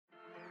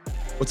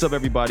What's up,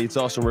 everybody? It's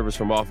Austin Rivers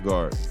from Off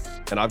Guard,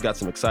 and I've got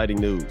some exciting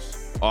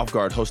news. Off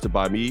Guard, hosted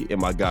by me and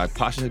my guy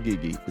Pasha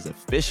Hagigi, is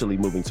officially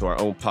moving to our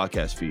own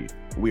podcast feed.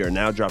 We are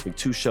now dropping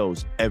 2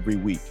 shows every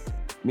week.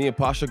 Me and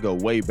Pasha go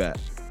way back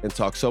and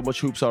talk so much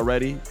hoops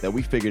already that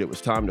we figured it was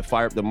time to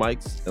fire up the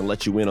mics and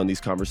let you in on these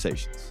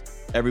conversations.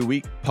 Every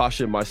week,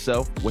 Pasha and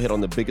myself will hit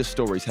on the biggest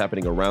stories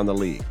happening around the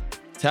league.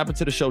 Tap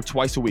into the show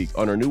twice a week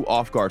on our new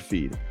Off Guard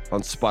feed on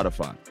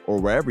Spotify or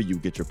wherever you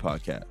get your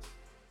podcasts.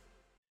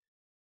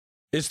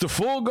 It's the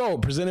Full Go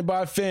presented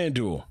by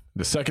FanDuel.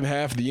 The second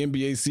half of the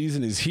NBA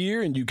season is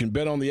here, and you can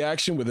bet on the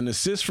action with an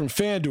assist from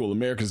FanDuel,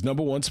 America's #1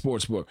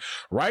 sportsbook.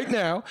 Right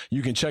now,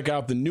 you can check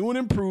out the new and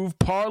improved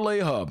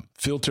Parlay Hub,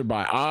 filtered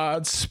by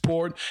odds,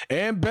 sport,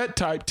 and bet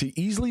type to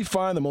easily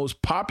find the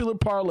most popular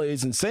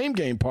parlays and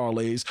same-game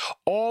parlays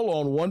all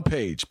on one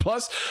page.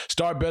 Plus,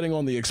 start betting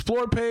on the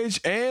Explore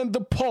page and the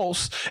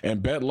Pulse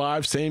and bet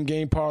live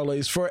same-game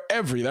parlays for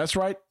every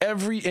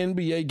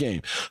NBA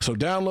game. So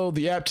download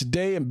the app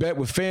today and bet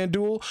with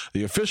FanDuel,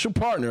 the official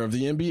partner of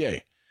the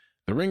NBA.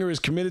 The Ringer is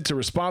committed to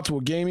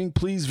responsible gaming.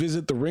 Please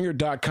visit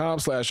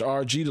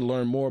theringer.com/RG to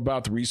learn more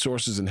about the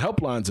resources and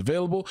helplines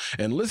available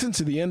and listen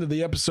to the end of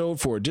the episode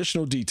for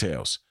additional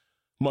details.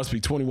 Must be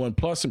 21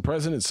 plus and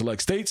present in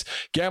select states.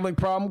 Gambling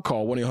problem?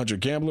 Call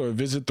 1-800-GAMBLER or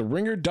visit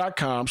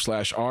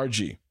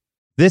theringer.com/RG.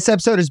 This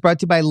episode is brought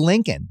to you by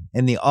Lincoln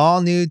and the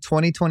all-new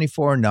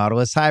 2024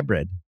 Nautilus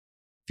Hybrid.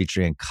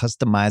 Featuring a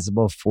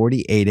customizable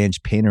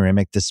 48-inch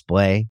panoramic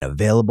display,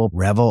 available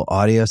Revel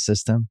audio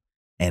system,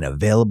 and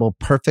available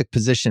perfect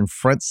position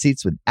front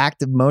seats with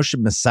active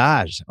motion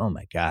massage. Oh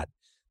my God.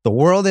 The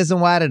world isn't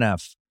wide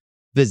enough.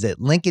 Visit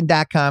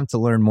Lincoln.com to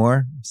learn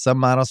more. Some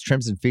models,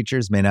 trims, and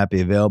features may not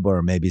be available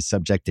or may be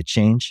subject to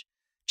change.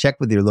 Check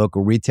with your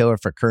local retailer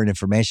for current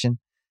information.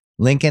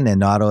 Lincoln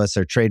and Nautilus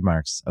are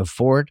trademarks of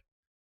Ford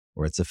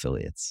or its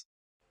affiliates.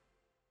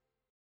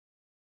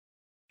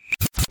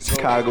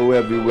 Chicago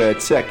everywhere,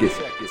 check it.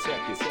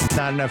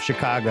 Not enough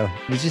Chicago.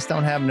 We just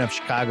don't have enough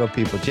Chicago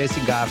people.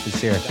 Jason Goff is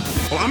here.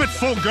 Well, I'm at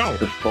Full Go.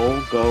 The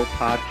Full Go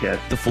podcast.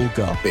 The Full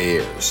Go.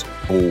 Bears,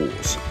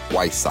 Bulls,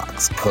 White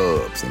Sox,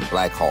 Cubs, and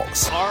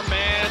Blackhawks. Our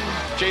man,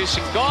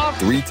 Jason Goff.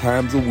 3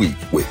 times a week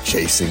with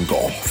Jason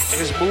Goff.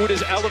 His mood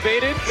is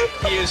elevated.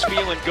 He is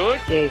feeling good.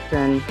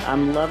 Jason,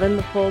 I'm loving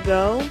the Full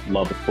Go.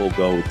 Love the Full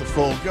Go. The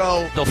Full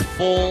Go. The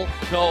Full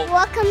Go.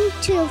 Welcome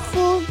to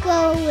Full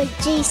Go with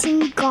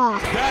Jason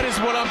Goff. That is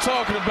what I'm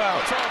talking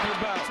about.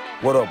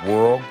 What up,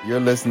 world? You're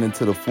listening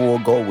to The Full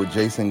Go with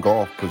Jason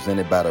Goff,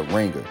 presented by The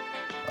Ringer,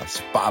 a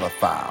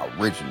Spotify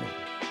original.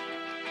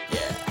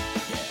 Yeah.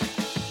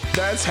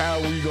 That's how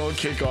we gonna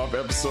kick off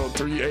episode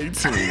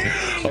 318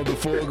 of the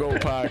Full Go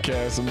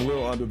podcast. I'm a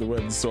little under the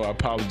weather, so I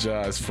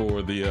apologize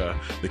for the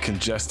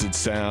congested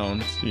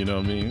sound. You know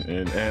what I mean,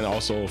 and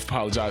also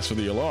apologize for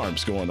the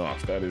alarms going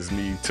off. That is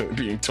me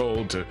being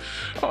told to.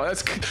 Oh,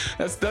 that's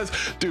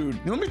dude.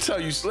 Let me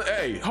tell you.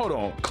 Hey, hold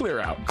on. Clear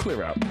out.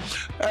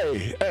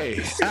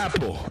 Hey,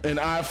 Apple and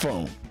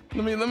iPhone.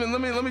 Let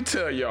me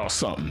tell y'all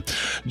something.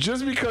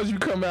 Just because you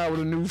come out with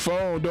a new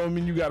phone don't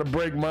mean you gotta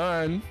break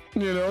mine.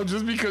 You know,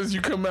 just because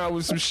you come out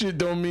with some shit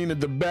don't mean that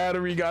the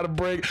battery gotta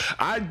break.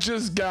 I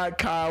just got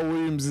Kyle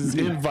Williams'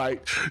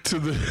 invite to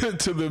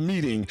the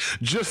meeting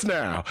just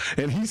now,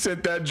 and he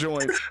sent that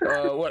joint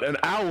an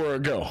hour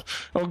ago.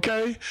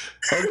 Okay,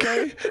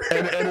 and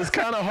it's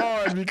kind of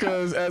hard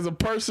because as a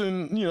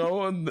person, you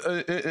know, in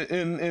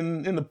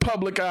the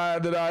public eye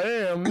that I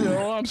am, you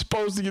know, I'm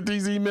supposed to get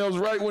these emails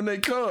right when they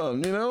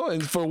come, you know.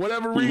 And for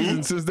whatever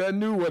reason, since that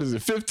new,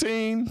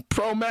 15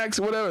 Pro Max,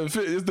 whatever,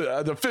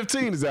 the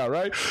 15 is out,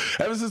 right?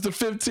 Ever since the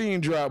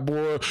 15 dropped,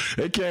 boy,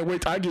 they can't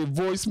wait. I get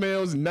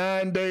voicemails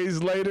 9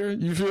 days later.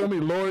 You feel me?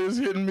 Lawyers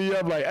hitting me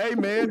up like, hey,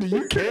 man, do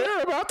you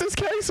care about this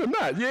case or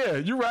not? Yeah,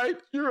 you're right.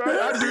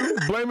 I do.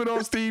 Blame it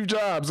on Steve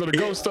Jobs or the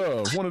ghost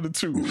of one of the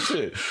two.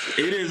 Shit.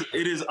 It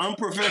is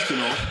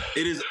unprofessional.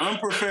 It is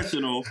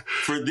unprofessional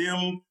for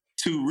them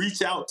to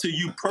reach out to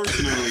you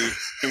personally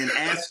and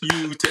ask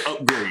you to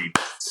upgrade.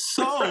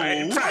 So,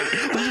 right.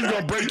 We're just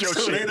gonna break your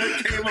shit.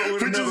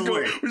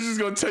 We're just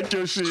gonna take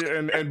your shit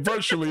and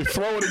virtually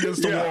throw it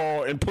against the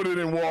wall and put it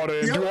in water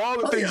and do all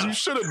the things you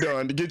should have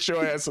done to get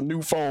your ass a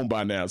new phone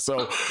by now.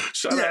 So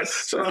shout out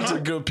to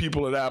the good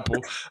people at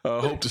Apple.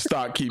 Hope the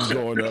stock keeps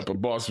going up. I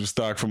bought some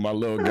stock from my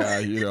little guy.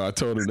 You know, I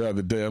told him the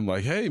other day, I'm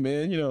like, hey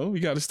man, you know, we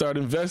got to start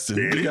investing.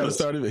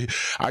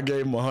 I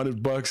gave him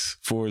 $100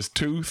 for his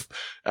tooth.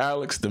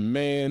 Alex, the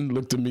man,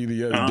 looked at me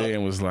the other day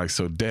and was like,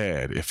 so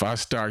Dad, if I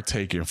start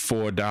taking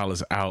 $4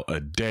 out a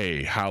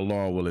day, how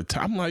long will it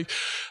take? I'm like,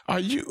 are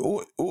you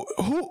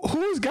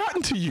who has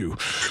gotten to you?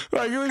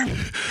 Like,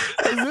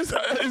 is there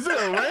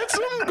a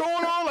ransom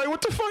going on? Like,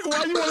 what the fuck?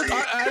 Why you want to?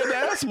 I had to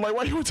ask him, like,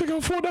 why you want to take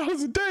out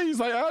 $4 a day? He's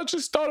like, I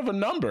just thought of a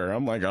number.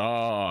 I'm like,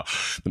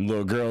 them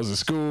little girls in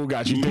school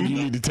got you think you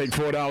need to take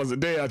 $4 a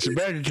day out your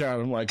bank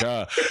account. I'm like,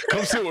 come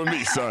sit with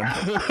me, son.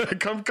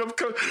 come.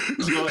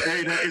 It's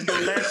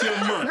gonna last you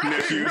a month,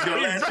 nephew. It's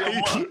gonna last you a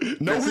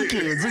month. No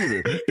weekends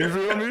either. You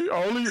feel me?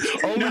 Only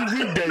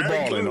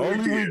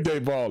weekday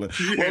balling.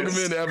 Welcome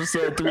into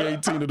episode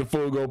 318 of the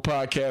Full Go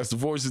podcast. The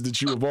voices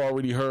that you have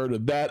already heard are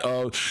that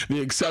of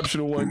the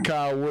exceptional one,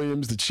 Kyle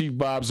Williams, the Chief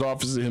Bob's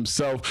officer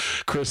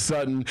himself, Chris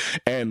Sutton,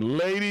 and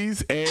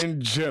ladies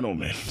and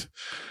gentlemen,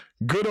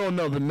 good old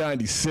number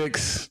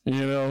 96,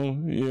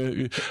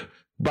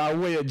 by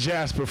way of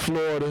Jasper,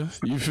 Florida.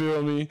 You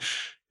feel me?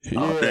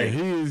 Yeah,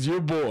 he is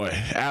your boy,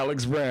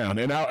 Alex Brown.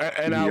 And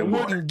I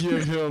wouldn't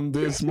give him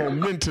this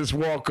momentous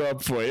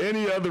walk-up for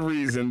any other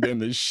reason than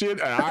the shit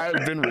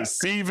I've been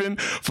receiving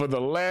for the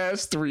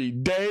last 3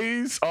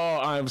 days. Oh,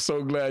 I'm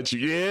so glad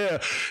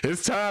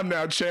it's time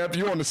now, champ.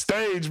 You on the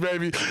stage,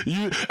 baby.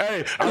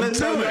 I'm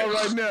telling y'all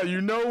right now,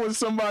 you know when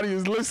somebody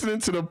is listening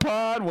to the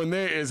pod when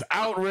there is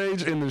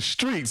outrage in the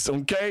streets,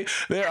 okay?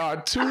 There are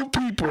 2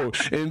 people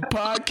in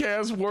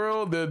podcast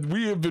world that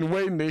we have been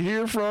waiting to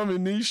hear from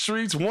in these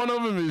streets. One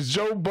of them is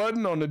Joe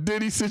Budden on the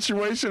Diddy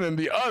situation, and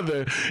the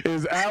other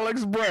is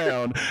Alex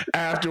Brown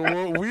after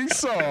what we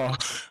saw.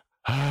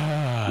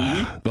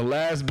 The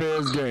last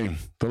Bears game.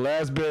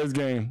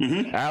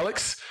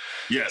 Alex?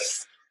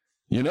 Yes.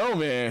 You know,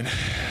 man,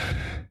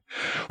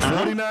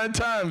 49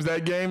 times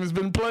that game has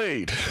been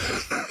played.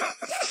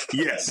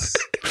 Yes.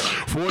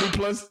 40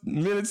 plus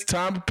minutes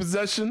time of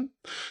possession,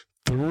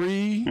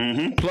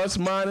 3 plus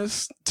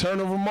minus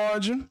turnover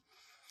margin.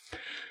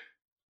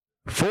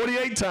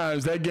 48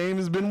 times that game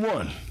has been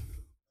won.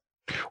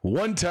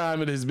 1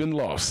 time it has been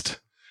lost.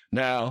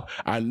 Now,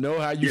 I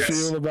know how you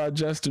feel about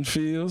Justin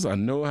Fields. I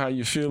know how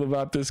you feel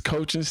about this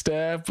coaching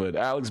staff, but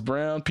Alex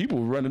Brown, people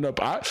were running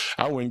up. I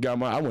went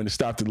and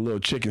stopped at a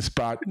little chicken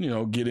spot,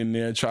 get in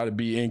there, try to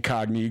be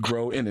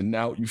incognito, in and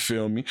out, you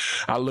feel me?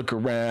 I look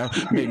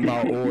around, make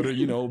my order,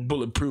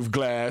 bulletproof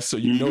glass, so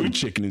the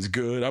chicken is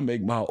good. I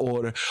make my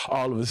order.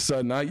 All of a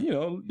sudden,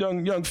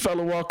 young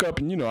fella walk up,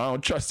 and I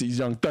don't trust these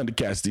young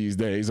Thundercats these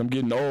days. I'm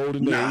getting old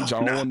in age.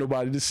 I don't want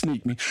nobody to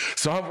sneak me.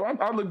 So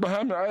I look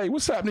behind me. Hey,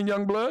 what's happening,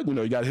 young blood?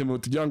 You got him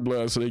with the young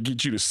blood, so they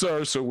get you to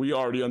sir, so we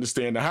already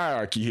understand the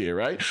hierarchy here,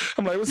 right?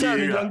 I'm like, what's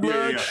happening, young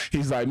blood?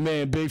 He's like,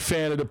 man, big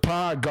fan of the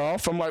pod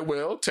golf. I'm like,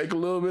 well, take a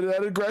little bit of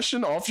that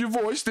aggression off your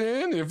voice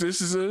then, if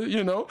this is a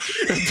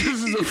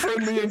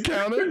friendly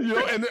encounter,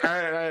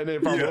 and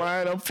if I'm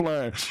lying, I'm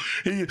flying.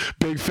 He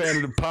big fan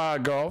of the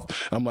pod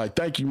golf. I'm like,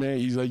 thank you, man.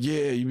 He's like,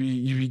 yeah, you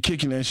be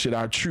kicking that shit.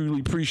 I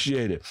truly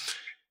appreciate it.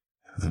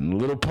 And a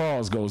little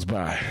pause goes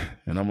by,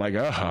 and I'm like,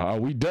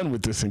 are we done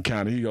with this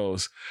encounter? He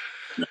goes,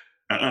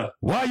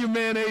 why your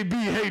man AB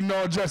hating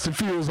on Justin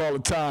Fields all the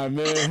time,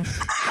 man?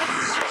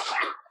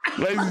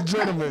 Ladies and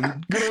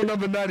gentlemen, good old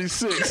number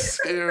 96.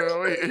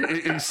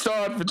 He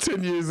starred for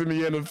 10 years in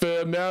the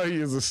NFL. Now he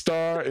is a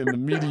star in the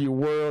media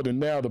world and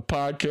now the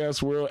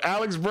podcast world.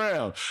 Alex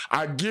Brown,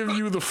 I give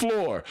you the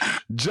floor.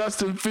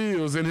 Justin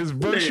Fields and his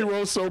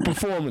virtuoso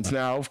performance.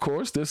 Now, of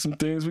course, there's some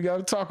things we got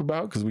to talk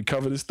about because we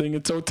cover this thing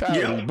in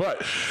totality. Yeah.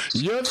 But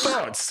your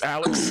thoughts,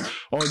 Alex,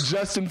 on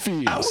Justin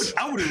Fields?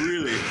 I would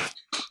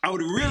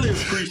really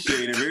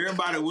appreciate if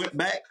everybody went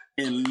back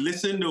and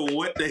listened to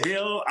what the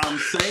hell I'm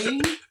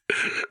saying.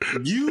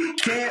 You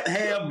can't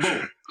have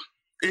both.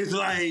 It's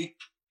like,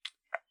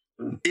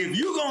 if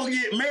you're going to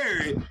get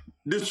married,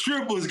 the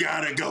strippers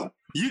got to go.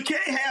 You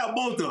can't have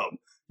both of them.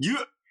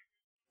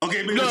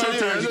 Okay, maybe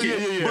sometimes you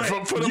can. Yeah.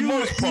 For the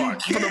most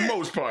part. For the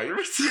most part.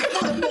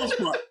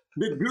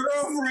 The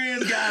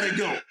girlfriends got to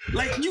go.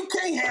 Like, you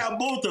can't have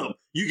both of them.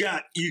 You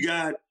got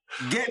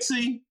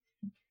Getsy,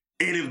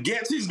 and if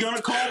Getsy's going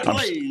to call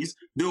plays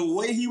the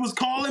way he was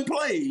calling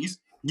plays,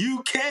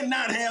 you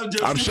cannot have Justin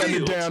Fields. I'm shutting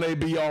it down,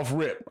 AB, off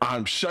rip.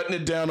 I'm shutting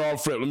it down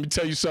off rip. Let me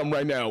tell you something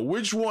right now.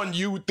 Which one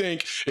you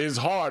think is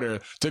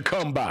harder to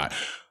come by?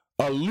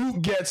 A Luke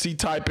Getsy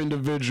type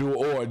individual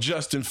or a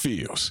Justin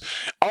Fields?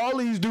 All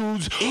these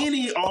dudes.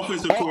 Any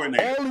offensive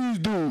coordinator. All these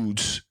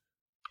dudes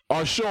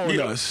are showing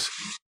us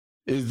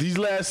is these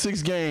last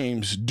 6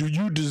 games, do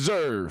you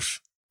deserve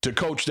to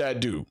coach that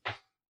dude?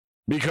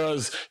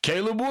 Because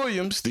Caleb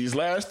Williams, these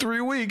last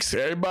 3 weeks,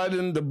 everybody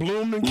in the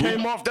blooming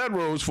came off that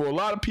rose for a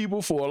lot of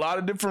people for a lot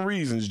of different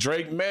reasons.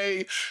 Drake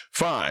May,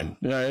 fine.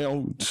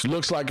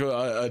 Looks like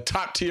a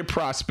top-tier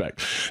prospect.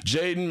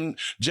 Jaden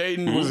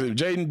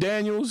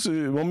Daniels,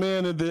 my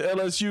man at the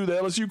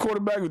LSU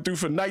quarterback who threw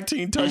for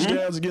 19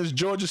 touchdowns against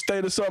Georgia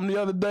State or something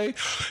the other day.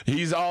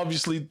 He's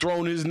obviously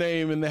thrown his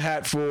name in the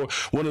hat for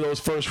one of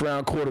those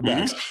first-round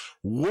quarterbacks.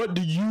 What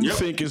do you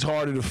think is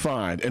harder to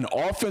find? An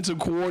offensive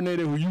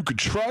coordinator who you could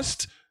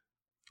trust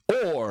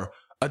or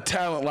a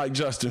talent like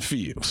Justin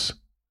Fields?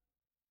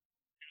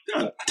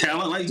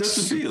 Talent like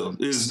Justin Fields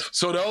is.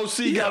 So the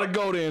OC got to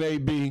go then,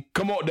 AB.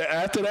 Come on,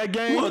 after that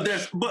game. Well,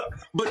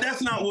 but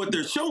that's not what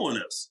they're showing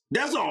us.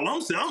 That's all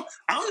I'm saying.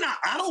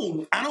 I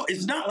don't.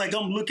 It's not like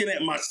I'm looking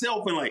at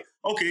myself and like,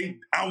 okay,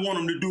 I want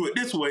them to do it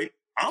this way.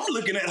 I'm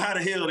looking at how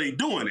the hell they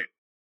doing it.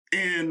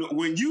 And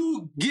when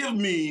you give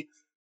me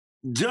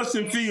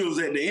Justin Fields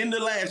at the end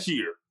of last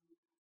year,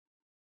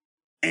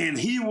 and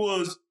he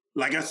was,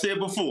 like I said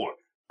before,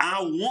 I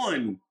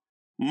won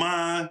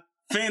my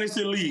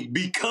fantasy league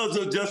because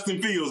of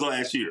Justin Fields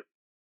last year.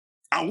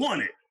 I won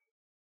it.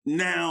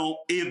 Now,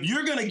 if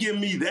you're going to give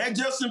me that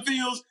Justin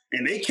Fields,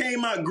 and they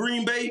came out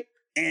Green Bay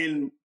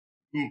and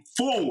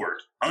forward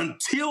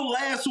until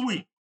last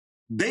week,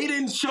 they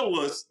didn't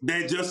show us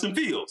that Justin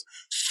Fields.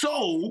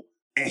 So,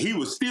 and he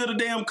was still the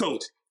damn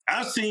coach.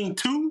 I've seen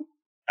two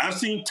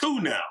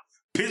now.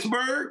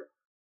 Pittsburgh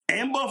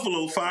and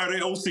Buffalo fire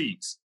their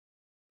OCs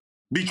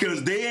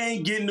because they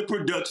ain't getting the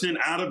production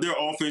out of their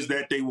offense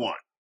that they want.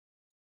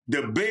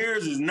 The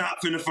Bears is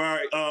not finna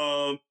fire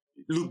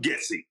Luke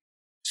Getsy.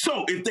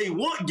 So if they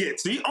want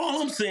Getsy,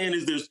 all I'm saying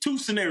is there's two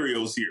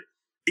scenarios here.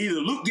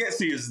 Either Luke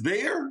Getsy is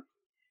there,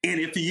 and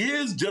if he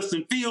is,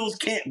 Justin Fields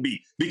can't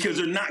be because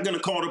they're not going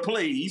to call the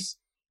plays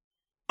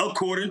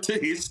according to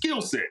his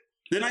skill set.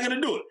 They're not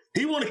going to do it.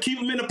 He want to keep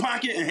him in the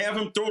pocket and have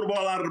him throw the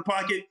ball out of the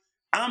pocket.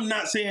 I'm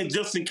not saying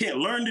Justin can't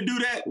learn to do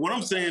that. What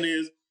I'm saying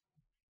is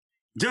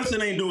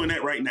Justin ain't doing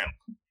that right now.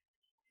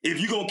 If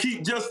you're going to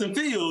keep Justin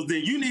Fields,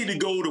 then you need to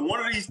go to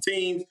one of these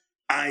teams,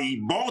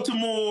 i.e.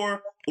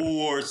 Baltimore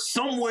or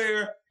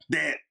somewhere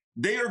that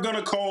they are going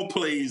to call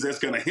plays that's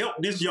going to help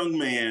this young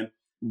man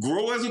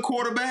grow as a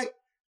quarterback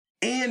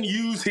and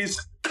use his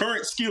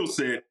current skill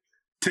set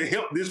to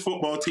help this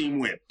football team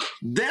win.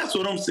 That's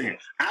what I'm saying.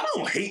 I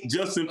don't hate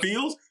Justin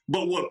Fields,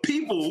 but what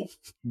people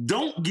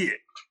don't get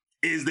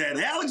is that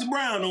Alex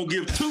Brown don't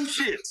give two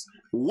shits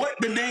what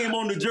the name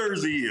on the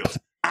jersey is.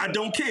 I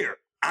don't care.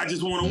 I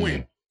just want to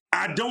win.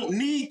 I don't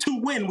need to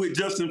win with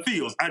Justin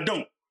Fields. I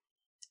don't.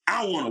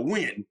 I want to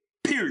win,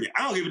 period.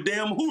 I don't give a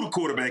damn who the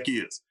quarterback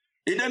is.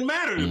 It doesn't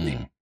matter to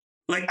me.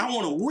 Like, I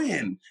want to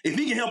win. If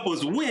he can help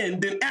us win,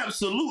 then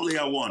absolutely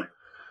I want it.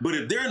 But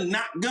if they're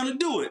not going to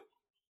do it,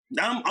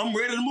 I'm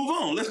ready to move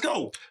on. Let's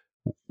go.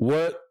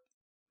 What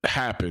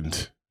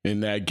happened in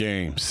that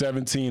game?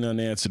 17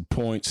 unanswered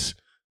points.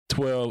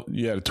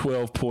 You had a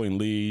 12-point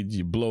lead.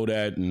 You blow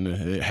that, and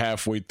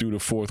halfway through the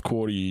fourth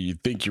quarter, you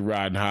think you're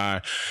riding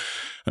high.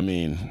 I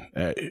mean,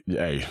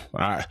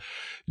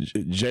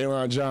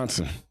 Jalen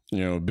Johnson,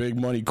 big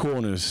money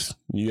corners.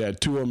 You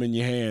had two of them in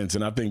your hands,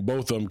 and I think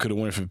both of them could have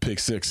went for pick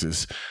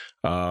sixes.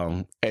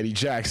 Eddie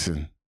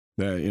Jackson.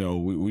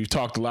 We've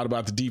talked a lot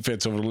about the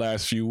defense over the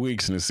last few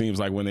weeks, and it seems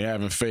like when they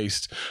haven't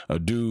faced a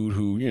dude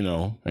who,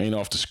 ain't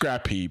off the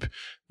scrap heap,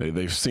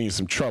 they've seen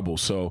some trouble.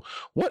 So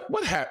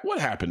what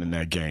happened in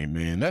that game,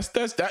 man?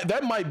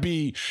 That might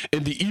be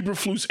in the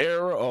Eberflus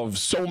era of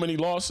so many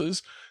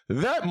losses.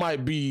 That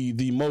might be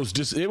the most,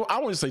 I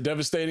wouldn't say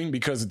devastating,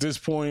 because at this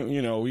point,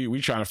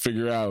 we trying to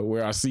figure out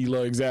where our sea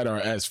legs at are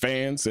as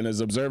fans and as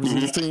observers of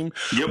this team.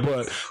 Yep.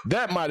 But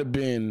that might have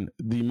been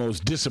the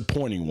most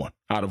disappointing one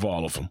out of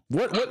all of them.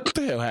 What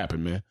the hell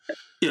happened, man?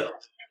 Yeah,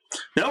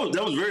 that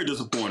was very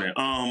disappointing.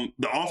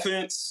 The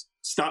offense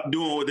stopped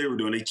doing what they were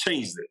doing. They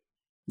changed it.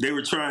 They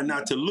were trying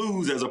not to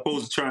lose as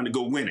opposed to trying to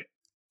go win it.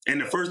 In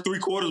the first three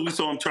quarters, we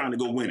saw them trying to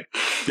go win it.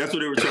 That's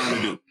what they were trying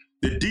to do.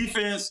 The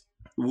defense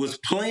was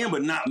playing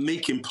but not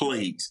making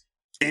plays.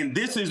 And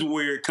this is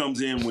where it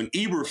comes in when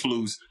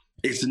Eberflus,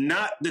 it's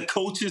not the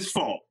coach's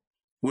fault.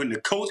 When the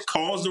coach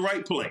calls the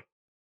right play,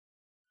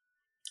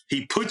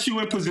 he puts you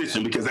in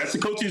position, because that's the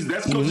coach's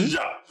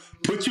job.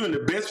 Put you in the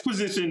best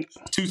position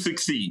to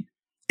succeed,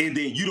 and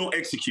then you don't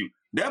execute.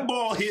 That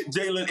ball hit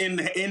Jalen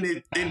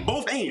in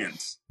both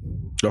hands.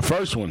 The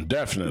first one,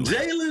 definitely.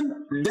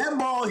 That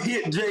ball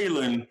hit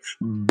Jalen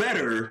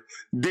better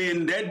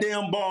than that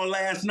damn ball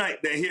last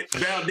night that hit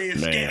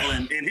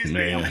Valdez-Scantling in his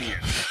damn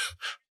hand.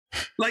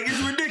 Like,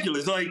 it's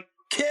ridiculous. Like,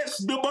 catch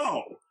the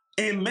ball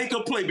and make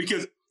a play,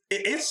 because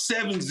it's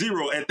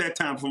 7-0 at that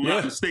time, if I'm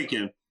not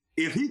mistaken.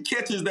 If he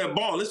catches that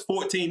ball, it's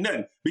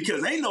 14-0,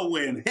 because ain't no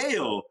way in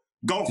hell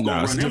Golf gonna run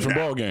him down. It's a different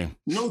ball game.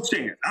 No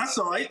chance. I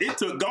saw it. It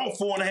took Golf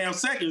 4.5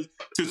 seconds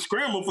to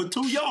scramble for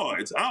 2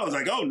 yards. I was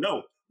like, oh,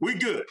 no, we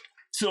good.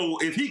 So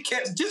if he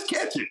just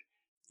catch it.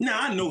 Now,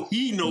 I know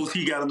he knows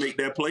he got to make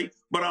that play,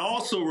 but I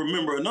also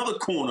remember another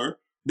corner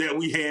that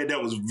we had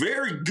that was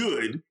very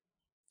good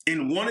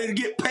and wanted to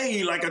get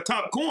paid like a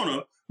top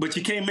corner, but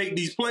you can't make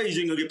these plays,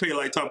 you're going to get paid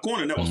like top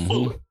corner, and that was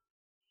Fuller.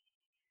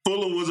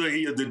 Fuller was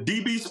the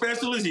DB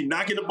specialist. He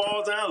knocking the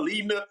balls out,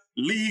 leading the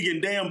league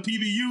in damn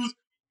PBUs.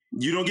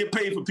 You don't get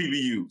paid for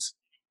PBUs.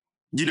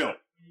 You don't.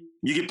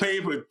 You get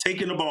paid for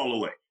taking the ball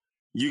away.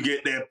 You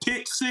get that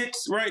pick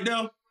six right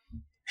now.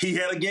 He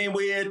had a game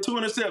where he had 2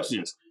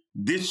 interceptions.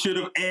 This should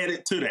have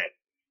added to that.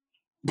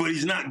 But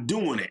he's not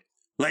doing it.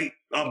 Like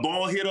a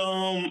ball hit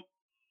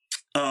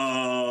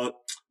the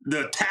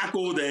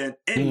tackle that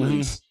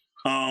Edmonds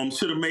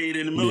should have made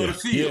in the middle of the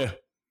field. Yeah.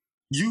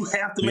 You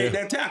have to make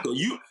that tackle.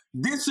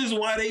 This is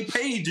why they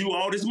paid you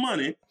all this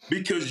money,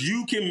 because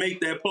you can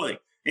make that play.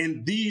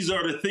 And these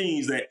are the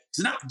things that, it's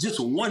not just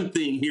one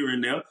thing here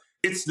and there.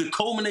 It's the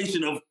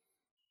culmination of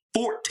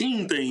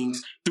 14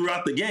 things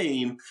throughout the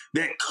game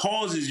that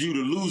causes you to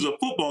lose a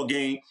football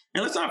game.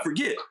 And let's not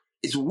forget,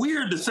 it's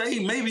weird to say,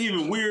 maybe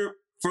even weird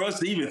for us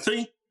to even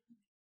think,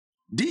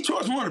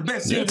 Detroit's one of the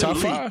best teams in the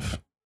league.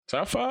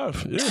 Top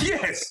five. Yeah.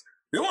 Yes.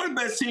 They're one of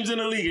the best teams in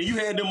the league, and you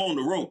had them on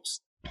the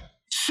ropes.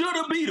 Should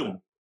have beat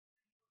them.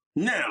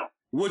 Now,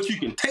 what you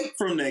can take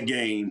from that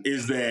game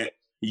is that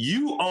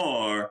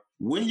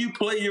when you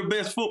play your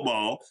best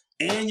football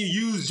and you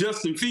use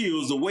Justin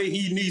Fields the way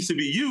he needs to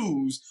be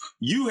used,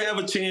 you have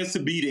a chance to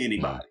beat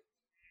anybody.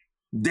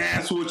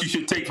 That's what you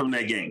should take from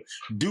that game.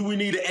 Do we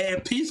need to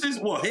add pieces?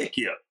 Well, heck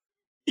yeah.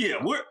 Yeah,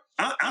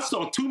 I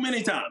saw too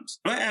many times.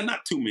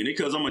 Not too many,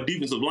 because I'm a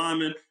defensive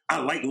lineman. I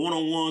like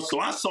one-on-one. So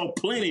I saw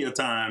plenty of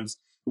times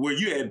where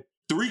you had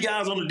 3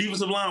 guys on the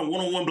defensive line,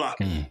 one-on-one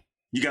blocking.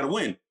 You got to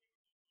win.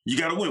 You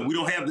got to win. We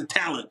don't have the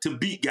talent to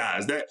beat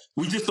guys. That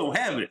we just don't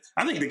have it.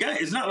 I think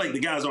it's not like the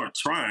guys aren't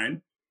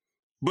trying,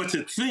 but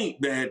to think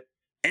that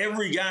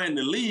every guy in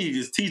the league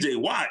is TJ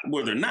Watt,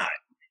 well, they're not.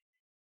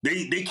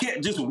 They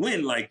can't just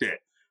win like that.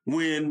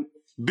 When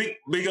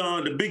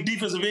the big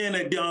defensive end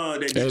that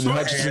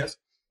Detroit has,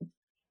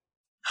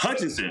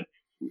 Hutchinson,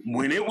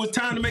 when it was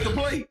time to make a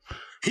play,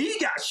 he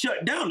got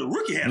shut down. The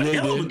rookie had a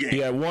hell of a game. We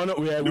had one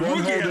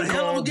holding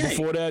call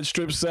before that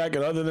strip sack,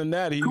 and other than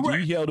that, he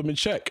held him in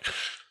check.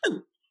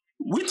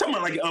 We're talking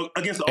about like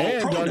against the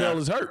all-pro. And Darnell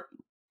is hurt.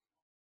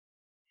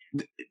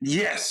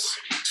 Yes.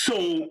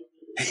 So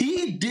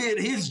he did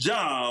his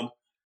job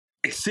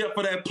except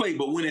for that play.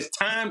 But when it's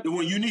time,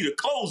 when you need a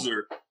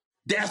closer,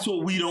 that's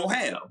what we don't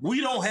have.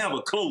 We don't have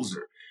a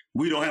closer.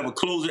 We don't have a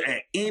closer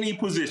at any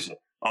position.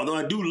 Although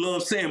I do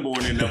love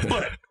Sanborn in there,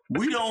 but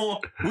we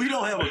don't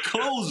have a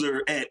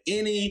closer at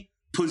any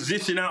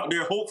position out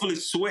there. Hopefully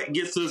Sweat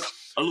gets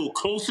us a little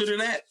closer to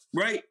that,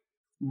 right?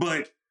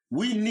 But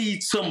we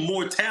need some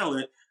more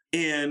talent,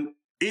 and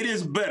it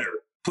is better.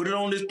 Put it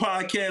on this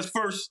podcast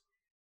first.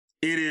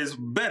 It is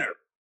better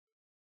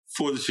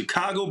for the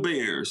Chicago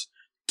Bears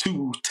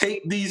to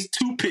take these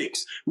 2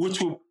 picks,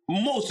 which will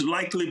most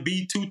likely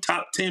be 2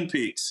 top 10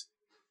 picks,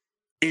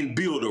 and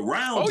build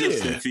around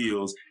Justin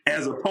Fields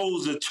as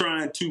opposed to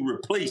trying to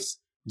replace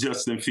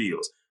Justin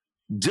Fields.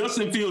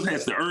 Justin Fields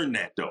has to earn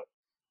that, though.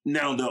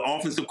 Now, the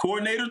offensive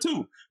coordinator,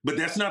 too. But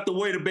that's not the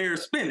way the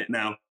Bears spin it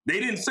now.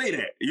 They didn't say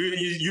that.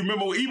 You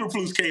remember when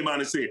Eberflus came out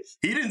and said,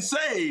 he didn't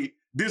say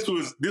this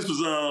was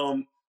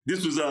Luke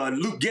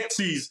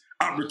Getsy's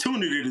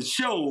opportunity to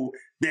show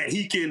that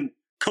he can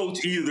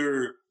coach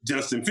either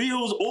Justin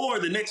Fields or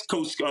the next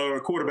coach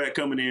quarterback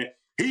coming in.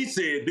 He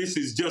said this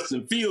is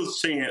Justin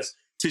Fields' chance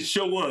to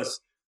show us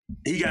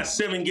he got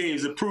 7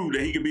 games to prove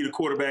that he could be the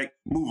quarterback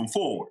moving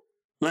forward.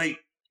 Like,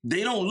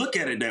 they don't look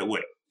at it that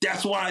way.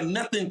 That's why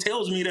nothing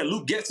tells me that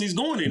Luke Getsy's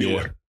going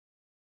anywhere.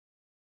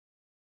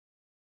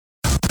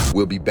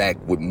 We'll be back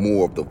with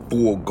more of the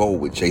Full Go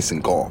with Jason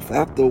Goff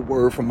after a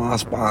word from our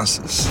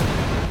sponsors.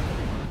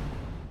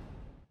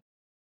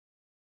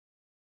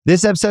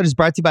 This episode is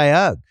brought to you by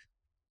UGG.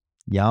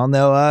 Y'all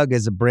know UGG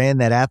is a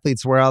brand that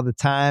athletes wear all the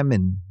time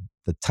in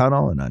the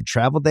tunnel and on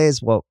travel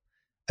days. Well,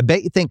 I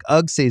bet you think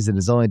UGG season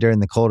is only during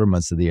the colder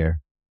months of the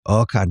year.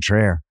 Au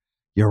contraire,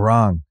 you're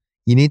wrong.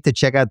 You need to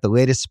check out the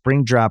latest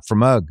spring drop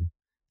from UGG.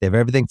 They have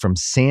everything from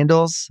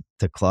sandals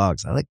to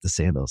clogs. I like the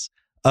sandals.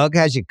 UGG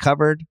has you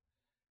covered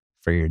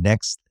for your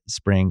next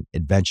spring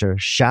adventure.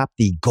 Shop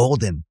the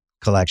Golden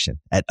Collection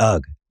at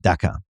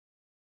UGG.com.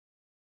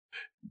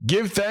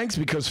 Give thanks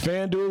because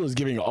FanDuel is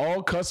giving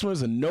all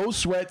customers a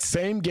no-sweat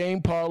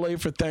same-game parlay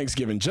for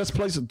Thanksgiving. Just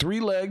place a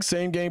 3-leg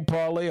same-game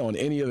parlay on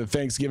any of the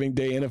Thanksgiving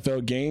Day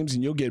NFL games,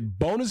 and you'll get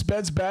bonus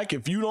bets back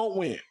if you don't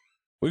win.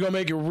 We're going to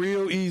make it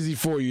real easy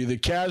for you. The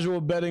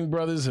casual betting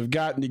brothers have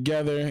gotten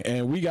together,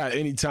 and we got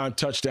anytime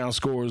touchdown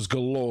scores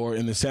galore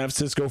in the San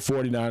Francisco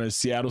 49ers,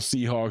 Seattle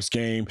Seahawks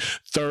game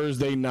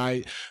Thursday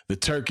night. The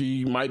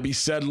turkey might be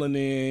settling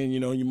in. You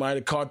know, you might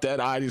have caught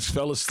that itis,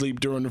 fell asleep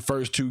during the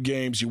first 2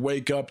 games. You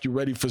wake up, you're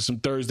ready for some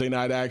Thursday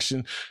night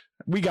action.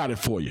 We got it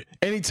for you.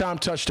 Anytime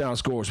touchdown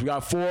scores. We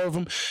got 4 of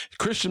them.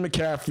 Christian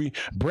McCaffrey,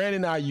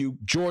 Brandon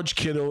Ayuk, George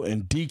Kittle,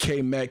 and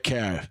DK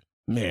Metcalf.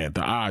 Man,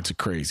 the odds are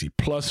crazy.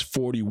 Plus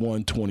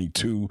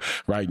 41.22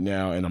 right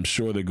now, and I'm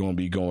sure they're going to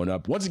be going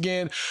up. Once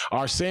again,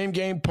 our same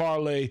game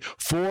parlay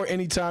for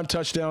anytime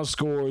touchdown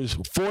scores,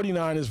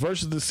 49ers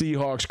versus the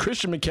Seahawks,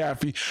 Christian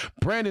McCaffrey,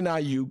 Brandon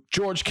Ayuk,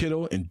 George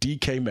Kittle, and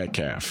DK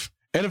Metcalf.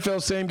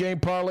 NFL same game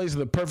parlays are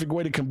the perfect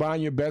way to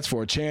combine your bets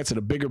for a chance at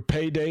a bigger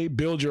payday.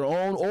 Build your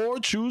own or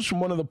choose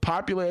from one of the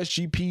popular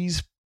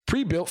SGPs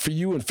pre-built for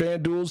you in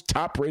FanDuel's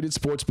top-rated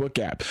sportsbook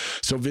app.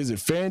 So visit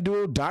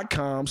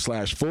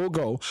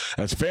FanDuel.com/fullgo.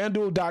 That's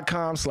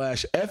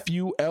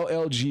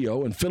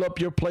FanDuel.com/FULLGO and fill up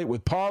your plate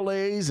with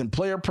parlays and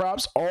player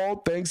props all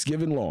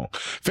Thanksgiving long.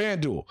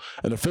 FanDuel,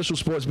 an official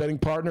sports betting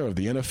partner of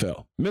the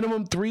NFL.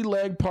 Minimum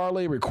 3-leg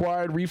parlay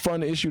required.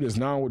 Refund issued as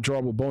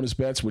non-withdrawable bonus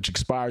bets, which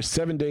expires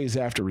 7 days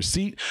after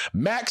receipt.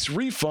 Max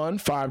refund,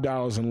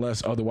 $5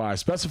 unless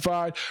otherwise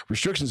specified.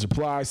 Restrictions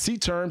apply. See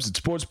terms at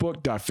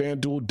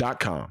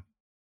sportsbook.fanduel.com.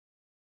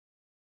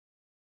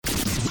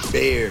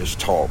 Bears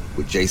Talk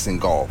with Jason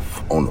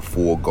Goff on the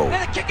Full Go. And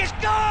the kick is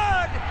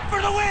good for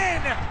the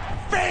win.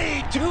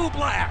 Fade to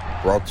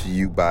black. Brought to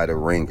you by The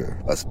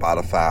Ringer, a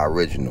Spotify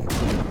original.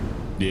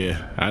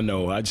 Yeah, I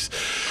know. It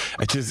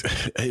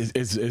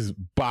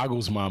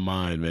boggles my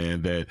mind,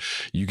 man, that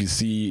you can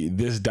see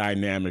this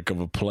dynamic of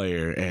a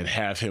player and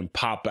have him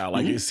pop out.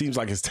 Like, it seems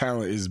like his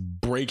talent is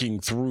breaking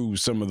through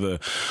some of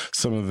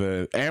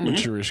the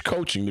amateurish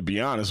coaching, to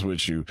be honest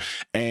with you.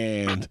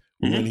 And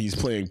when he's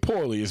playing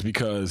poorly is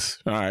because,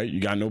 all right, you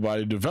got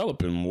nobody to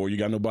develop him, or you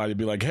got nobody to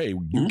be like, hey,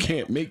 you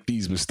can't make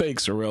these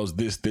mistakes or else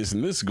this,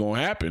 and this is going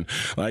to happen.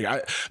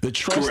 Like, the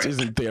trust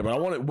isn't there. But I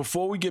want to,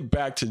 before we get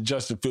back to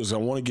Justin Fields, I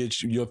want to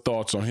get your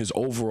thoughts on his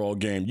overall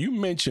game. You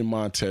mentioned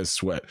Montez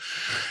Sweat,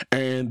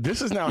 and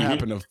this has now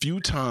happened a few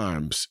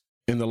times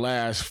in the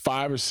last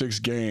 5 or 6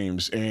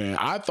 games, and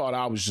I thought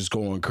I was just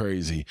going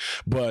crazy.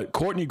 But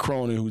Courtney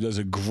Cronin, who does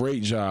a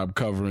great job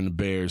covering the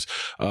Bears,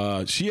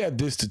 she had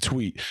this to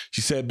tweet.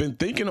 She said, been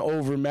thinking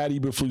over Matt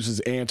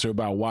Eberflus's answer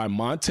about why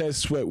Montez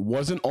Sweat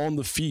wasn't on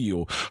the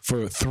field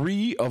for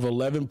 3 of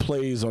 11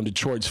 plays on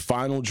Detroit's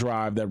final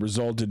drive that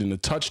resulted in a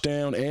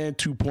touchdown and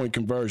 2-point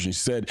conversion. She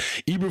said,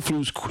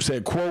 Eberflus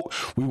said, quote,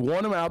 we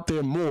want him out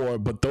there more,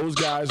 but those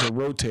guys are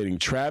rotating.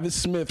 Travis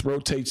Smith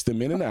rotates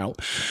them in and out.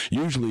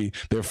 Usually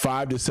they're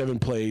 5 to 7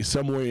 plays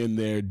somewhere in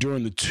there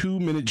during the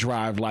 2-minute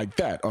drive like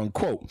that,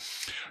 unquote.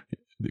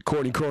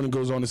 Courtney Cronin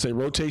goes on to say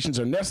rotations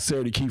are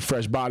necessary to keep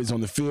fresh bodies on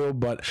the field,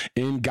 but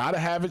in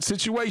gotta-have-it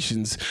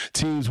situations,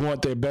 teams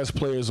want their best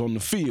players on the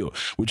field,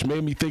 which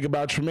made me think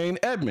about Tremaine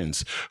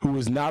Edmonds, who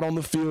was not on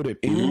the field at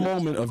any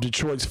moment of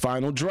Detroit's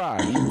final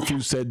drive.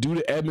 Eberflus said due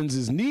to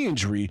Edmonds' knee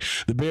injury,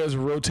 the Bears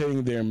were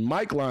rotating their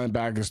Mike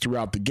linebackers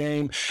throughout the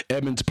game.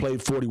 Edmonds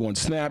played 41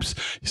 snaps.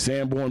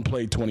 Sanborn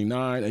played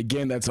 29.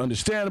 Again, that's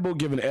understandable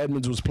given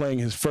Edmonds was playing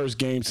his first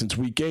game since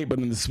week 8, but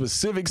in the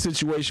specific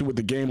situation with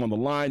the game on the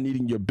line,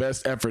 needing your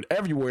best effort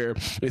everywhere,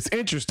 it's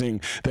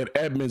interesting that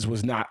Edmonds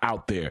was not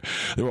out there.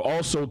 There were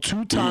also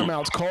 2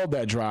 timeouts called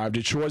that drive.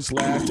 Detroit's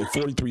last at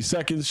 43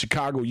 seconds,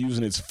 Chicago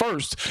using its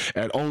first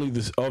at only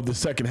the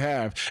second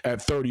half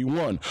at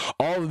 31.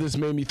 All of this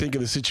made me think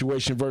of the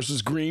situation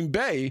versus Green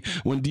Bay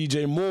when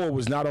DJ Moore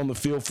was not on the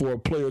field for a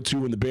play or two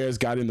when the Bears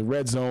got in the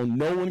red zone.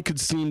 No one could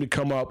seem to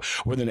come up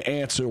with an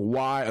answer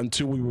why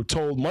until we were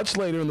told much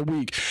later in the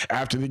week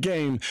after the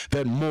game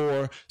that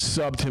Moore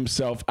subbed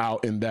himself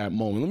out in that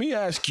moment. Let me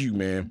ask you,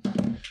 man,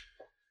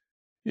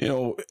 you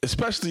know,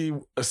 especially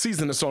a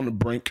season that's on the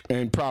brink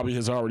and probably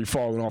has already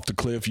fallen off the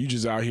cliff. You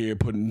just out here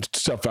putting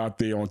stuff out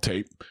there on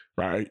tape,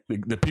 right?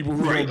 The people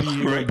who are going to be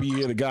here, going to be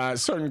here. The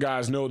guys, certain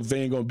guys know that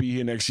they ain't going to be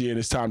here next year, and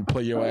it's time to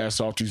play your ass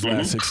off these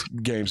last 6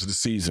 games of the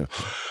season.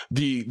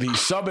 The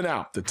subbing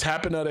out, the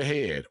tapping of the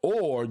head,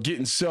 or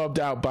getting subbed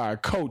out by a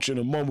coach in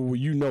a moment where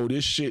you know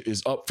this shit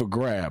is up for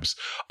grabs.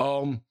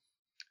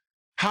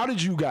 How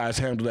did you guys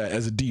handle that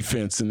as a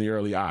defense in the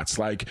early aughts?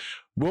 Like,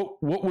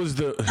 what was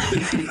the?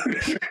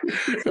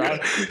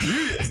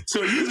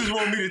 So you just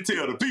want me to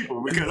tell the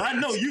people because I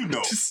know you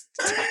know.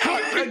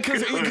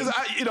 Because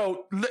I, you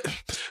know,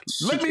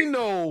 let me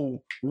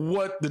know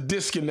what the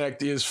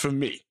disconnect is for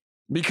me,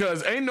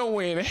 because ain't no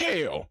way in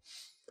hell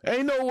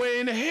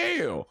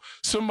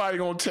somebody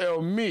gonna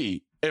tell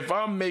me if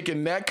I'm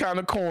making that kind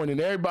of coin and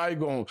everybody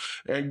going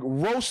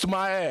and roast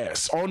my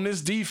ass on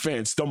this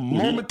defense the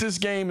moment this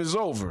game is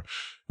over.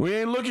 We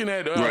ain't looking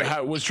at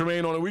how was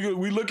Tremaine on it.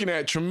 We looking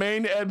at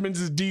Tremaine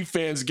Edmonds'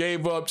 defense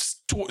gave up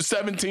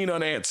 17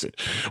 unanswered.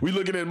 We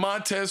looking at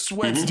Montez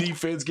Sweat's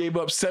defense gave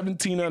up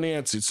 17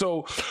 unanswered.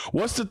 So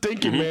what's the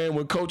thinking, man,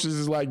 when coaches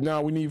is like,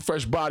 nah, we need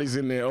fresh bodies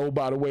in there. Oh,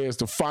 by the way, it's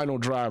the final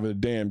drive of the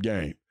damn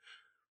game.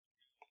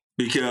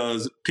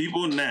 Because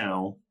people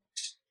now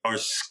are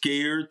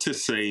scared to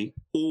say,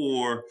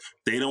 or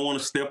they don't want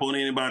to step on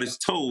anybody's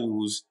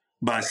toes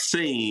by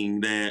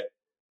saying that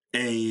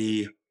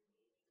a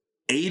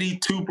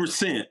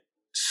 82%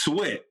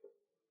 Sweat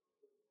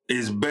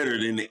is better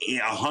than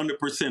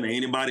 100% of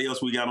anybody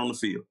else we got on the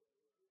field.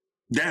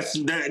 That's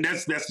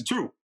the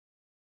truth.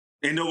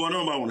 And nobody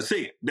want to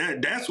say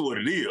it. That's what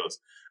it is.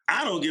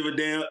 I don't give a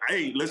damn.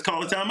 Hey, let's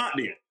call a timeout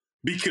then,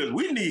 because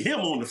we need him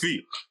on the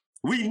field.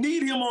 We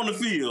need him on the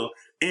field,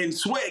 and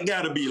Sweat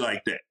got to be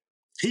like that.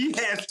 He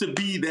has to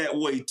be that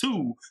way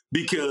too,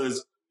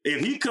 because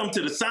if he come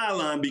to the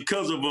sideline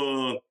because of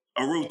a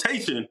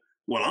rotation,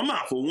 well, I'm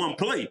out for one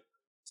play.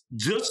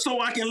 Just so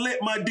I can let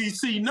my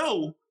DC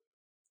know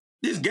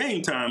this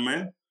game time,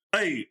 man.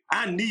 Hey,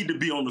 I need to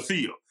be on the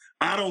field.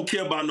 I don't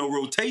care about no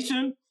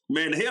rotation.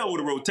 Man, hell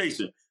with a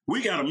rotation.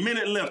 We got a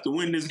minute left to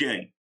win this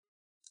game.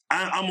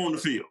 I'm on the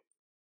field.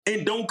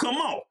 And don't come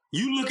off.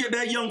 You look at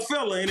that young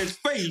fella in his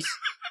face,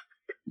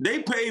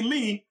 they pay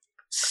me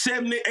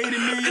 $70, $80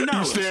 million.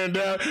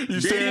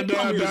 You stand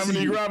down,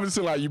 Dominique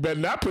Robinson, like, you better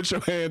not put your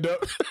hand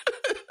up.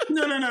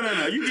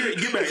 No. You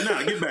get back.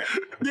 Nah, get back.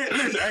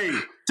 Listen, hey,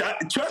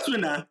 trust me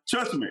now.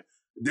 Trust me.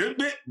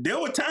 There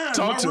were times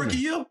my rookie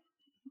year,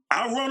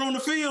 I run on the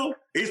field.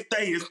 It's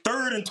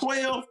 3rd and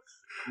 12.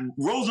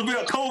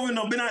 Roosevelt Colvin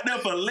done been out there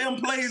for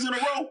 11 plays in a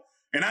row.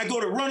 And I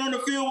go to run on the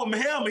field with my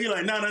helmet. He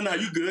like, no,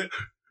 you good.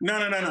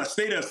 No.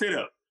 Stay there.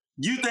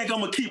 You think I'm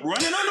going to keep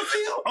running on the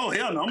field? Oh,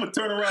 hell no. I'm going to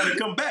turn around and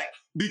come back.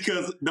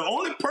 Because the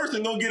only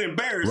person going to get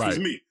embarrassed is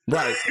me.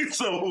 Right.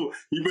 So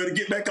you better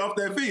get back off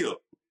that field.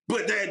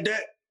 But that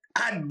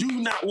I do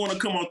not want to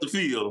come off the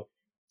field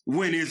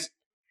when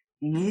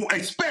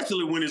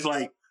especially when it's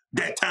like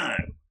that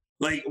time.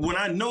 Like when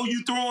I know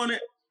you throwing it,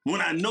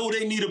 when I know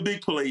they need a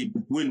big play,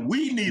 when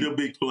we need a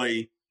big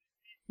play,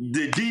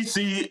 the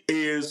DC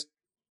is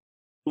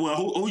Well,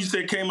 who you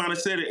said came out and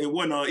said it? It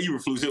wasn't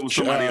Eberflus. It was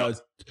somebody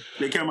else.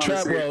 They came out and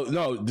said. Well,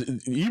 no,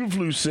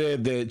 Eberflus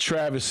said that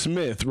Travis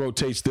Smith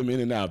rotates them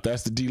in and out.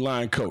 That's the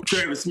D-line coach.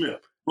 Travis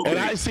Smith. Okay. And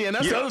that's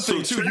the other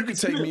thing, too. You can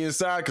take me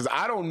inside because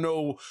I don't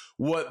know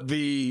what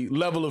the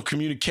level of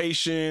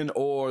communication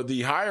or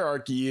the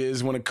hierarchy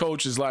is when a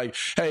coach is like,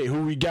 hey,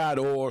 who we got?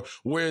 Or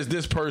where's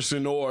this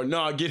person? Or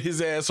no, get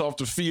his ass off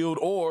the field.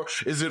 Or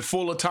is it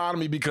full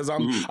autonomy because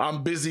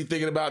I'm busy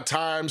thinking about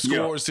time,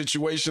 score,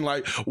 situation?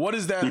 Like, what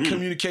is that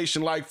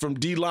communication like from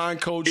D-line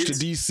coach to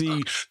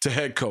DC to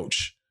head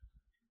coach?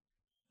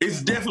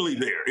 It's definitely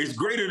there. It's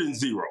greater than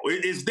zero.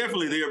 It's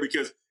definitely there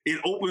because it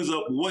opens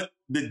up what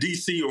the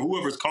DC or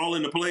whoever's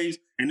calling the plays,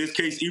 in this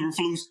case,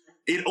 Eberflus,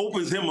 it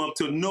opens him up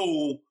to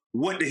know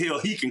what the hell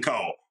he can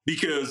call.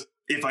 Because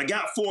if I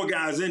got 4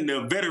 guys in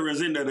there,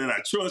 veterans in there that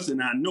I trust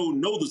and I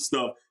know the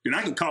stuff, then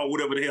I can call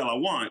whatever the hell I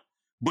want.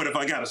 But if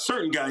I got a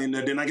certain guy in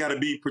there, then I got to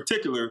be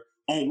particular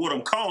on what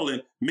I'm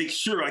calling, make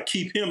sure I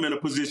keep him in a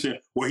position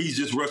where he's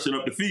just rushing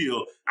up the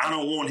field. I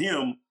don't want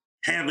him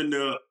having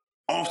to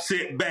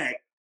offset back.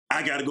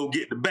 I got to go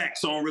get the back,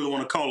 so I don't really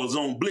want to call a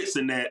zone blitz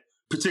in that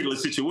particular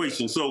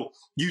situation. So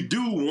you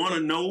do want to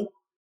know,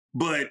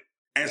 but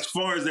as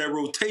far as that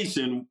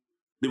rotation,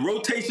 the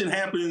rotation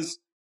happens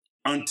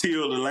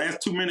until the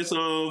last 2 minutes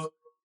of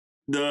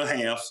the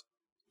half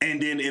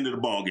and then the end of the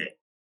ball game.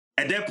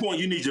 At that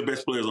point, you need your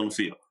best players on the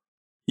field.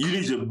 You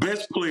need your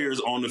best players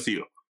on the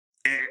field.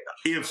 And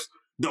if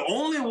the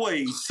only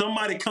way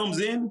somebody comes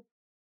in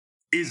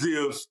is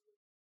if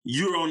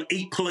you're on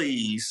 8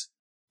 plays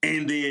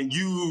and then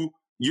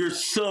you're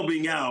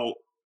subbing out,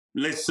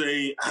 let's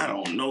say, I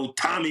don't know,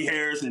 Tommy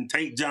Harris and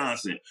Tank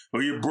Johnson,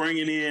 or you're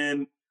bringing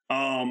in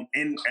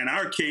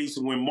our case,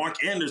 when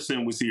Mark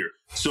Anderson was here.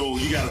 So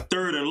you got a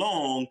 3rd and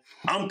long,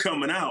 I'm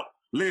coming out.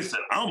 Listen,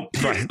 I'm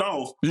pissed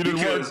off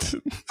because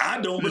I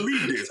don't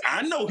believe this.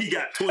 I know he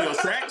got 12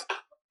 sacks.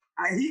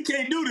 He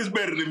can't do this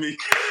better than me.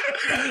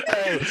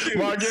 Hey,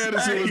 Mark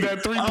Anderson was that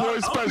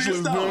 3-point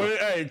specialist, boy.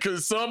 Hey,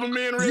 because some of them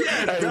in real.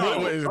 Hey,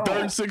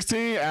 3rd and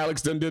 16,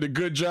 Alex done did a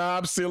good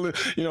job sealing,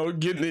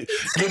 getting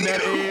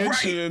that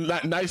edge and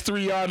nice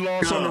 3-yard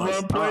loss on the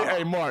run play.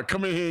 Hey, Mark,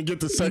 come in here and get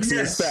the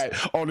sexiest stat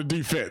on the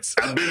defense.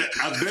 I've been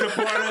a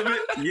part of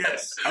it.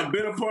 Yes, I've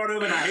been a part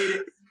of it. I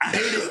hate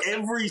it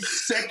every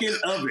second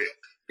of it.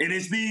 And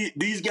it's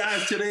these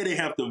guys today, they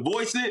have to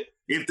voice it.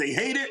 If they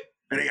hate it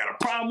and they got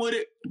a problem with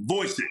it,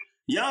 voice it.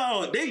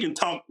 Y'all, they can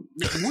talk.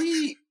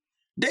 They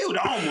would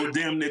almost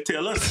damn near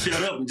tell us to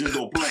shut up and just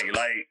go play.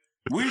 Like,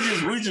 we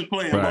just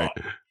playing ball.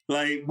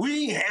 Like,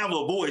 we have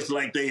a voice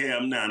like they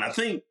have now. And I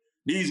think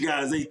these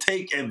guys, they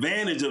take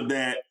advantage of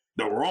that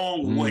the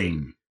wrong way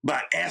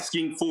by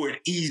asking for it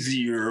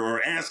easier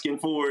or asking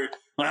for it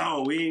like,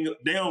 oh,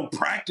 they don't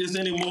practice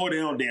anymore. They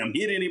don't damn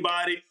hit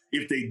anybody.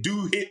 If they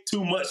do hit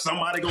too much,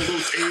 somebody gonna go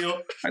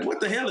tell. Like,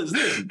 what the hell is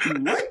this?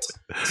 What?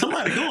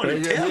 Somebody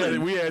going to tell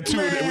him. We had two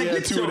of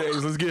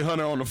days. Let's get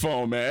Hunter on the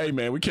phone, man. Hey,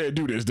 man, we can't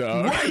do this,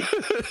 dog. Right.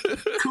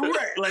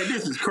 Correct. Like,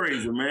 this is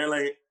crazy, man.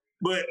 Like,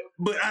 but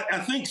I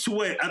think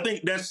Sweat. I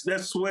think that's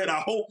Sweat.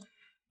 I hope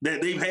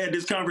that they've had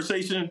this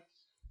conversation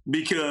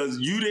because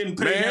you didn't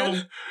pay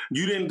him.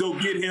 You didn't go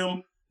get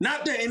him.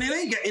 Not that, and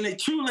it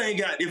truly ain't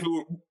got.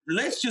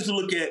 Let's just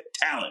look at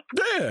talent.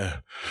 Yeah,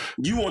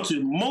 you want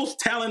your most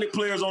talented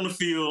players on the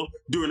field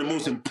during the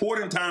most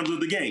important times of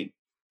the game.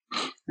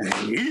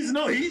 He's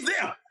there.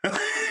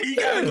 He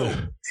gotta go.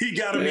 He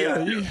gotta be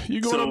out there. You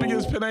going up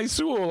against Penei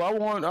Sewell. I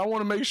want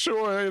to make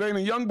sure it ain't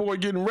a young boy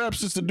getting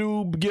reps just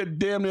to get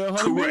damn near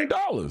 $100 million.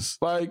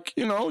 Like,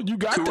 you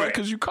got that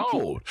because you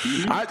cold.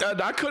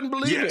 I couldn't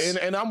believe it.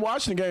 And I'm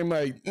watching the game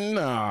like,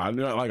 nah,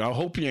 like, I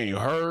hope he ain't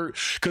hurt.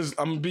 Because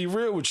I'm going to be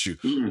real with you.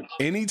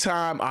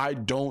 Anytime I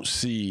don't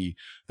see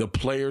the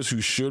players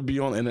who should be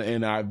on,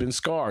 and I've been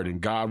scarred,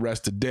 and God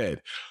rest the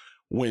dead,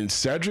 when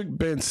Cedric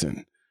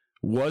Benson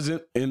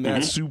wasn't in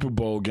that Super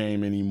Bowl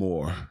game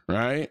anymore,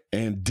 right?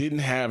 And didn't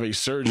have a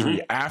surgery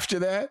after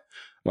that.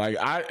 Like,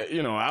 I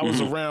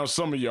was around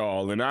some of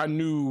y'all and I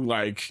knew,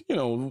 like,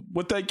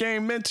 what that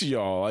game meant to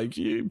y'all. Like,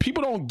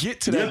 people don't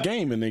get to that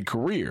game in their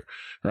career,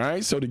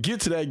 right? So to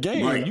get to that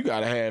game, you got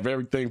to have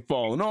everything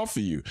falling off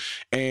of you.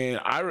 And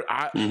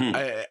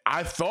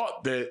I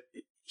thought that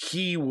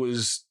he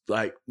was,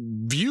 like,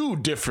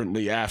 viewed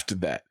differently after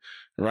that.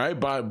 Right,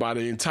 by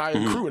the entire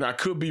crew, and I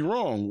could be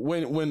wrong.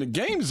 When the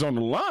game is on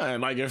the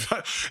line, like, if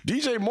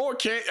DJ Moore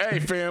can't, hey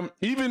fam,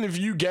 even if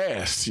you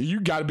gassed,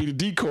 you got to be the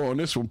decoy on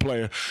this one,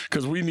 player,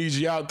 because we need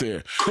you out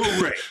there.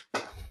 Correct.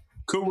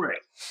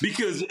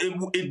 Because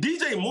in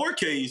DJ Moore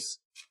case,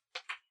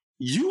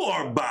 you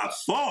are by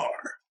far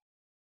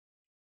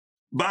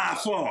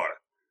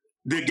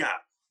the guy.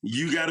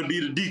 You got to be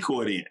the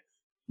decoy then,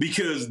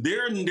 because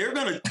they're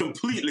going to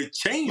completely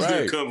change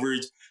their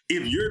coverage.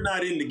 If you're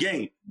not in the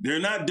game, they're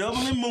not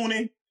doubling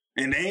Mooney,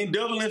 and they ain't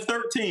doubling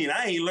 13.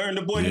 I ain't learned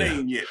the boy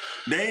name yet.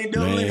 They ain't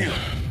doubling him.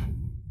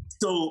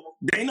 So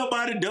they ain't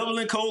nobody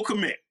doubling Cole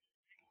Kmet.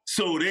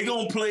 So they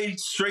going to play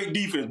straight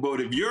defense.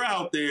 But if you're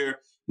out there,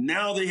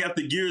 now they have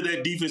to gear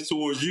that defense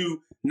towards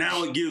you.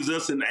 Now it gives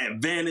us an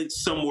advantage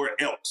somewhere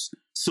else.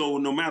 So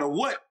no matter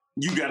what,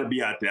 you got to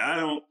be out there. I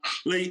don't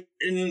like,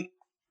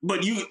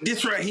 but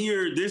this right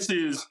here, this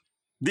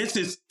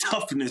is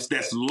toughness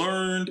that's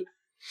learned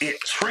at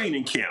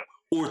training camp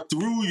or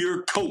through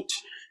your coach.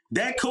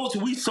 That coach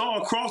we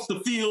saw across the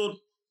field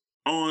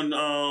on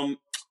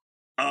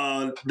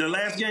the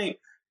last game,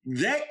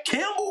 that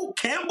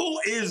Campbell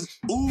is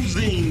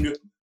oozing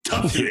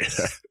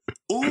toughness.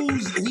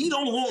 He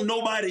don't want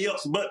nobody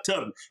else but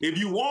tough. If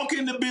you walk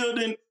in the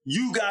building,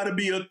 you got to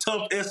be a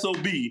tough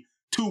SOB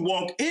to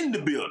walk in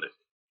the building.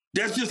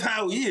 That's just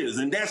how he is,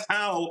 and that's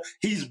how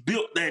he's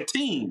built that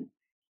team.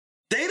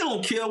 They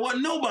don't care what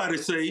nobody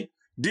say.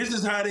 This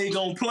is how they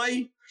gonna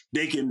play.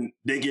 They can.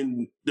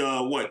 2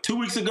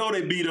 weeks ago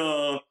they beat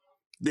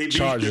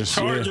Chargers.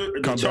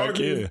 The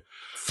Chargers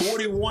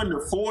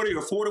 41-40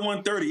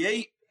 or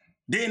 41-38.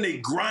 Then they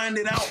grind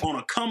it out on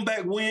a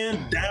comeback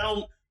win,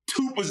 down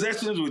 2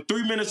 possessions with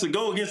 3 minutes to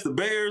go against the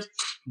Bears.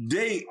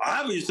 They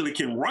obviously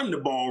can run the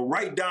ball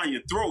right down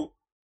your throat.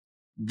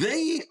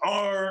 They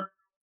are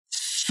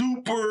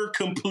super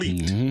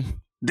complete. Mm-hmm.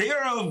 They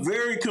are a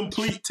very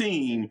complete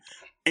team.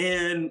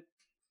 And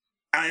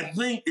I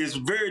think it's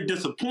very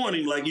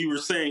disappointing, like you were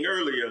saying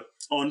earlier,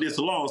 on this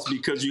loss,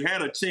 because you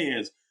had a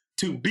chance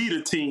to beat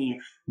a team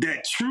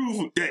that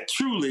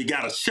truly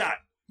got a shot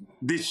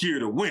this year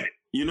to win it.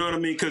 You know what I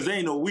mean? Because there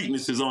ain't no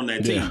weaknesses on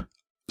that team.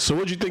 So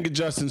what'd you think of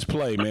Justin's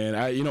play, man?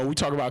 We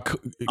talk about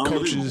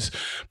coaches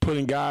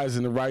putting guys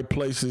in the right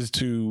places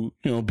to,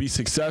 be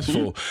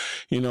successful.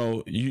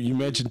 Mm-hmm. You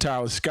mentioned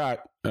Tyler Scott,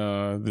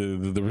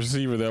 the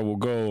receiver that will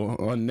go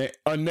unnamed.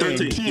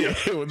 13,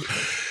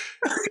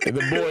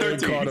 the boy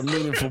ain't caught a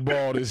meaningful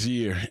ball this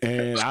year,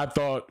 and I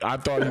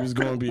thought he was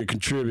going to be a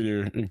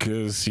contributor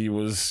because he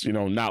was,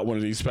 not one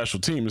of these special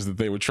teams that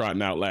they were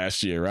trotting out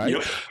last year, right?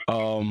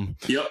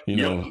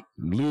 Yep.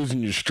 Losing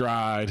your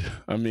stride.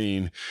 I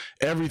mean,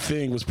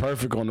 everything was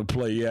perfect on the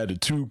play. You had the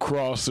 2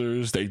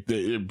 crossers.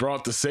 They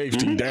brought the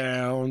safety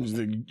down.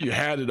 You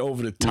had it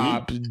over the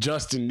top. Mm-hmm.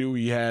 Justin knew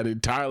he had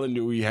it. Tyler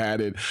knew he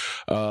had it.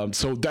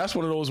 So that's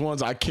one of those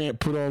ones I can't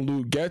put on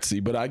Luke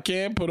Getsy, but I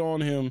can put on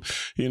him,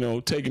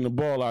 taking the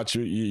ball out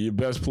your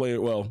best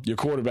player, your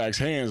quarterback's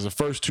hands the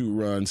first 2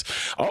 runs.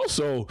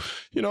 Also,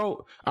 did he?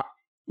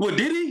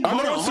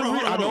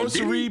 I know it's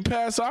a read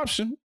pass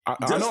option.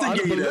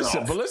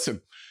 But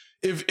listen,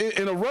 if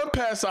in a run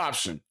pass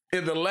option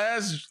in the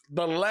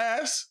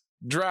last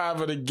drive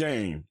of the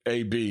game,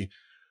 AB,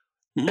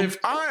 if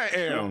I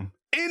am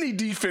any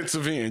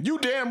defensive end, you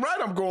damn right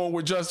I'm going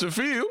with Justin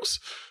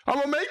Fields. I'm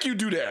going to make you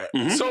do that.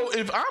 Mm-hmm. So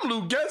if I'm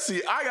Luke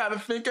Getsy, I got to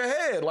think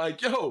ahead. Like,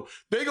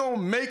 they going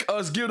to make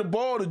us give the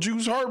ball to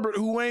Juice Herbert,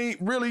 who ain't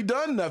really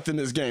done nothing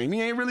this game.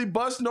 He ain't really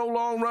bust no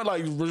long run.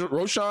 Like,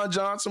 Roshan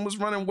Johnson was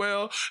running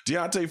well.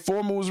 Deontay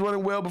Foreman was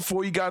running well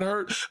before he got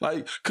hurt.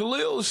 Like,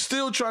 Khalil is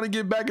still trying to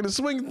get back in the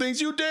swing of things.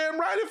 You damn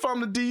right if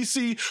I'm the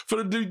DC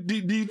for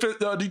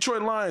the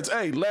Detroit Lions.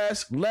 Hey,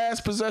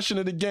 last possession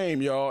of the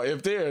game, y'all.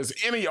 If there's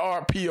any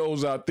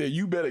RPOs out there,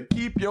 you better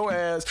keep your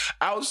ass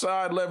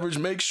outside leverage.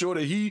 Make sure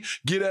that he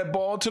get that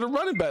ball to the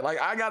running back. Like,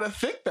 I gotta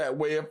think that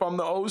way if I'm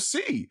the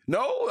OC.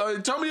 No,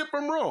 tell me if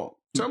I'm wrong.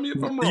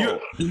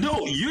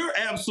 You're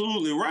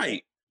absolutely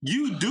right.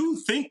 You do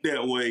think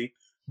that way,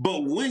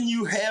 but when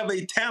you have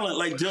a talent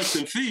like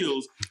Justin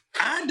Fields,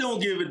 I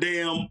don't give a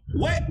damn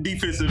what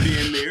defensive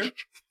end there.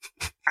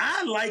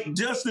 I like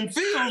Justin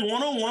Fields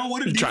one-on-one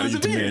with a defensive end. Trying to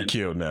get the man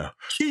killed now.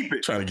 Keep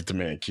it. Trying to get the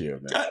man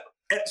killed now.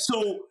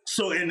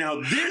 And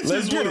now this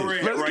is where we're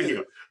at right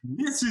here.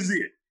 This is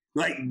it.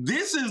 Like,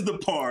 this is the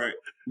part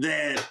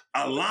that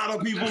a lot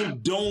of people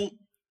don't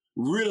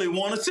really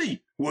want to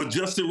see. Well,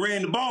 Justin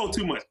ran the ball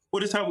too much. Well,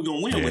 this is how we're going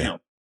to win with him.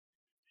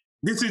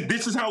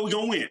 This is how we're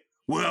going to win.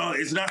 Well,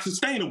 it's not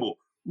sustainable.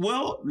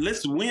 Well,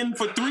 let's win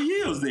for 3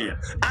 years then.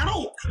 I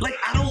don't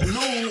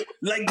know,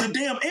 the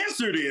damn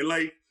answer there.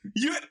 Like,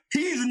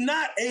 he's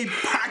not a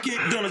pocket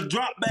gonna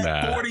drop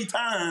back 40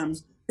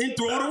 times and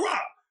throw the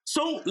rock.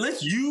 So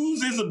let's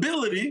use his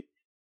ability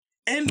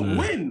and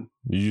win.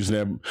 You use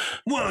that.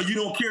 Well, you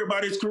don't care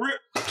about his career?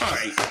 All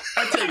right.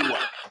 I tell you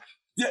what.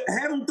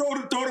 Have him throw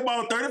the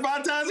ball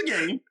 35 times a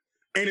game,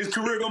 and his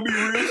career going to be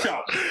real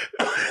sharp.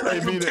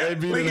 AB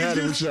done had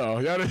him show.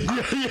 Y'all done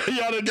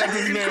got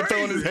this man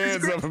throwing his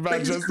hands up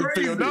about Justin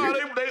Fields. No,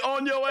 they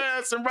on your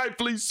ass, and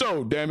rightfully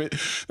so, damn it.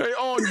 They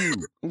on you,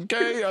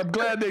 okay? I'm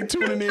glad they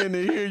tuning in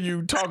to hear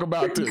you talk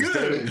about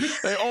this.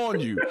 They on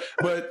you.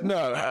 But no,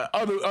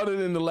 other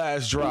than the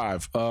last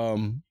drive,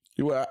 what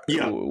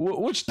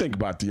you think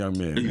about the young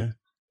man, man?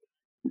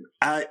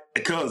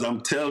 Because I'm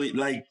telling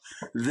you,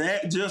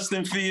 that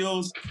Justin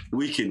Fields,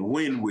 we can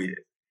win with.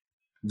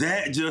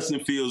 That Justin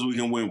Fields we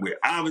can win with.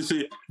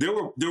 Obviously, there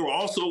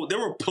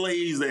were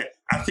plays that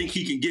I think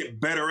he can get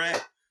better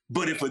at.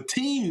 But if a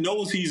team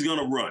knows he's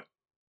gonna run,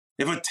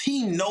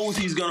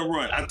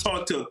 I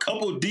talked to a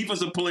couple of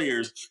defensive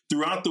players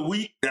throughout the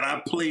week that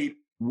I played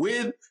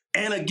with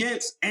and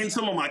against, and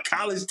some of my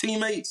college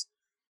teammates.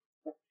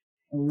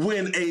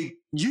 When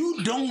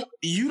you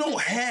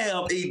don't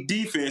have a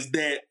defense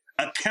that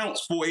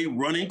accounts for a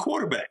running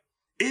quarterback.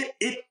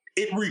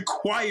 It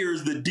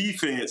requires the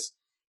defense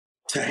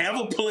to have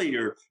a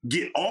player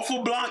get off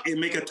a block and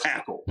make a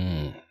tackle.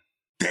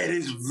 That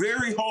is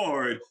very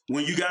hard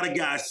when you got a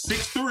guy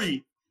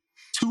 6'3",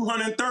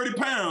 230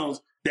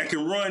 pounds that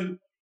can run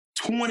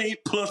 20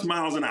 plus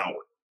miles an hour.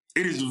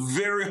 It is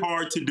very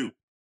hard to do.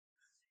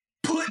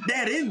 Put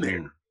that in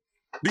there.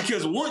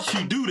 Because once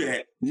you do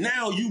that,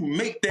 now you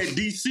make that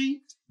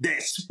DC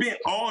that spent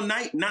all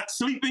night not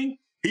sleeping,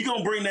 he going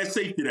to bring that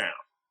safety down.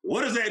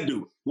 What does that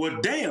do? Well,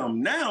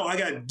 damn, now I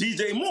got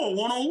DJ Moore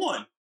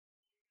one-on-one.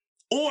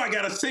 Or I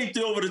got a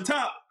safety over the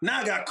top. Now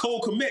I got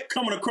Cole Kmet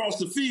coming across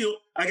the field.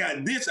 I got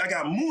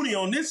Mooney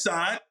on this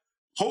side.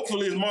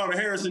 Hopefully it's Marvin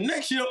Harrison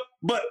next year.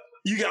 But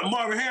you got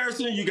Marvin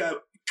Harrison, you got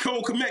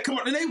Cole Kmet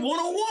coming, and they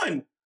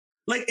one-on-one.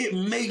 Like, it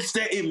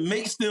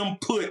makes them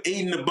put 8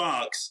 in the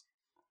box.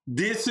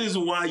 This is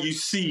why you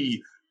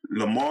see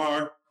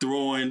Lamar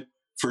throwing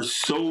for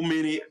so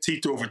many. He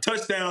throw for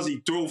touchdowns.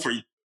 He throw for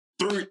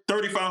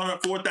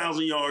 3,500,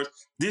 4,000 yards.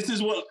 This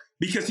is what,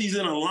 because he's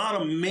in a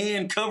lot of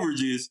man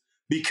coverages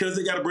because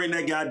they got to bring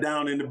that guy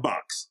down in the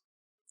box.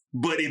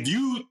 But if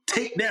you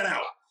take that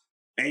out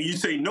and you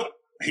say, nope,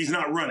 he's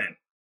not running,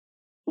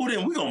 well,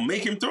 then we're going to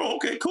make him throw.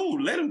 Okay, cool.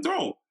 Let him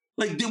throw.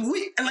 Like,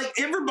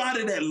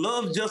 everybody that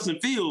loves Justin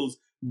Fields,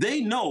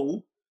 they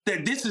know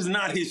that this is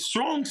not his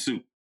strong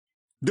suit.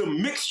 The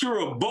mixture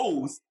of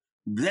both,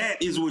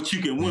 that is what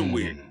you can win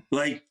with.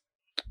 Like,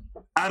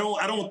 I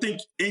don't think,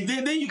 and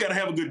then you got to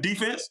have a good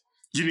defense.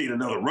 You need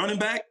another running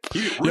back.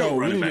 You need a real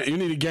running back. You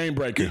need a game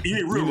breaker. You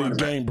need a real running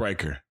game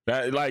breaker.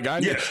 This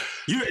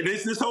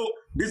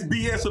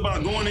BS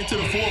about going into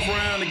the 4th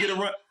round to get a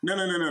run.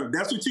 No.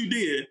 That's what you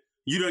did.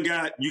 You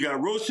got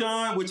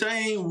Roschon, which I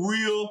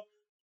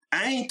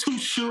ain't too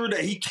sure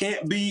that he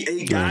can't be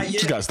a guy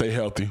yet. You got to stay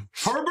healthy.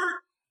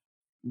 Herbert,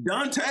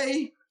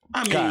 Dante,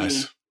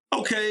 guys.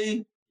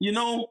 Okay,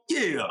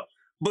 yeah.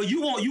 But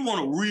you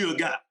want a real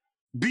guy.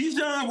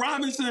 Bijan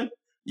Robinson,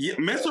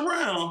 mess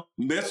around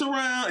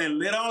and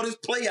let all this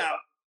play out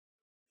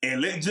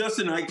and let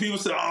Justin, like people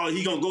say, oh,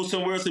 he gonna go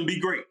somewhere else and be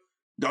great.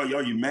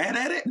 Are you mad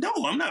at it? No,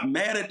 I'm not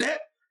mad at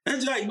that.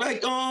 That's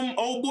like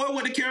old boy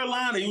went to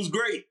Carolina, he was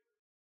great.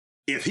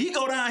 If he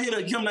come down here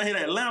to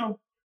Atlanta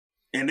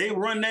and they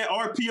run that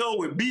RPO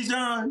with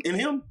Bijan and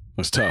him,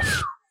 that's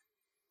tough.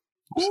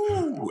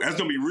 Ooh, that's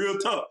gonna be real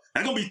tough.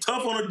 That's gonna be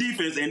tough on the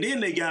defense. And then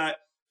they got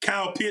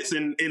Kyle Pitts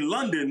in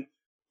London,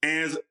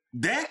 as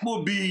that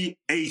will be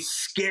a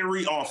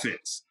scary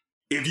offense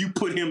if you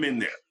put him in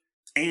there.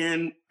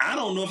 And I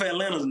don't know if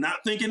Atlanta's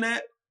not thinking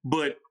that,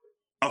 but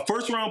a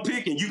 1st-round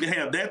pick and you can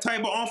have that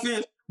type of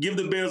offense, give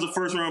the Bears a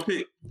 1st-round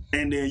pick,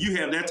 and then you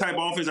have that type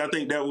of offense. I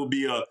think that would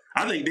be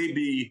I think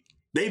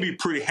they'd be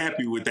pretty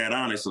happy with that,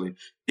 honestly.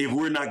 If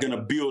we're not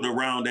gonna build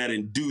around that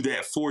and do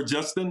that for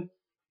Justin,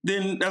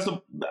 then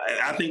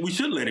I think we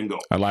should let him go.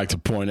 I'd like to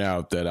point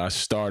out that I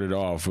started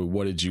off with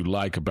what did you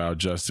like about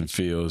Justin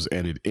Fields,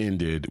 and it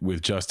ended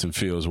with Justin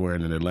Fields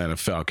wearing an Atlanta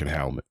Falcon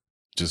helmet.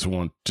 Just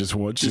throwing out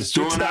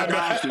the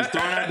options,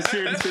 throwing out the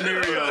certain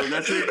scenarios.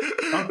 That's it.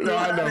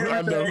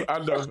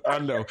 I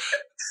know.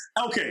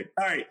 Okay,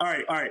 all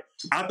right.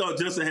 I thought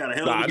Justin had a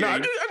hell of a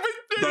game.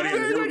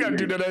 You gotta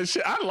do that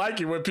shit. I like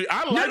it when people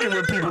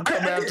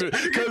come after,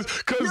 because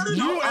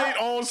you ain't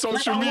on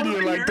social media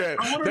like that.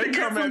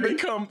 They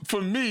come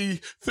for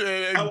me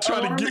and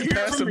try to get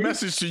past the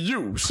message to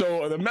you.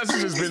 So the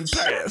message has been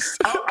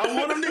passed. I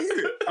want them to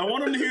hear it. I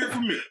want them to hear it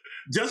from me.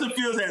 Justin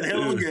Fields had a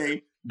hell of a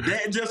game.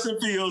 That Justin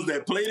Fields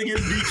that played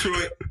against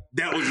Detroit,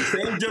 that was the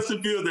same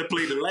Justin Fields that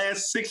played the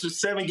last 6 or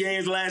 7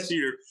 games last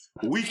year.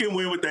 We can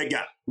win with that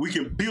guy. We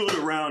can build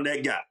around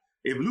that guy.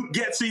 If Luke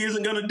Getsy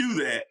isn't going to do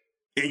that,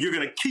 and you're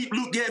going to keep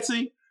Luke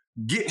Getsy,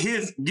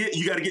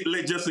 you got to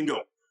let Justin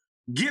go.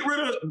 Get rid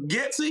of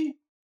Getsy,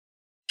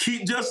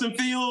 keep Justin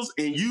Fields,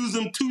 and use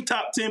them 2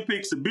 top 10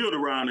 picks to build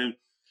around him.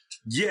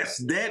 Yes,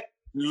 that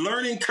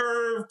learning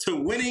curve to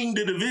winning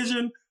the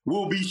division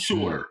will be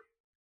shorter.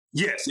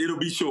 Yes, it'll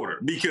be shorter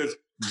because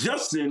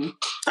Justin,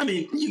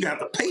 you got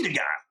to pay the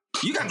guy.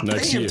 You got to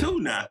pay him too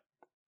now.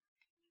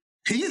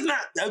 He's not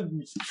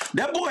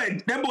that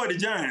boy, the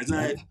Giants,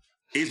 right?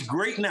 It's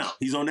great now.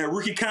 He's on that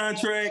rookie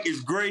contract. It's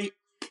great.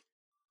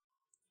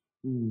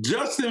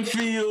 Justin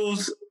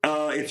Fields,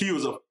 if he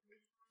was a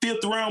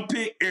 5th-round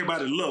pick,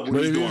 everybody loved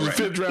what he's doing right now. But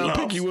if he was a 5th-round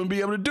pick, he wouldn't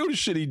be able to do the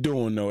shit he's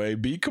doing, though,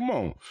 AB. Come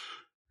on.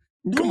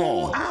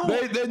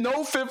 There's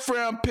no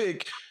 5th-round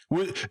pick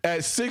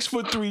at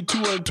 6'3",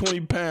 220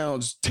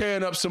 pounds,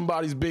 tearing up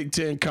somebody's Big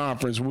Ten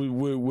conference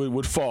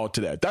would fall to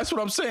that. That's what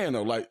I'm saying,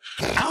 though. Like,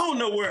 I don't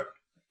know where.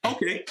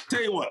 Okay,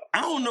 tell you what.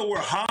 I don't know where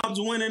Hobbs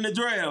went in the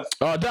draft.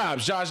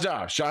 Josh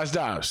Dobbs.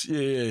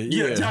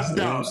 Yeah, Josh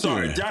Dobbs.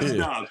 Sorry, Josh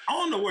Dobbs. I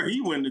don't know where he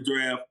went in the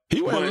draft.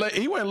 He went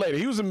later.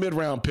 He was a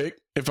mid-round pick,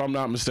 if I'm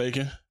not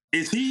mistaken.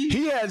 Is he?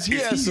 Is he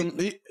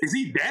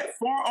that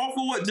far off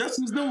of what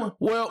Justin's doing?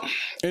 Well,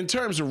 in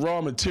terms of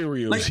raw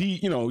materials, he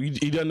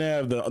doesn't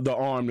have the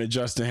arm that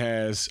Justin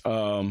has.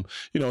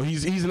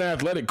 He's an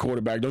athletic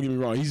quarterback. Don't get me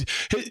wrong.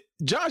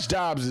 Josh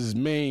Dobbs'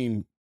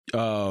 main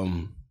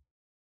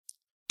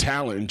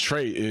talent and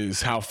trait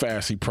is how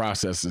fast he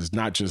processes,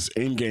 not just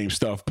in-game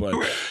stuff, but,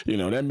 you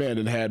know, that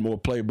man had more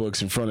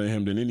playbooks in front of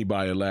him than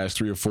anybody the last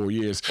 3 or 4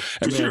 years.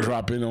 That man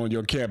drop in on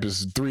your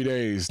campus in 3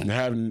 days and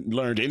haven't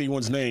learned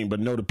anyone's name, but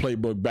know the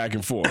playbook back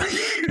and forth.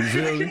 You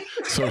feel me?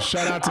 So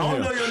shout out to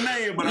him. I don't know your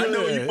name, but I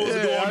know you're supposed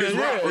to go on this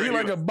route. He's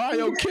like a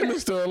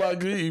biochemist or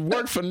like he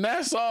worked for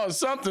NASA or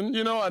something.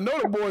 You know, I know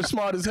the boy's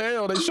smart as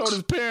hell. They showed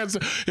his parents.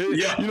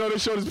 You know, they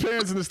showed his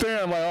parents in the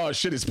stand. I'm like, oh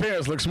shit, his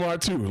parents look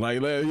smart too.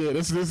 Like, yeah,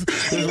 this is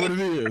what it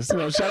is. You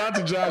know, shout out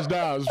to Josh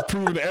Dobbs,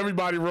 proving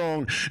everybody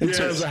wrong in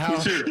terms of how.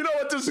 You know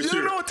what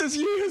this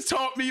year has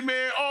taught me,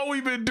 man. All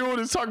we've been doing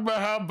is talking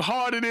about how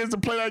hard it is to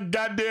play that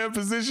goddamn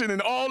position,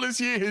 and all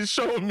this year has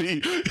shown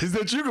me is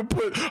that you can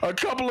put a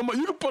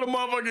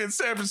motherfucker in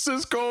San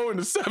Francisco in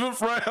the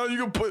 7th round. You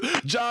can put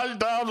Josh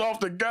Dobbs off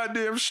the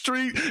goddamn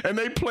street, and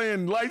they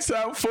playing lights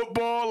out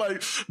football.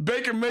 Like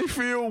Baker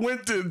Mayfield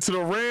went to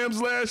the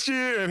Rams last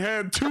year and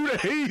had 2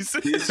 days.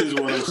 This is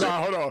what I'm saying.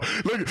 Nah, hold on.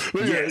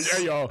 Look at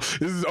hey y'all.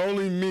 This is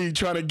only me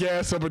trying to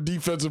gas up a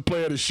defensive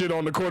player to shit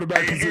on the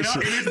quarterback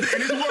position.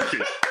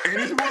 And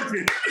it's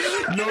working.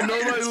 No,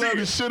 nobody loves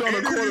to shit on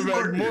a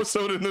quarterback more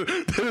so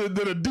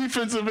than a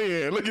defensive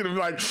end. Look at him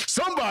like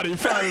somebody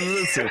finally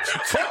listen.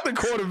 Fuck the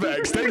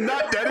quarterbacks. They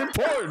not that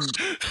important.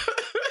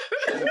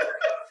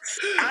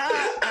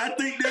 I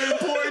think they're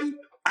important.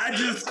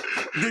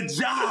 The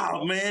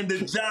job, man,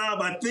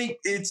 I think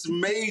it's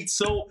made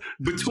so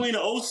between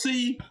the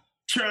OC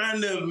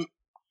trying to,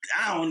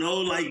 I don't know,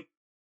 like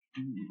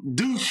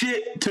do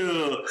shit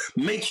to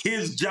make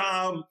his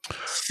job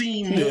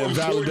seem more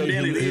important than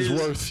it is.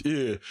 Worth,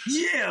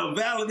 yeah,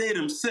 validate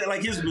himself,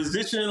 like his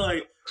position,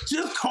 like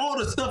just call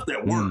the stuff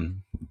that works.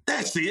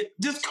 That's it.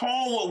 Just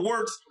call what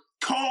works.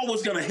 Call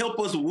what's gonna help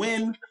us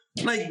win.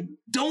 Like,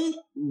 don't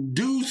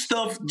do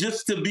stuff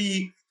just to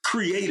be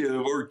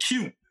creative or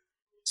cute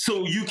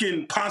so you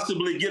can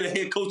possibly get a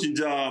head coaching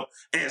job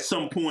at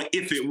some point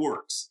if it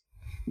works.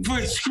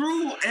 But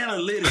screw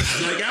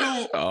analytics. Like, I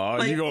don't. Oh,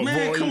 like, you gonna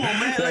man, come on,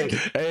 man. Like,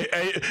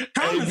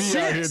 common AB sense.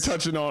 out here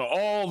touching on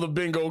all the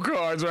bingo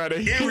cards right there.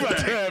 He's about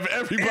to have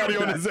everybody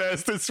on his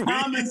ass this week.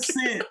 Common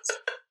sense.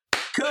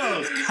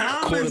 Cause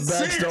common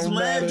sense, don't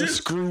man. matter. Just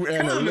screw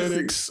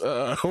analytics.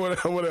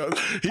 What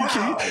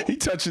else? He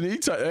touching.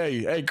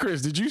 Hey,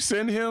 Chris, did you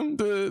send him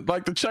the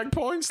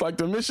checkpoints, like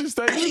the mission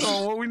statement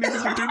on what we need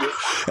to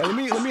do? And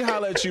let me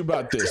highlight at you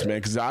about this, man,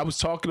 because I was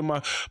talking to my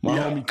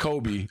homie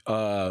Kobe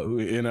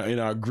in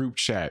our group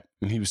chat,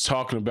 and he was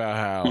talking about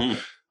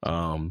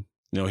how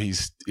you know,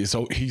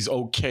 he's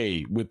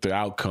okay with the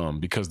outcome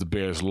because the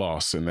Bears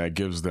lost, and that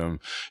gives them,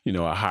 you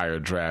know, a higher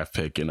draft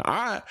pick. And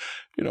I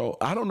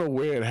don't know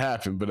where it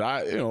happened,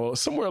 but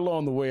somewhere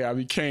along the way, I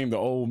became the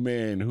old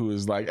man who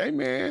is like, hey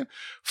man,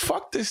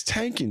 fuck this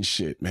tanking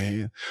shit,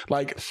 man.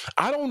 Like,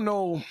 I don't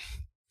know.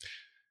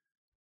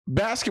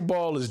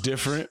 Basketball is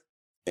different.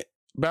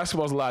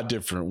 Basketball's a lot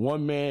different.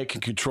 One man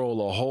can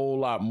control a whole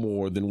lot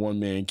more than one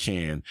man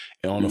can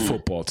on a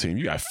football team.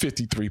 You got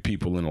 53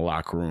 people in the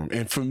locker room.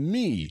 And for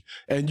me,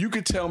 and you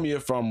could tell me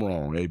if I'm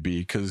wrong, AB,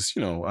 because,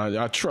 you know,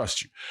 I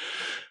trust you.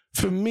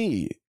 For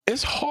me,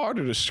 it's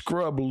harder to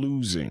scrub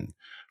losing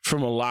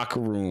from a locker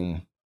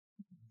room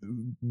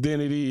than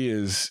it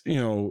is,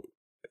 you know,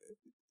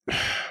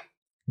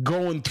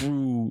 going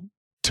through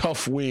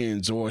tough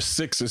wins or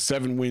 6 or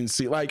 7 win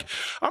season. Like,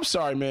 I'm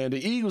sorry, man,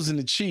 the Eagles and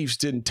the Chiefs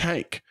didn't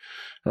tank,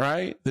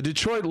 right? The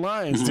Detroit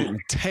Lions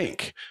didn't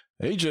tank.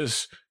 They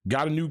just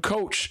got a new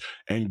coach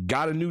and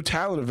got a new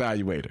talent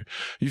evaluator.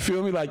 You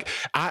feel me? Like,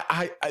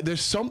 I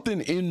there's something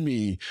in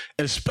me,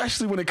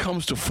 especially when it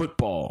comes to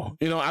football.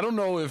 You know, I don't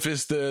know if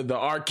it's the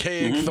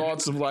archaic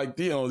thoughts of like,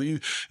 you know, these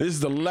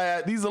are the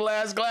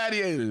last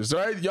gladiators,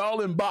 right?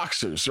 Y'all in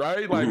boxers,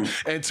 right? Like,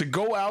 and to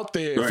go out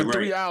there for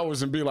 3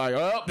 hours and be like,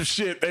 oh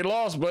shit, they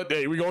lost, but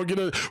hey, we're gonna get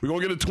a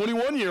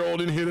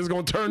 21-year-old in here that's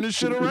gonna turn this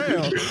shit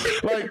around.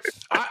 Like,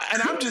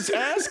 I'm just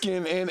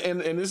asking,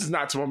 and this is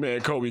not to my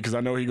man Kobe, because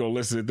I know he gonna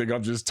listen and think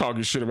I'm just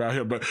talking shit about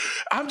him, but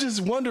I'm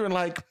just wondering,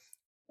 like,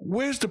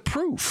 where's the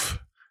proof?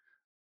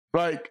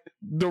 Like,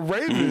 the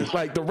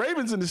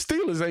Ravens and the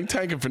Steelers ain't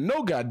tanking for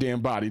no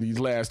goddamn body these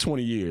last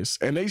 20 years,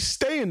 and they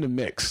stay in the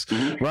mix,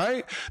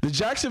 right? The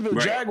Jacksonville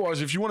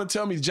Jaguars, if you want to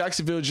tell me the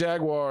Jacksonville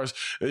Jaguars,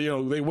 you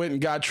know, they went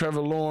and got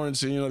Trevor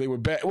Lawrence, and, you know, they were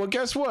bad. Well,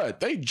 guess what?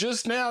 They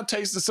just now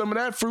tasted some of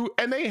that fruit,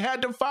 and they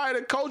had to fire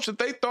the coach that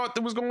they thought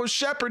that was going to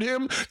shepherd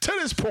him to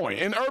this point,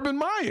 in Urban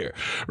Meyer,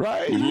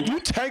 right? You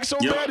tanked so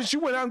bad that you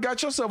went out and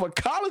got yourself a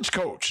college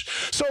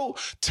coach. So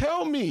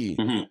tell me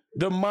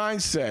the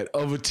mindset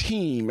of a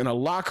team in a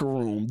locker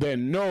room that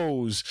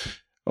knows,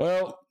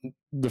 well,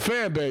 the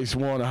fan base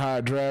want a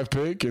high draft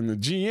pick, and the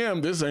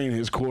GM, this ain't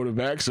his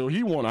quarterback, so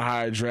he want a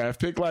high draft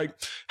pick. Like,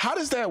 how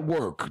does that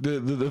work?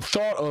 The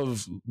thought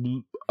of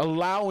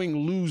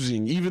allowing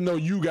losing, even though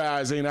you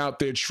guys ain't out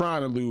there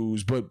trying to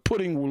lose, but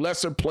putting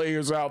lesser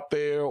players out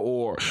there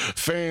or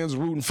fans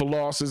rooting for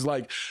losses.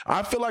 Like,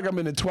 I feel like I'm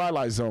in the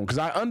twilight zone because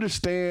I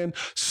understand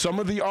some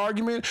of the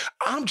argument.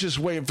 I'm just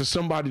waiting for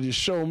somebody to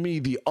show me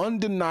the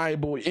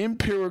undeniable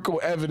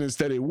empirical evidence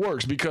that it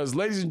works because,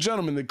 ladies and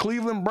gentlemen, the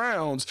Cleveland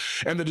Browns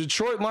and the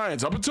Detroit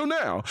Lions, up until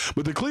now,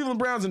 but the Cleveland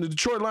Browns and the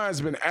Detroit Lions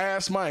have been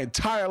asked my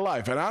entire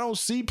life, and I don't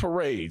see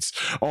parades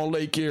on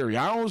Lake Erie.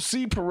 I don't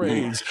see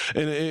parades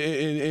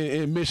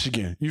in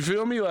Michigan. You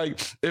feel me? Like,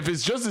 if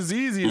it's just as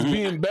easy as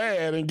being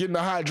bad and getting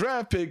a high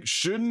draft pick,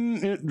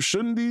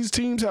 shouldn't these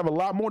teams have a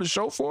lot more to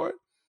show for it?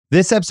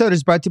 This episode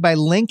is brought to you by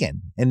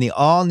Lincoln and the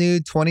all-new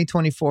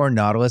 2024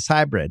 Nautilus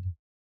Hybrid.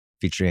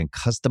 Featuring a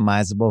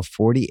customizable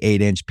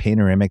 48-inch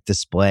panoramic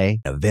display,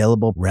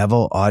 available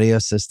Revel audio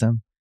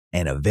system,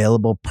 and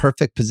available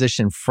perfect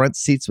position front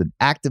seats with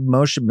active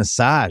motion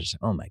massage.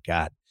 Oh my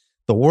God.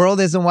 The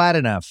world isn't wide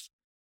enough.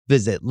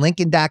 Visit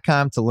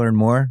Lincoln.com to learn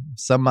more.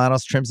 Some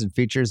models, trims, and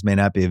features may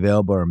not be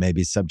available or may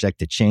be subject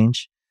to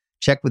change.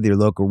 Check with your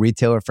local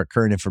retailer for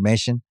current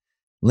information.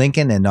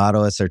 Lincoln and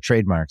Nautilus are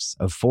trademarks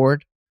of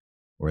Ford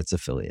or its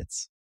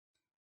affiliates.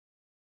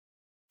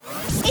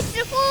 It's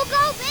the full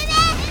go, baby!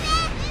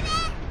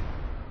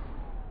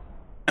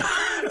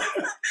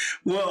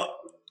 Well,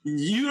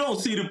 you don't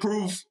see the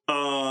proof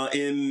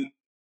in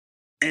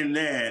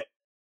that.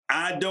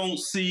 I don't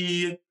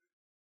see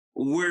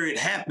where it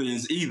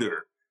happens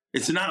either.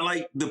 It's not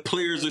like the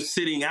players are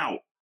sitting out.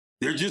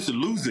 They're just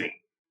losing.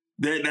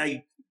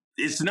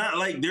 It's not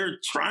like they're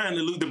trying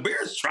to lose. The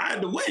Bears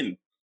tried to win.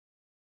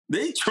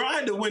 They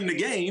tried to win the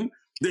game.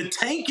 The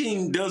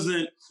tanking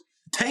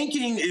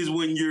is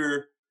when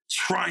you're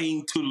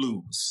trying to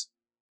lose,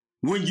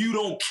 when you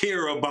don't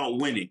care about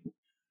winning.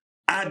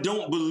 I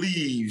don't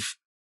believe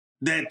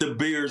that the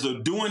Bears are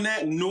doing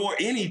that, nor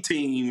any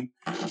team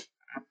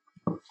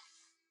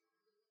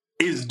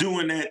is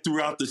doing that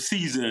throughout the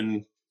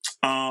season.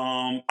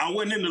 I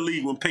wasn't in the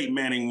league when Peyton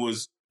Manning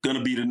was going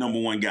to be the number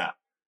one guy.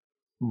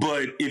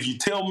 But if you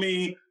tell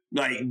me,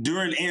 like,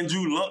 during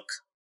Andrew Luck,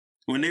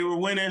 when they were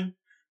winning,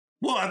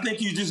 well, I think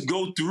you just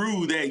go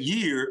through that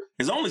year.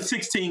 It's only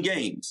 16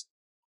 games.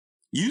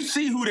 You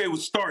see who they were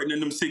starting in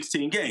them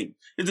 16 games.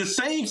 If the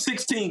same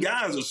 16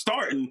 guys are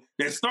starting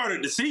that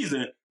started the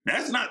season,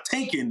 that's not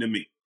tanking to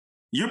me.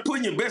 You're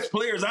putting your best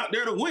players out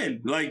there to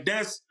win. Like,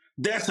 that's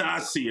how I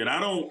see it. I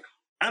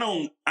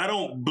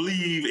don't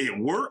believe it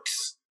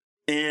works.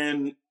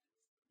 And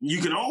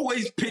you can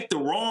always pick the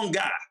wrong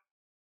guy.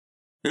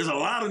 There's a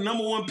lot of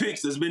number one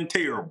picks that's been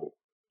terrible.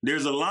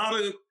 There's a lot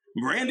of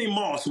Randy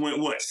Moss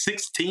went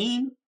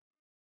 16?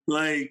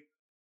 Like,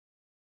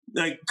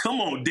 come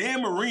on,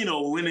 Dan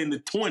Marino went in the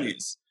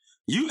 20s.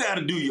 You got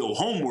to do your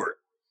homework.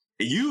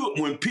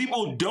 When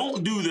people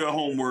don't do their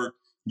homework,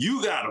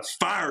 you got to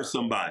fire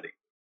somebody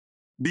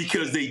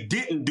because they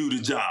didn't do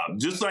the job.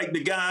 Just like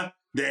the guy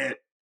that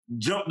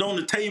jumped on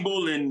the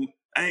table and,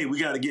 hey, we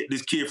got to get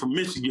this kid from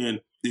Michigan,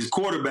 this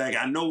quarterback,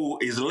 I know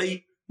is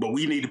late, but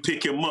we need to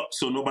pick him up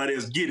so nobody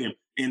else get him.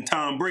 And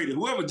Tom Brady,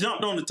 whoever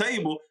jumped on the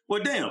table,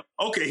 well, damn,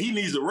 okay, he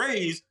needs a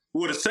raise.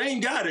 Well, the same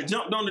guy that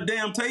jumped on the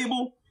damn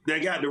table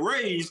that got the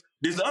raise,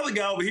 this other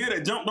guy over here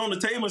that jumped on the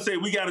table and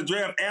said, we got to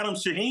draft Adam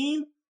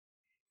Shaheen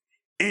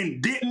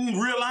and didn't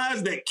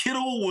realize that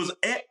Kittle was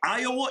at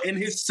Iowa in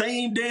his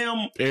same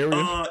damn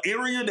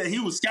area that he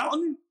was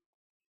scouting.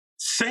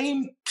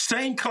 Same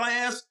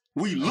class.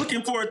 We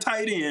looking for a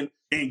tight end,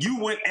 and you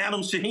went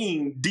Adam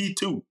Shaheen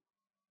D2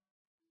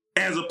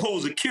 as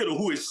opposed to Kittle,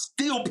 who is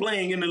still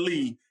playing in the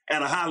league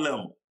at a high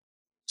level.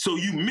 So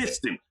you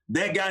missed him.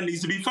 That guy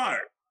needs to be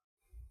fired.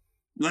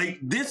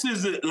 This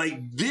is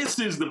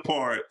the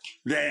part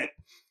that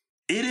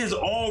it is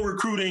all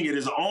recruiting. It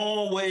is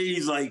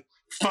always like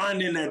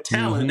finding that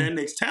talent, that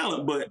next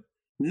talent, but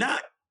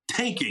not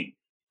tanking.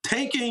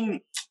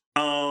 Tanking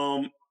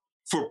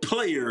for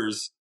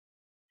players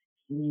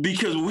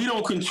because we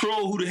don't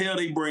control who the hell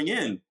they bring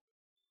in.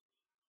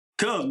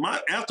 Because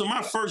after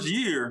my first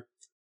year,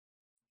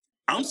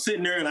 I'm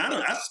sitting there and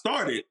I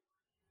started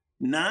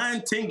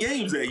 9-10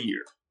 games that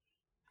year.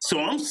 So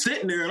I'm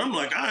sitting there and I'm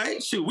like, all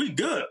right, shoot, we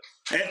good.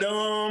 At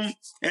the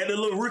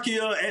little rookie,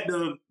 at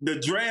the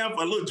draft,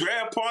 a little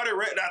draft party,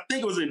 right? I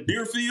think it was in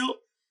Deerfield.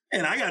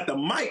 And I got the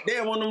mic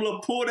there, one of them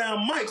little pull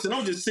down mics, and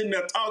I'm just sitting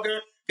there talking.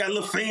 Got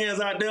little fans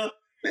out there.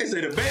 They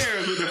say the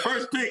Bears with the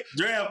first pick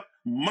draft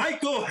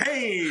Michael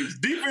Haynes,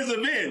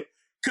 defensive end.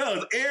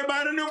 Cause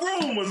everybody in the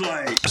room was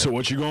like, so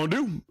what you gonna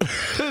do?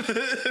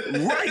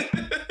 Right.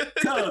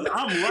 Cause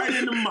I'm right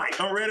in the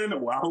mic. I'm right in the,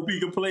 well, I hope he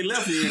can play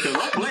left hand because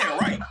I'm playing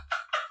right.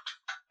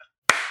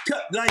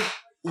 Like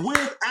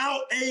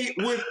without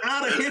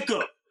a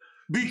hiccup.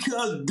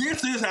 Because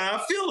this is how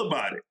I feel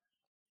about it.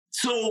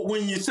 So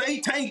when you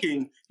say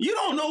tanking, you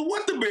don't know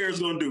what the Bears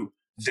gonna do.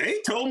 They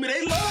told me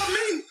they love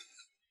me.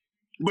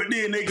 but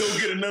then they go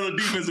get another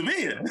defensive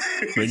end.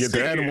 They get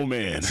the animal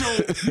man. So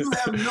you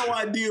have no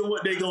idea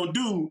what they're going to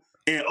do.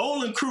 And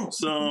Olin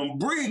Kreutz,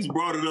 Briggs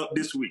brought it up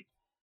this week.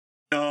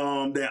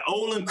 That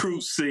Olin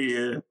Kreutz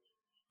said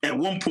at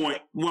one point,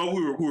 well,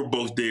 we were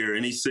both there,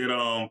 and he said,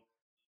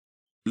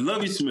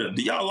 Lovie Smith,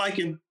 do y'all like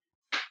him?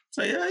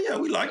 Say, yeah,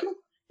 we like him.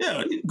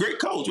 Yeah, he's a great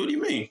coach. What do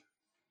you mean?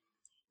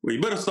 Well,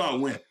 you better start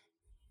winning.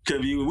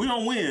 Because if we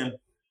don't win,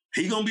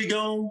 he going to be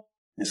gone,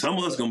 and some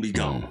of us going to be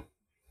gone.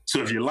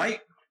 So if you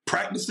like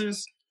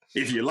practices,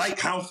 if you like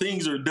how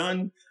things are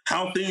done,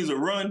 how things are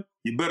run,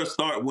 you better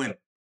start winning.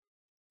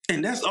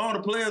 And that's all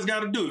the players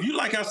got to do. If you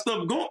like how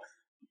stuff going,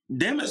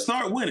 damn it,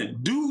 start winning.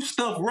 Do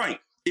stuff right.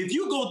 If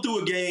you go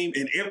through a game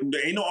and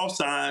there ain't no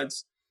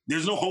offsides,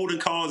 there's no holding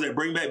calls that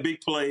bring back big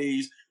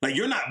plays, like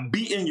you're not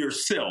beating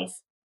yourself,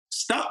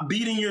 stop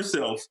beating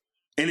yourself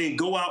and then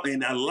go out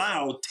and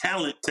allow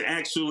talent to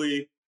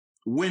actually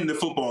win the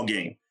football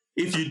game.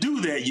 If you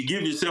do that, you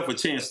give yourself a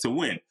chance to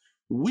win.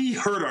 We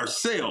hurt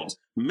ourselves.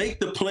 Make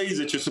the plays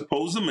that you're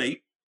supposed to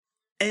make.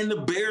 And the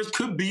Bears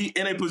could be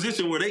in a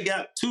position where they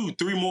got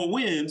 2-3 more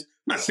wins.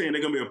 I'm not saying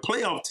they're going to be a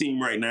playoff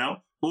team right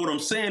now, but what I'm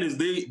saying is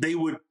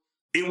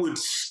it would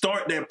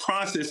start that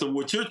process of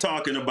what you're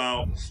talking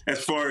about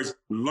as far as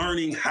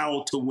learning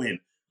how to win.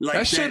 Like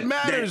that shit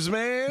matters,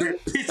 man.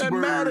 That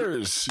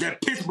matters.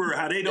 That Pittsburgh,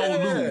 how they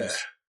don't lose.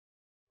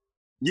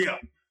 Yeah.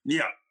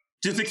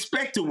 Just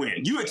expect to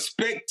win. You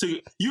expect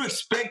to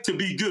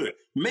be good.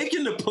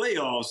 Making the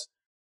playoffs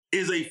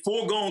is a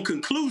foregone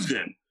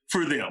conclusion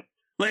for them.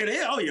 Like,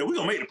 we're going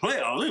to make the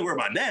playoffs. Ain't worry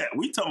about that.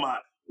 We talking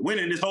about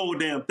winning this whole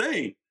damn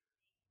thing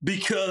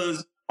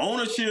because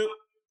ownership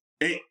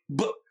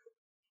but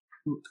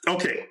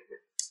okay.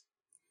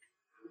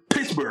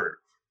 Pittsburgh.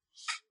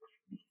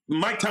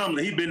 Mike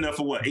Tomlin, he been there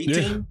for what, 18?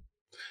 Yeah.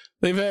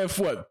 They've had,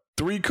 4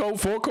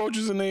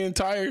 coaches in their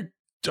entire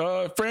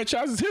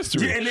franchise's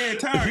history. Yeah, in their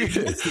entire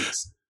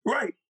existence.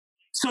 Right.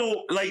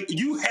 So, like,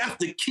 you got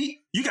to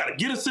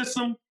get a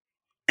system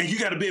and you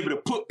got to be able to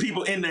put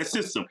people in that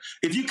system.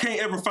 If you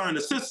can't ever find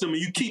a system and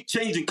you keep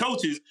changing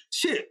coaches,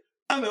 shit.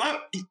 I mean,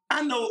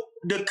 I know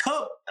the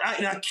Cubs,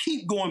 and I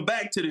keep going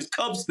back to this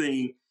Cubs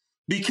thing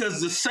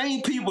because the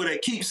same people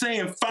that keep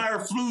saying fire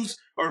Flus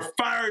or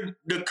fired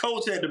the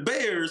coach at the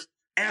Bears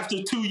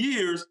after 2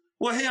 years,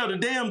 well, hell, the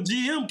damn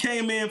GM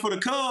came in for the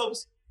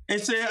Cubs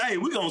and said, hey,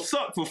 we're going to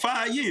suck for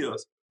 5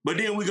 years, but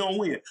then we're going to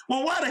win.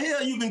 Well, why the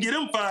hell you can get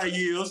him 5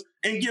 years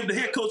and give the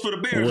head coach for the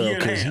Bears a year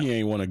and a half? Because he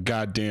ain't won a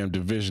goddamn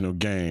divisional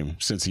game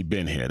since he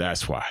been here.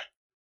 That's why.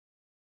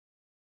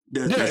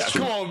 That's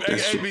come on,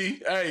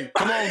 AB. Hey,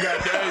 come on,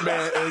 goddamn, hey,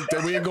 man.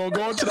 We ain't gonna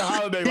go into the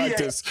holiday like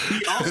this.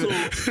 He also,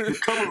 the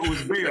cover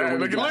was bare.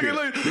 Look.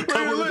 The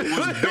cover was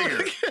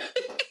bare.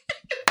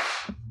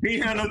 He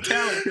had no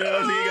talent, cuz. He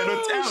ain't got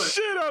no talent.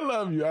 Shit, I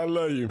love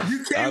you.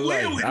 You can't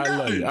win with nothing. I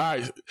love you. All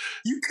right.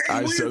 You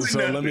can't win with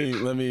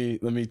nothing.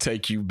 Let me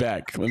take you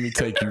back.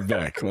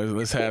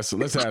 Let's have some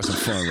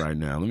fun right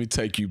now. Let me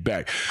take you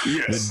back.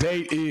 Yes. The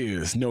date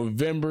is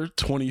November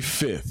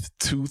 25th,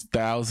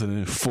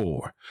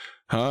 2004.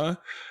 Huh?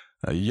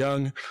 A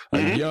young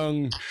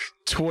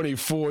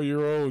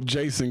 24-year-old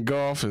Jason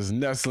Goff is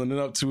nestling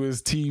up to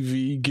his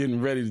TV, getting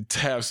ready to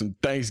have some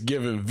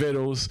Thanksgiving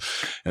vittles,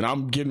 and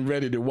I'm getting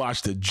ready to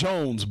watch the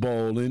Jones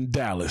Bowl in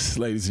Dallas,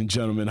 ladies and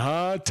gentlemen.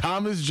 Huh?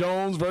 Thomas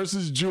Jones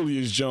versus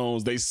Julius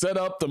Jones. They set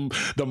up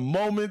the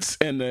moments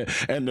and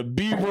the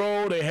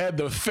B-roll. They had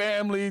the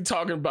family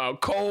talking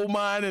about coal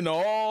mining and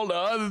all the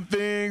other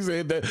things. They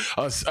had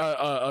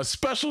a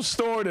special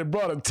story that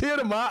brought a tear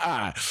to my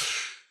eye.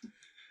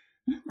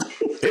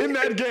 In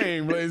that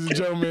game, ladies and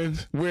gentlemen,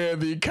 where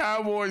the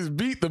Cowboys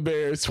beat the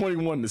Bears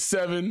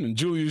 21-7 and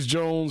Julius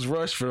Jones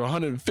rushed for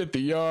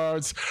 150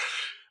 yards,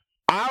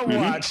 I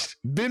watched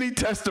Benny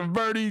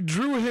Testaverde,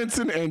 Drew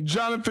Henson, and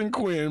Jonathan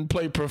Quinn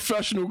play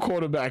professional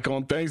quarterback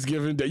on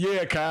Thanksgiving Day.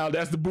 Yeah, Kyle,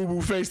 that's the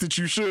boo-boo face that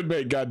you should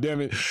make,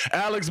 goddammit.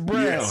 Alex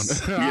Brown,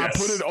 yes. I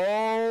put it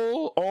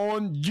all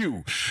on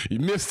you.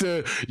 You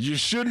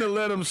shouldn't have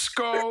let him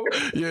score.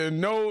 You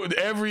know,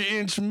 every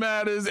inch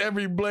matters,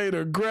 every blade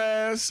of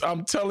grass.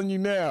 I'm telling you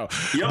now.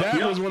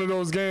 That was one of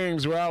those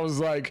games where I was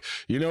like,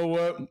 you know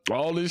what?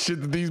 All this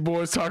shit that these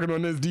boys talking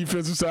on this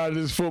defensive side of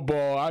this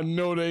football, I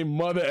know they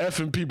mother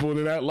effing people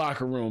in that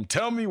locker room.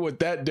 Tell me what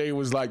that day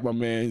was like, my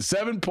man.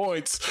 7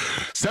 points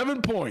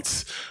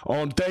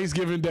on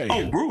Thanksgiving Day.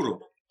 Oh,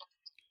 brutal.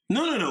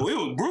 No, it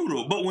was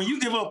brutal. But when you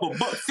give up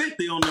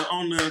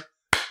 $150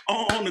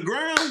 on the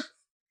ground,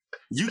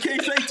 you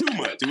can't say too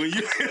much.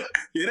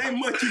 It ain't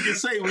much you can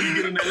say when you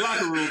get in that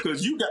locker room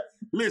because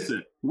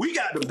we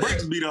got the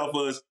brakes beat off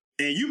us.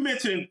 And you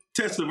mentioned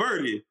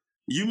Testaverde.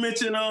 You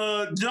mentioned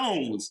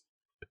Jones.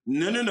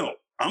 No.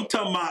 I'm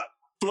talking about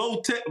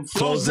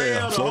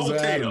Flozell, the hotel.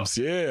 Adams.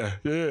 Yeah.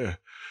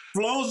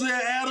 Flozell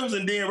Adams,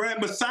 and then right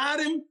beside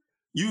him,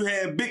 you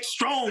had big,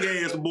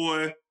 strong-ass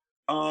boy,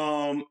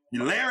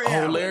 Larry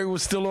Allen. Larry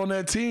was still on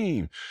that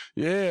team.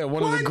 Yeah,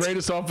 one of the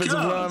greatest offensive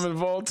linemen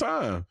of all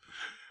time.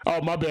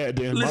 Oh, my bad,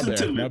 Dan. Listen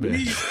to me. My bad.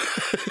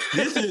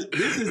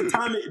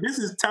 This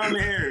is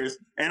Tommy Harris,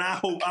 and I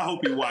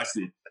hope he watched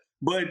it.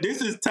 But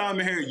this is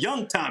Tommy Harris,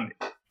 young Tommy.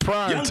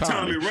 Prime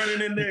Tommy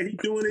running in there. He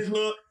doing his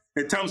look.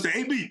 And Tommy said,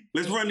 hey, B,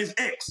 let's run this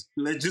X.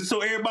 Just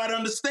so everybody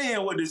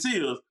understand what this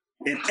is.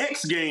 An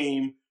X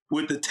game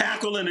with the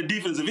tackle and the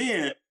defensive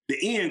end,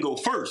 the end go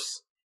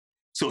first.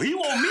 So he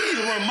want me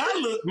to run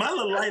my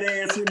little light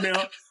ass in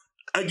there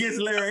against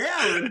Larry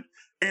Allen,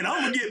 and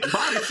I'm going to get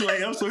body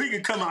slammed so he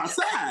can come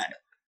outside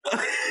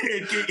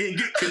and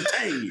get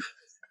contained.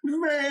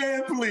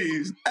 Man,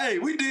 please. Hey,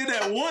 we did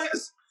that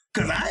once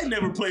because I ain't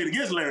never played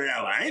against Larry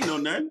Allen. I ain't know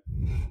nothing.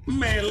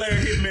 Man, Larry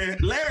hit me.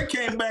 Larry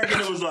came back and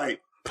it was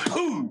like,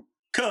 pooh,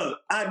 because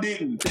I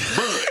didn't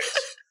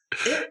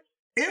budge.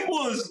 It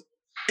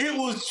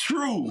was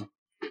true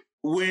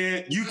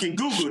when you can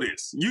Google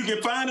this. You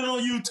can find it on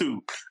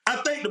YouTube. I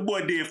think the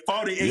boy did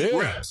 48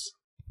 reps.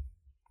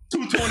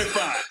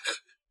 225.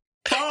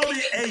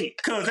 48.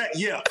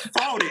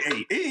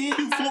 48. He didn't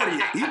do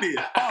 48. He did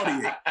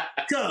 48.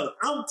 Because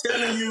I'm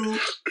telling you,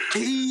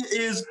 he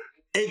is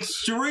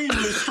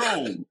extremely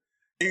strong.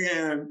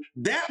 And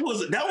that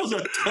was a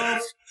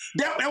tough,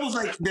 that was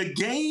like the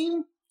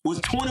game was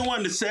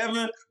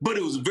 21-7, but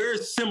it was very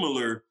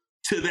similar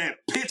to that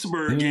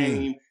Pittsburgh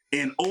game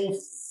in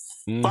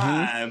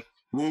 05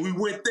 when we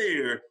went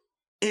there.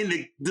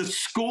 And the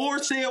score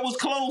said it was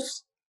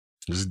close.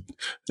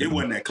 It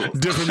wasn't that close.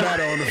 Different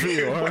matter on the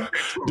field, huh?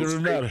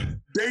 Different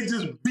matter. They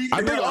just beat.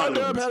 I think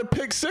R-Dub had a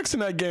pick 6 in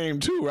that game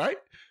too, right?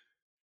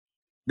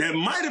 That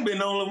might have been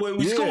the only way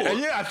we scored.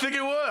 Yeah, I think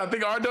it was. I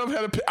think R-Dub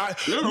had a pick.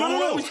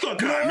 No, we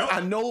scored. I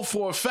know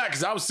for a fact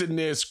because I was sitting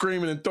there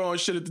screaming and throwing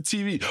shit at the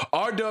TV.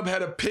 R-Dub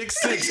had a pick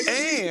 6,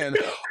 and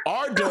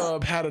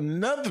R-Dub had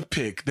another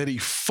pick that he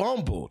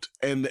fumbled,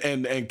 and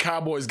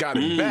Cowboys got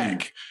it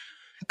back.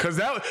 Cause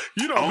that,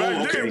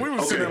 back then we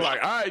were sitting there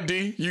like, all right,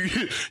 D,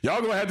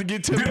 y'all gonna have to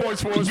get 10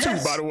 points for us too.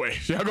 By the way,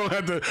 y'all gonna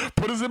have to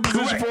put us in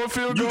position for a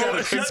field goal. You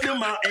gotta shut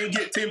them out and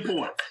get 10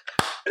 points.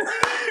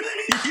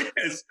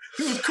 Yes,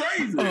 it was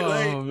crazy.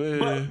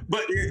 Man.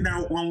 But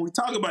now when we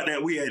talk about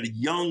that, we had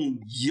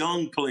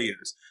young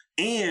players,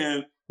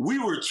 and we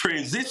were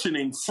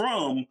transitioning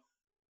from.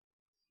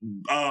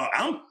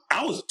 I'm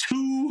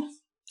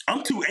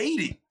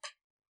 280.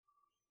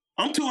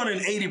 I'm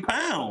 280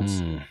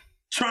 pounds.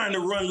 Trying to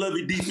run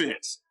Lovey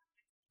defense.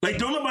 Like,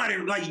 don't nobody,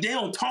 like, they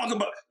don't talk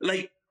about,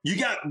 like, you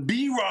got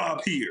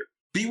B-Rob here.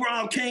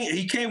 B-Rob can't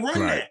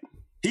run that.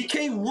 He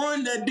can't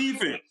run that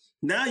defense.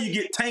 Now you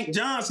get Tank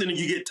Johnson and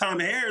you get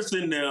Tommy Harris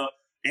in there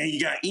and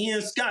you got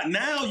Ian Scott.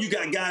 Now you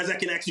got guys that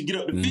can actually get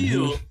up the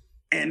field.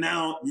 And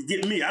now you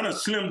get me. I done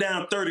slimmed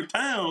down 30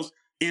 pounds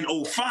in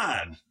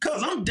 05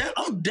 because I'm down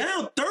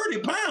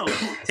 30 pounds.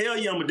 Hell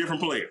yeah, I'm a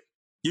different player.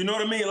 You know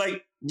what I mean?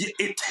 Like,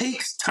 it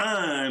takes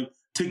time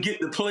to get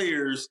the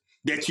players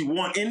that you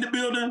want in the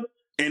building,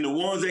 and the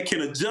ones that can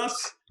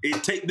adjust,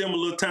 it take them a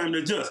little time to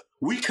adjust.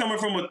 We coming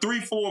from a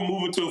 3-4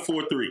 moving to a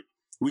 4-3.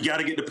 We got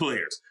to get the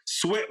players.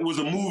 Sweat was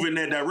a move in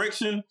that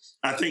direction.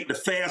 I think the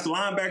fast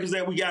linebackers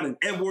that we got in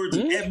Edwards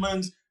and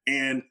Edmonds,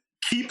 and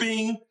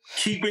keeping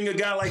a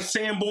guy like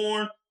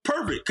Sanborn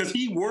perfect because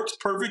he works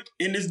perfect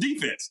in this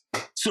defense.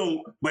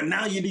 So, but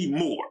now you need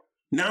more.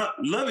 Now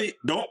Lovey,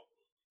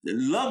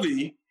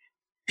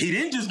 he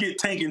didn't just get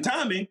Tank and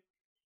Tommy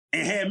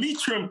and had me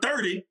trim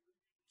 30.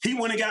 He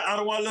went and got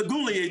Ottawa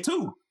Lagoulier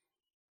too.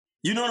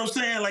 You know what I'm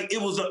saying? Like,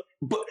 it was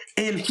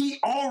and he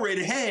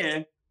already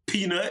had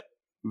Peanut,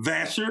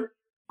 Vasher,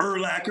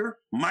 Urlacher,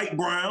 Mike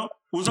Brown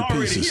was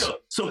already here.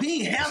 So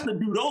he didn't have to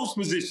do those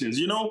positions,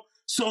 you know?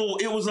 So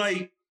it was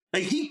like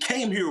he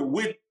came here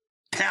with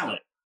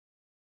talent.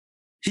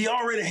 He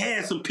already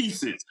had some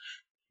pieces.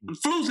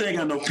 Flus ain't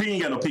got no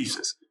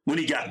pieces when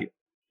he got here.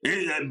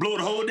 It blow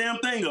the whole damn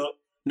thing up.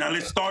 Now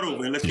let's start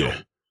over and let's go.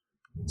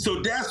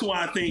 So that's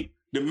why I think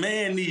the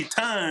man needs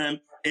time,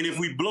 and if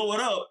we blow it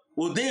up,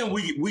 well, then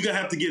we gonna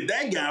have to give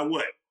that guy,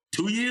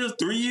 2 years,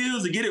 3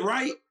 years to get it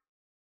right?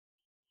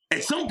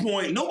 At some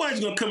point,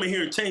 nobody's gonna come in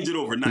here and change it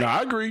overnight. No,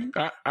 I agree.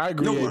 I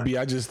agree, AB.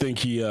 I just think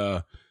he's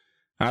a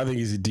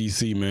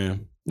DC,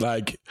 man.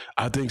 Like,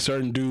 I think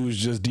certain dudes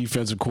just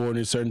defensive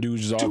coordinators, certain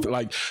dudes just off.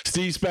 Like,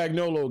 Steve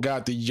Spagnuolo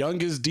got the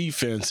youngest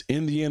defense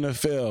in the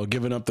NFL,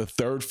 giving up the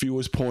third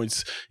fewest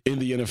points in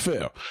the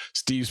NFL.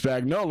 Steve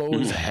Spagnuolo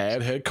has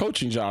had head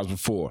coaching jobs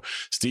before.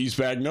 Steve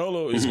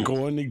Spagnuolo is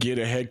going to get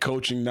a head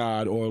coaching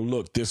nod or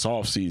look this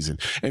offseason.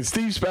 And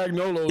Steve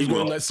Spagnuolo is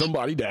going to let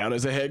somebody down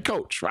as a head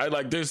coach, right?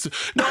 Like, there's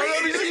like,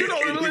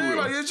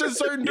 it's just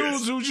certain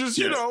dudes who just,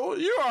 you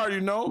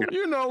already know. Yeah.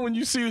 You know, when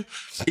you see.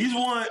 He's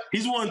won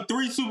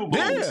 3 Super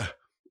Bowls. Yeah,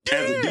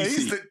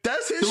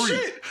 that's his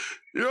shit.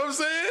 You know what I'm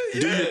saying?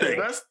 Do your thing.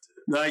 That's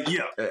like, He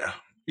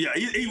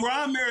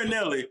Ron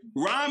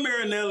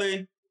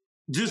Marinelli,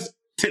 just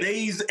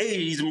today's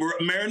age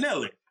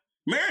Marinelli.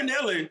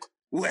 Marinelli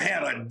who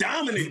had a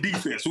dominant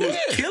defense, who was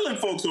killing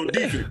folks on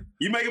defense.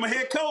 You make him a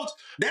head coach,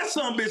 that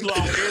son bitch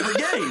lost every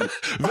game.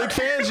 Vic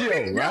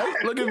Fangio, right?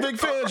 Look at Vic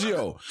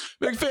Fangio.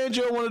 Vic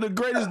Fangio, one of the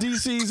greatest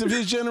DCs of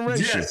his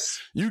generation. Yes.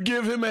 You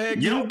give him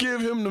you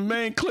give him the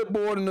main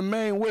clipboard and the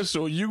main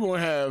whistle, you're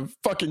going to have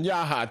fucking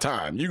Yaha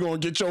time. You're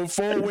going to get your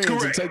 4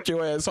 wins and take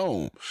your ass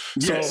home.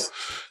 Yes.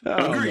 So,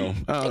 I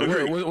don't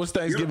know. What's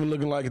Thanksgiving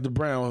looking like at the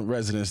Brown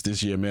residence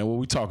this year, man? What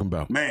we talking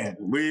about? Man,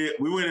 we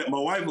went, my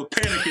wife was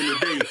panicking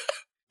today.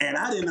 And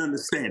I didn't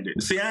understand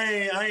it. See,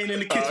 I ain't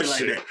in the kitchen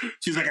like that.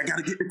 She's like, I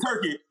gotta get the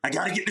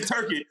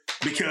turkey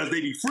because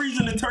they be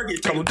freezing the turkey.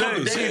 It take a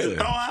couple days to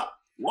thaw out.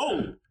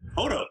 Whoa,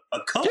 hold up,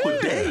 a couple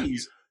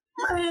days?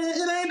 Man, it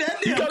ain't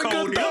that damn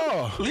cold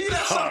there. Leave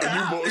that sucker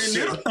out and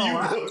it'll thaw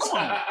out. Come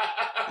on.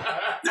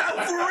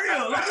 That's for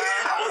real. Like,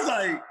 I was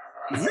like,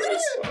 really?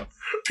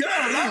 God,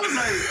 I was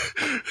like,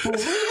 for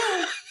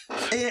real?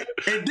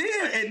 And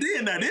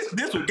then now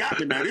this what got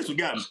me.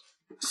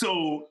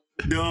 So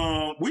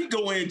we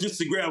go in just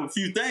to grab a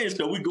few things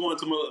because we going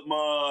to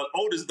my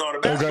oldest daughter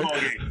basketball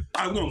game.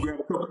 I'm gonna grab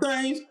a couple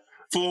things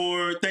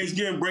for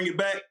Thanksgiving, bring it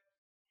back.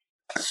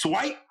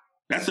 Swipe,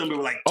 that's something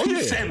like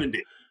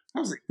 $270. I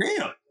was like,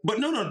 damn. But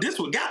no, this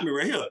what got me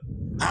right here.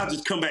 I'll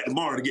just come back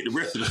tomorrow to get the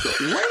rest of the stuff.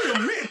 Wait a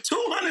minute,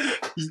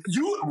 $200.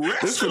 You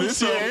rest of the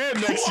stuff. This year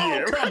and next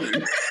year.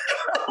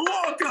 Who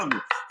all coming?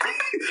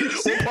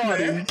 What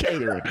party are you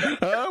catering?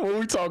 Huh? What are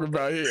we talking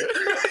about here?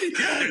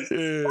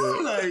 Yeah.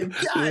 I'm like,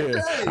 God,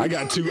 I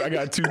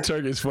got two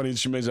turkeys. Funny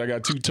that you mentioned I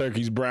got 2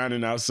 turkeys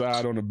browning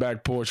outside on the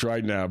back porch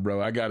right now,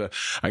 bro. I got a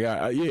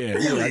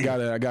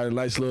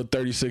nice little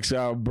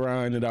 36-hour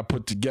brine that I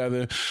put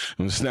together. I'm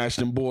gonna snatch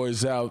them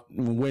boys out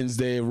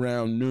Wednesday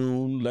around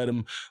noon. Let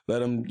them,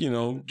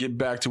 get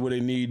back to where they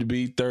need to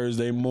be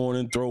Thursday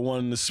morning. Throw one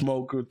in the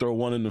smoker, throw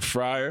one in the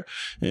fryer,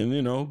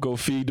 and go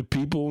feed the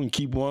people and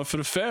keep one for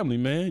the family,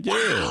 man.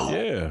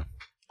 Yeah.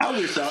 I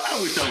wish I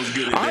was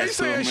good at that. I ain't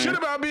saying shit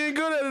about being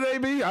good at it,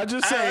 AB. I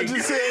just said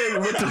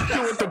what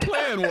the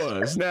plan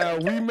was. Now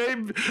we may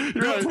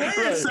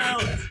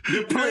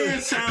the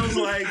plan sounds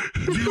like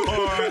you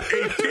are a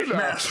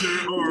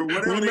pitmaster or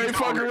whatever. We may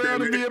fuck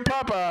around and be in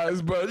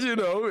Popeyes, but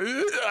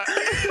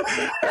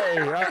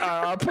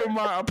I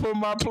put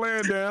my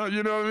plan down.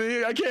 You know what I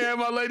mean? I can't have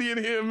my lady in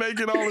here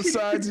making all the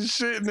sides and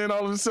shit, and then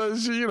all of a sudden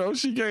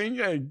she can't.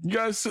 Hey, you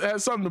guys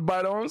have something to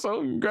bite on,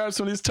 so grab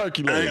some of this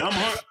turkey leg. Hey, I'm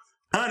hurt.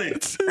 Honey,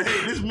 this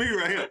is me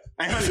right here.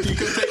 Hey, honey, can you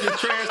come take the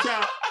trash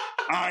out?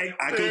 All right,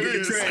 I go get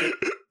the trash.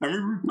 Let me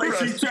replace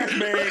these trash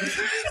bags.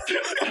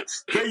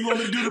 Hey, you want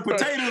me to do the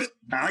potatoes?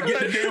 I get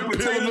the damn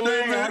potato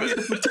thing. I get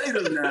the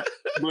potatoes now.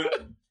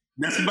 But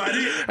that's about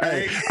it.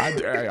 Hey, I'm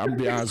gonna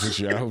be honest with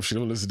you. I hope she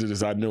don't listen to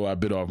this. I know I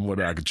bit off more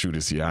than I could chew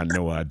this year. I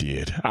know I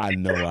did. I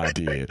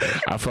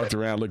fucked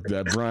around, looked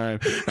at that brine,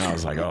 and I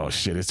was like, oh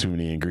shit, it's too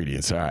many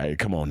ingredients. All right,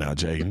 come on now,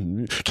 Jay.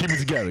 Keep it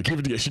together.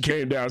 She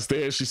came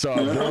downstairs. She saw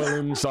it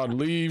boiling, saw the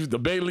leaves, the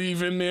bay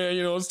leaf in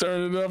there,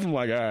 stirring it up. I'm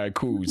like, all right,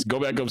 cool. Just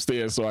go back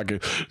upstairs so I can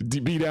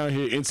be down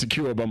here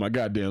insecure about my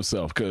goddamn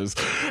self. Because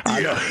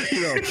I don't.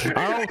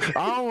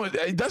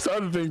 That's the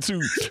other thing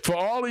too. For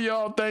all of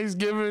y'all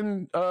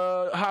Thanksgiving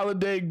holiday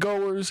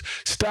goers,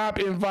 stop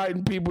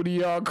inviting people to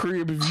y'all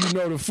crib if you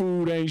know the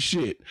food ain't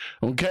shit.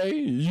 Okay?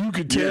 You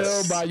could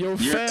tell by your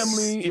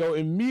family, your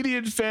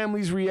immediate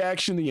family's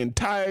reaction the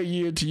entire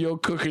year to your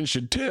cooking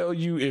should tell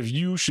you if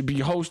you should be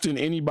hosting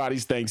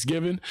anybody's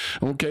Thanksgiving.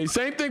 Okay?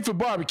 Same thing for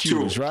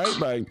barbecues, right?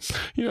 Like,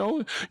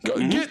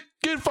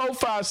 get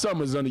 4-5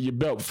 summers under your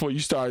belt before you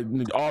start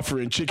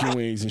offering chicken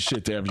wings and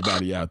shit to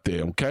everybody out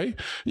there, okay?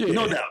 Yeah,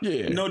 no doubt.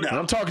 Yeah, no doubt.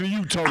 I'm talking to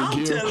you,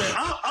 Tony Gill.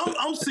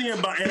 I'm seeing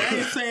about, and I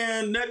ain't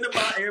saying nothing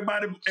about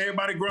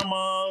everybody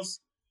grandmas,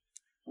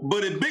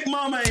 but if Big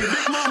Mama ain't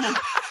Big Mama,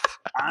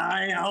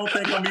 I don't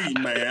think I'm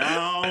eating,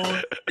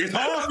 man. It's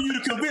hard for you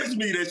to convince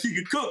me that she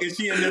could cook and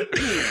she in there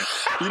thin.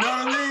 You know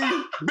what I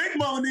mean? Big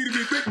Mama need to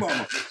be Big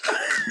Mama.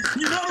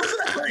 You know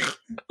what I'm saying?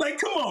 Like,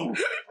 come on.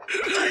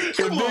 Like,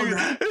 come on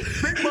now.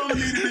 Big Mama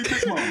need to be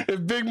Big Mama.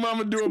 If Big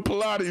Mama doing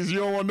Pilates, you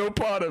don't want no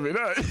part of it,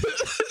 huh?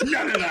 No.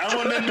 I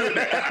want nothing to do with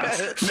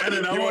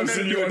that. I want to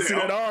see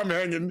that arm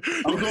hanging.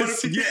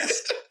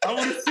 Yes. I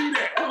want to see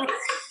that.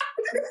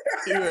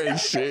 You ain't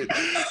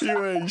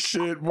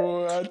shit,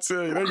 boy. I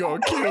tell you, they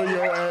gonna kill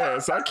your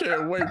ass. I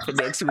can't wait for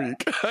next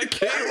week. I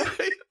can't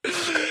wait.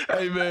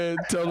 Hey, man,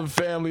 tell the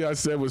family I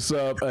said what's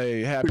up. Hey,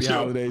 happy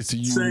holidays to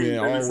you, man.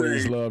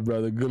 Always love,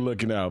 brother. Good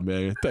looking out,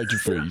 man. Thank you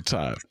for your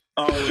time.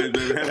 Always,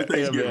 baby. Happy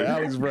Thanksgiving. Yeah, man.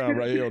 Alex Brown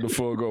right here on the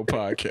Full Go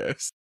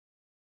Podcast.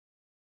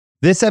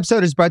 This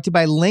episode is brought to you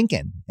by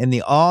Lincoln and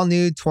the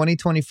all-new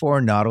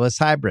 2024 Nautilus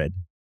Hybrid.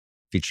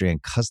 Featuring a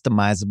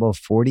customizable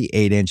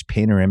 48-inch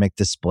panoramic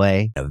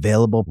display,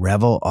 available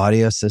Revel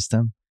audio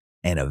system,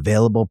 and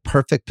available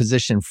perfect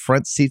position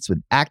front seats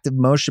with active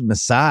motion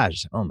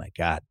massage. Oh my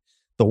God.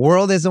 The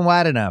world isn't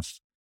wide enough.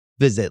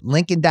 Visit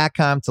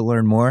Lincoln.com to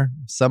learn more.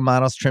 Some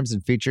models, trims,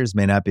 and features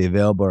may not be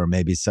available or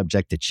may be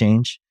subject to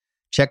change.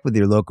 Check with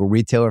your local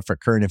retailer for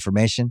current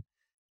information.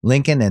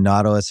 Lincoln and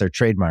Nautilus are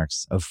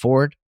trademarks of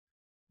Ford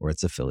or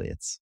its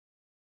affiliates.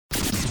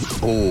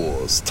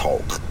 Bulls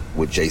Talk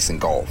with Jason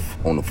Goff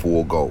on the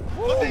Full Go.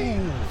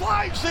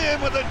 Flies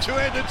in with a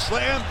two-handed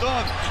slam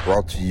dunk.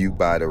 Brought to you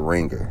by The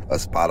Ringer, a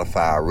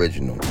Spotify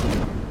original.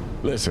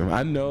 Listen,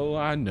 I know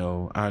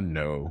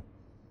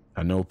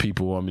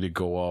people want me to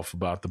go off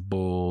about the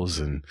Bulls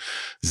and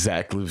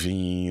Zach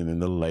LaVine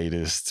and the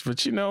latest,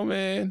 but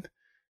man,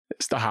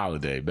 it's the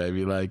holiday,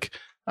 baby. Like,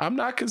 I'm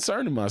not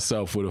concerning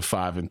myself with a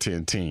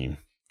 5-10 team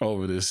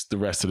over the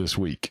rest of this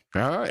week.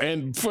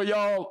 And for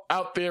y'all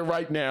out there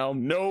right now,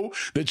 know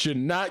that you're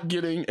not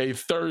getting a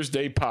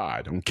Thursday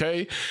pod,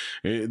 okay?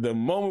 The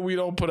moment we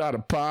don't put out a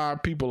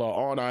pod, people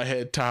are on our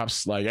head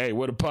tops like, hey,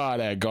 where the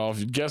pod at,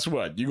 Golf? Guess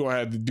what? You're going to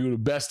have to do the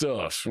best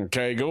of,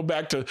 okay? Go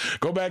back to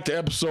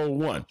episode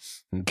 1,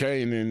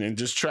 okay? And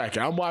just track it.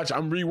 I'm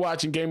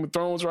rewatching Game of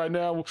Thrones right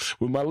now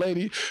with my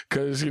lady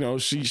because,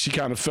 she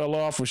kind of fell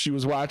off when she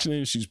was watching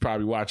it. She's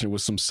probably watching it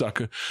with some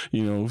sucker,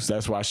 so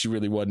that's why she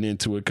really wasn't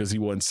into it, because he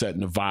wasn't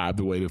setting the vibe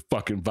the way the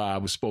fucking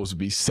vibe was supposed to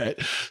be set.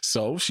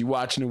 So she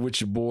watching it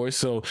with your boy.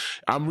 So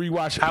I'm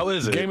rewatching. How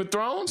is it? Game of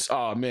Thrones?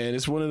 Oh man,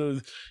 it's one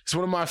of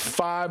my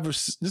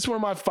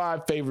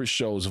 5 favorite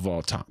shows of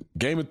all time.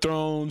 Game of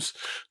Thrones,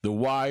 The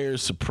Wire,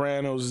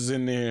 Sopranos is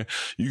in there.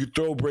 You could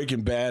throw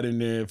Breaking Bad in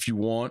there if you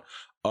want.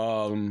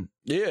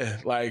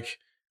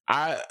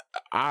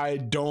 I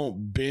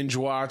don't binge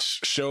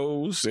watch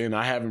shows, and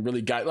I haven't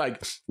really got,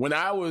 like, when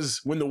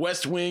the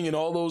West Wing and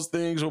all those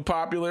things were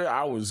popular,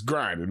 I was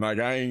grinding. Like,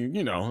 I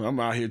ain't, I'm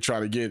out here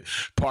trying to get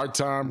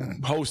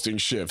part-time hosting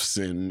shifts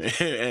and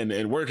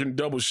working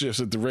double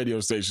shifts at the radio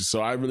station. So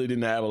I really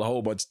didn't have a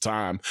whole bunch of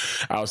time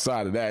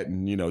outside of that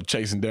and,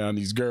 chasing down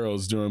these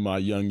girls during my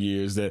young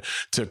years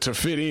to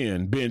fit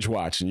in binge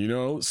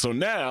watching, So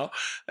now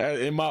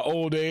in my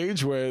old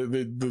age where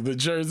the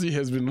jersey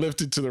has been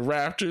lifted to the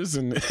rafters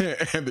and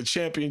the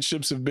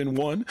championships have been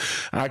won,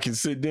 I can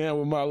sit down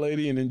with my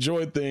lady and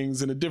enjoy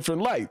things in a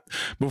different light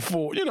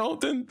before,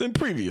 than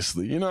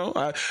previously.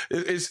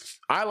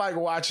 I like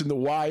watching The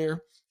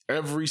Wire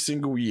every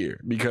single year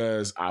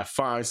because I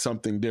find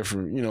something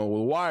different. The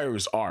Wire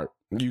is art.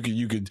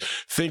 You could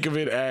think of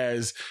it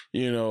as,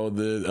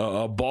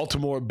 a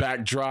Baltimore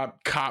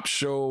backdrop cop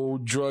show,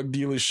 drug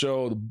dealer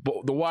show.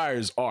 The Wire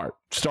is art,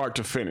 start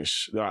to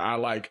finish. I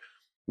like.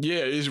 Yeah,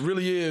 it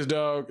really is,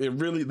 dog. It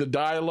really, the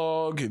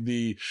dialogue,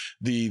 the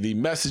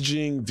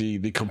messaging,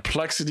 the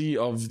complexity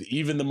of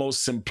even the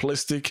most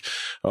simplistic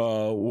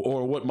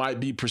or what might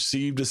be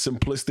perceived as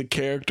simplistic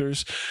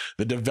characters,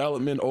 the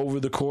development over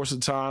the course of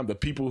time, the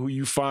people who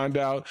you find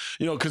out,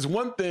 because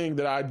one thing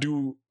that I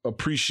do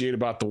appreciate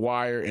about The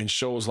Wire and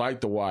shows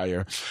like The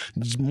Wire,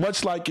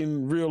 much like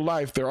in real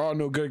life, there are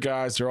no good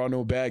guys, there are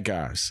no bad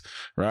guys,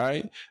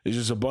 right? It's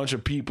just a bunch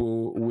of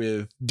people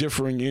with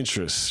differing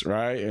interests,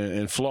 right?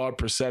 And flawed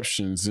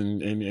perceptions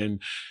and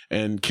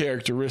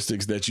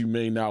characteristics that you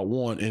may not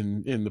want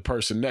in the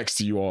person next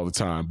to you all the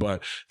time,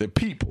 but they're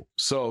people.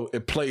 So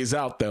it plays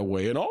out that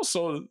way. And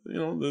also,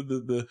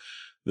 the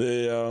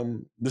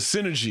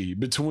synergy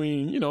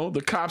between,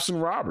 the cops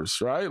and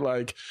robbers, right?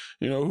 Like,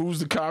 who's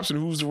the cops and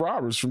who's the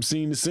robbers from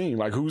scene to scene?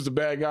 Like, who's the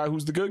bad guy,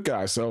 who's the good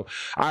guy? So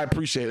I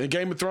appreciate it. And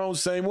Game of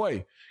Thrones, same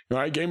way.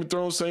 Right? Game of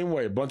Thrones, same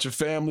way. A bunch of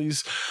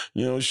families,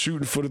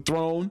 shooting for the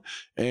throne.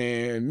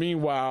 And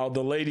meanwhile,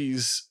 the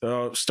ladies,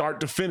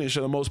 start to finish,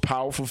 are the most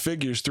powerful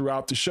figures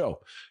throughout the show.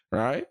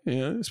 Right?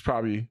 It's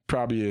probably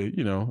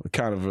a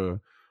kind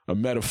of a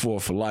metaphor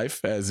for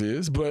life as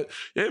is, but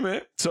yeah,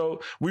 man.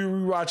 So we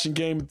were watching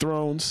Game of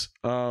Thrones.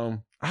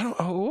 What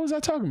was I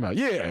talking about?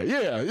 Yeah.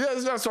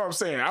 That's what I'm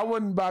saying. I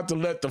wasn't about to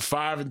let the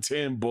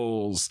 5-10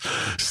 Bulls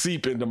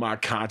seep into my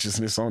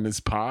consciousness on this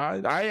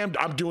pod.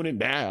 I'm doing it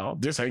now.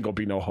 This ain't gonna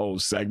be no whole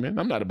segment.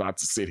 I'm not about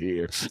to sit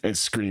here and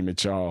scream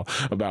at y'all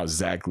about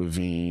Zach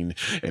LaVine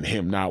and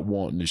him not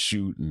wanting to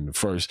shoot in the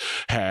first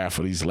half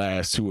of these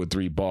last 2 or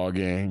 3 ball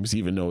games,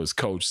 even though his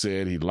coach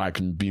said he'd like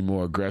him to be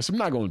more aggressive. I'm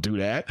not gonna do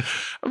that.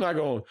 I'm not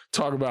gonna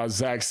talk about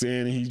Zach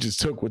saying he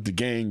just took what the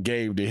game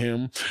gave to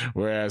him,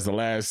 whereas the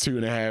last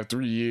 2.5,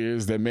 3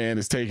 years, that man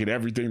is taking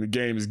everything the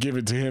game is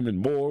giving to him and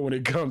more when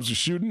it comes to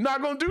shooting.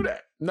 Not gonna do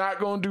that. Not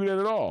gonna do that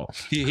at all.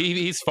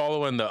 He's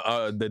following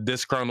the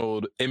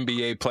disgruntled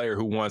NBA player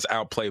who wants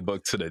out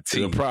playbook to the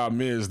team. The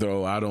problem is,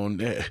 though,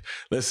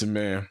 listen,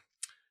 man,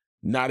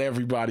 not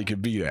everybody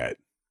could be that.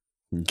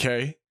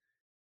 Okay?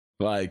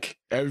 Like,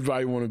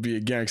 everybody want to be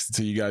a gangster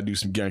till you gotta do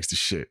some gangster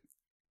shit.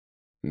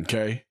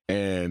 Okay?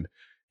 And,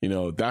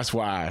 that's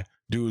why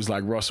dudes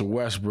like Russell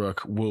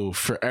Westbrook will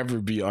forever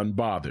be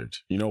unbothered.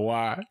 You know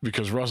why?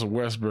 Because Russell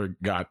Westbrook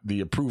got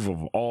the approval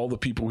of all the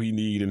people he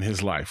need in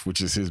his life,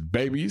 which is his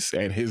babies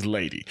and his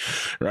lady,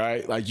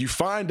 right? Like, you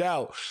find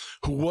out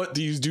what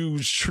these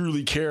dudes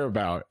truly care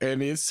about,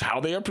 and it's how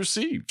they are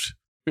perceived,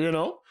 I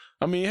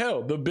mean,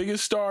 hell, the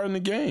biggest star in the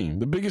game,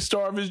 the biggest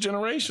star of his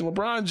generation,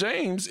 LeBron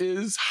James,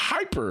 is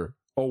hyper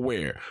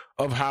aware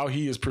of how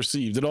he is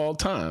perceived at all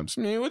times.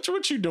 I mean,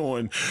 what you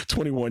doing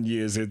 21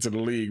 years into the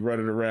league,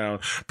 running around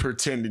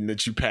pretending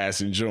that you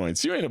passing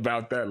joints? You ain't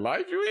about that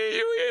life. We ain't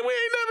never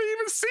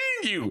even seen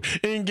you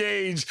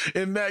engage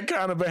in that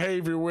kind of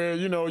behavior where,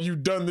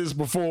 you've done this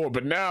before,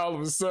 but now all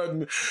of a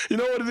sudden, you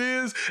know what it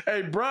is?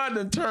 Hey, Bron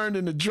done turned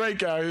into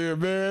Drake out here,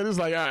 man. It's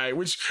like, all right,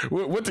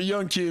 what the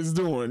young kids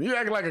doing? You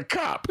acting like a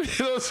cop. You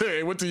know what I'm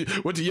saying? What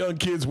the young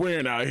kids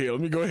wearing out here?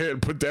 Let me go ahead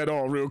and put that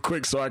on real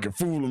quick so I can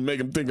fool them, make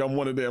them think I'm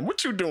one of them.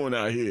 What you doing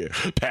out here?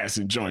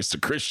 Passing joints to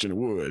Christian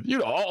Wood,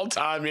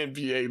 all-time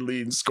NBA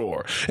leading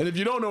scorer. And if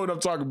you don't know what I'm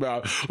talking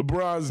about,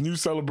 LeBron's new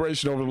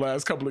celebration over the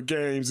last couple of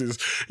games is,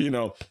 it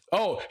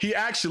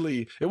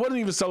wasn't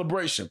even a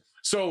celebration.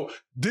 So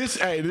this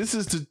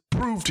is to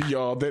prove to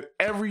y'all that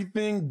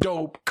everything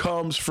dope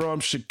comes from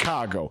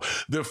Chicago.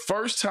 The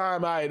first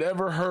time I had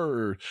ever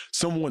heard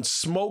someone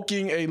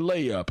smoking a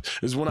layup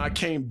is when I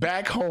came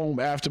back home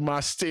after my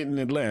stint in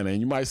Atlanta.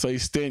 And you might say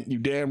stint, you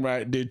damn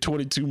right, did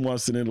 22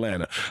 months in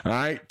Atlanta. All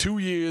right, 2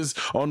 years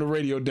on the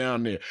radio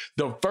down there.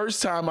 The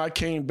first time I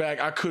came back,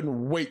 I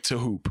couldn't wait to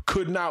hoop.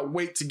 Could not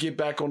wait to get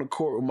back on the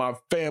court with my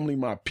family,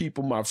 my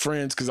people, my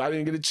friends, because I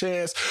didn't get a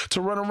chance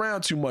to run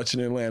around too much in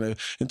Atlanta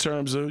in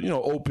terms of,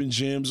 open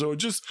gyms or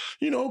just,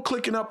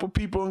 clicking up with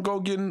people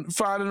and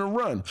finding a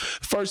run.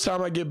 First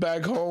time I get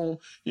back home,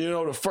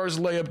 the first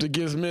layup that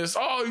gets missed,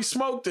 oh, he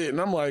smoked it.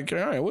 And I'm like, all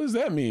right, what does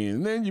that mean?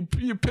 And then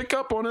you pick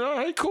up on it. All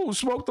right, cool,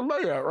 smoke the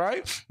layup,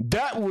 right?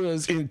 That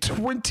was in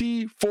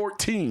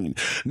 2014.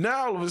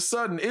 Now, all of a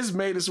sudden, it's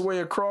made its way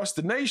across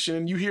the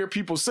nation. You hear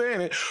people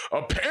saying it.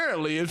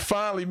 Apparently, it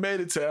finally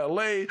made it to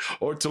LA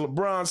or to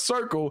LeBron's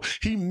circle.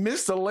 He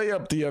missed a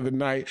layup the other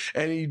night,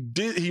 and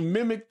he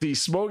mimicked the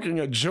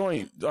smoking a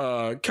joint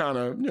kind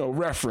of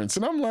reference,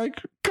 and I'm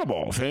like, come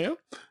on, fam,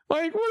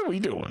 like, what are we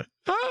doing,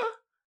 huh?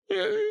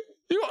 Yeah.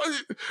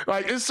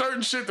 Like, it's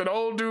certain shit that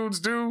old dudes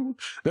do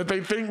that they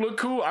think look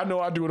cool. I know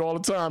I do it all the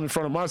time in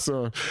front of my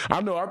son.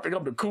 I think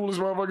I'm the coolest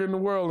motherfucker in the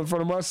world in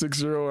front of my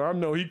 6-year-old. I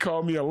know he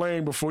called me a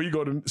lame before he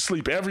go to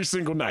sleep every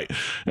single night,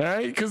 all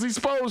right? Because he's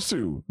supposed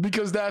to,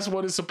 because that's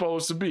what it's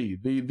supposed to be.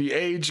 The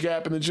age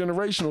gap and the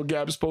generational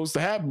gap is supposed to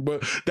happen,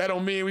 but that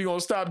don't mean we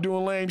gonna stop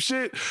doing lame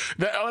shit.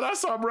 When I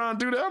saw Bron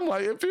do that, I'm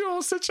like, if you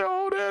don't sit your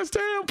old ass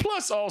down,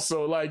 plus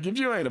also, like, if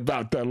you ain't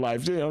about that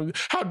life,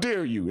 how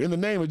dare you? In the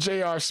name of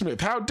J.R.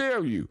 Smith, how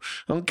dare you?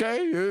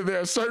 Okay,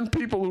 there are certain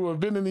people who have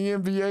been in the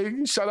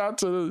NBA. Shout out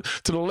to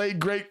the late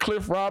great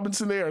Cliff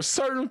Robinson. There are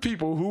certain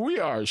people who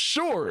we are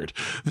assured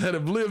that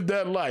have lived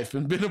that life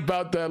and been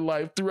about that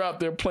life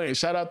throughout their playing.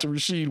 Shout out to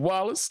Rasheed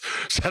Wallace.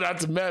 Shout out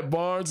to Matt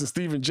Barnes and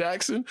Steven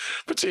Jackson.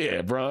 But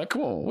yeah, Bron,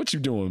 come on, what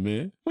you doing,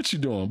 man? What you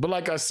doing? But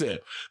like I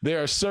said,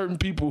 there are certain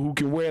people who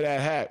can wear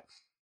that hat.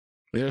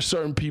 There are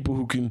certain people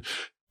who can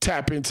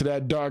tap into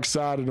that dark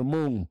side of the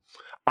moon.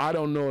 I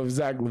don't know if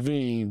Zach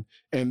LaVine,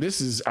 and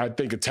this is, I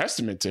think, a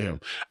testament to him,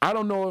 I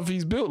don't know if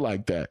he's built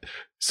like that.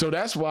 So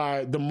that's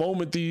why the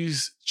moment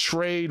these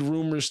trade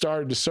rumors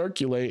started to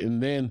circulate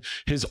and then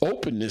his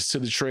openness to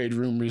the trade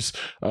rumors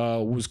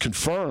was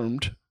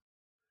confirmed,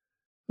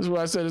 this is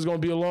what I said, it's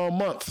going to be a long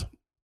month.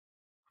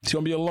 It's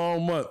going to be a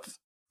long month.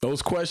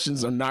 Those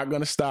questions are not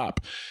going to stop.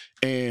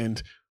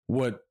 And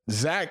what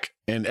Zach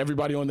and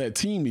everybody on that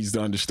team needs to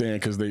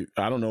understand, because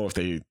I don't know if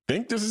they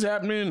think this is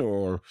happening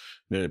or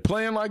they're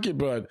playing like it,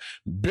 but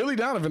Billy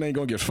Donovan ain't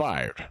gonna get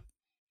fired.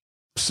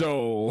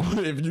 So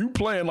if you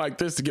playing like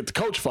this to get the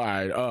coach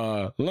fired,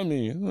 let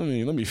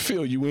me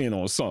fill you in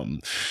on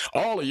something.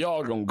 All of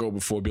y'all gonna go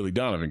before Billy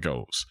Donovan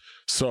goes.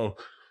 So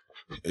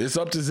it's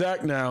up to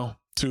Zach now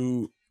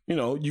to,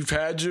 you've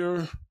had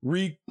your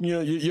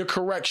your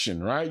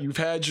correction, right? You've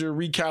had your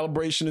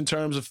recalibration in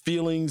terms of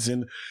feelings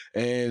and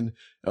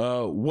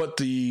what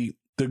the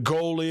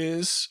goal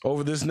is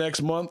over this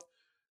next month.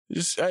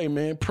 Just, hey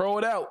man, pro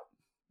it out.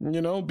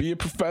 Be a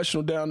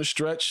professional down the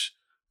stretch.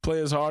 Play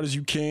as hard as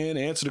you can.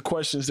 Answer the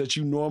questions that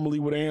you normally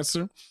would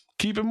answer.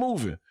 Keep it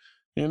moving.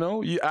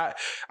 I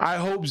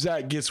hope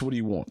Zach gets what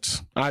he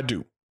wants. I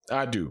do.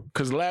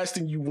 Because the last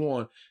thing you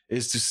want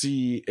is to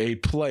see a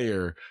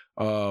player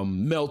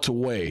melt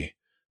away.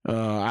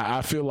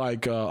 I feel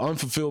like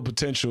unfulfilled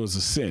potential is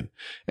a sin.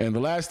 And the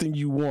last thing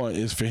you want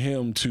is for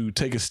him to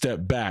take a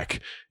step back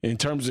in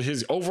terms of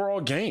his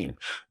overall game,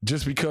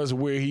 just because of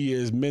where he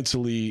is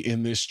mentally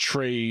in this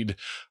trade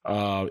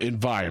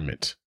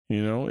environment.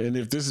 And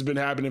if this has been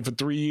happening for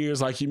 3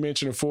 years, like you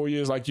mentioned, or 4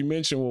 years, like you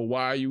mentioned, well,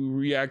 why are you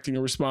reacting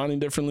and responding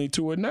differently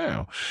to it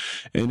now?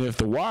 And if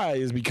the why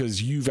is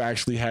because you've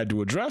actually had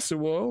to address it,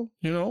 well,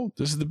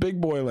 this is the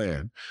big boy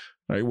land,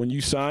 right? When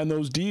you sign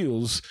those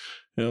deals,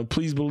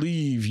 please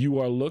believe you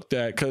are looked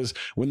at, because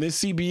when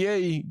this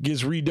CBA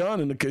gets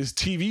redone and his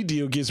TV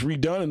deal gets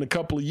redone in a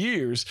couple of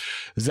years,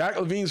 Zach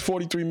LaVine's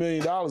 $43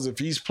 million, if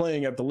he's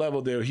playing at the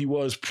level that he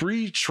was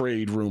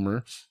pre-trade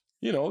rumor,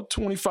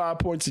 25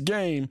 points a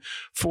game,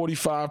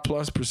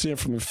 45+%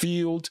 from the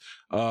field,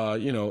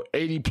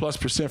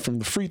 80+% from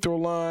the free throw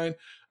line,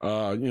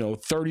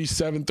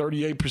 37,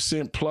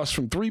 38% plus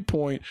from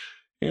 3-point.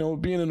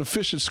 being an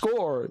efficient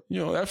scorer,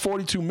 that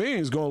 $42 million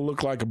is going to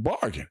look like a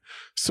bargain.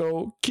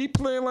 So keep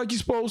playing like you're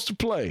supposed to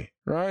play,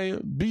 right?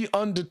 Be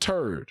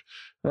undeterred,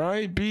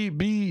 right? Be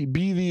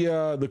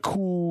the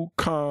cool,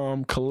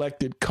 calm,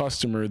 collected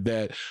customer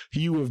that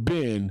you have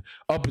been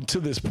up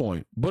until this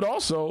point, but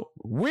also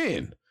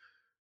win,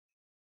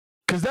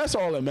 because that's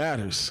all that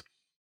matters.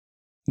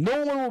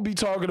 No one will be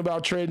talking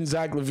about trading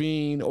Zach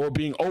LaVine or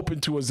being open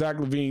to a Zach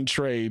LaVine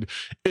trade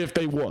if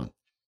they won.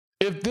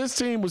 If this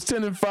team was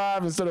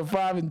 10-5 instead of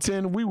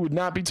 5-10, we would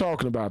not be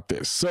talking about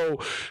this. So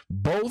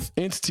both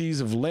entities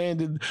have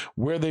landed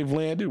where they've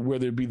landed,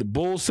 whether it be the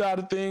Bulls side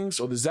of things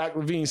or the Zach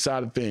LaVine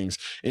side of things.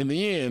 In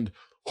the end,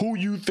 who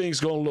you think's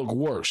going to look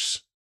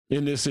worse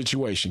in this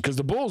situation? Because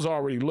the Bulls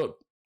already look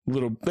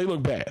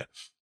bad.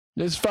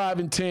 It's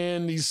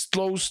 5-10, these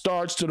slow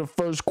starts to the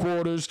first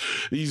quarters,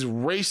 these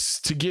race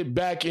to get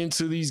back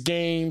into these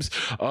games,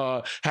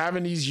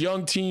 having these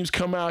young teams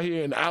come out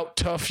here and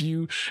out-tough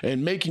you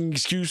and making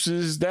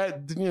excuses.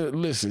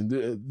 Listen,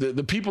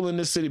 the people in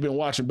this city have been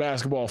watching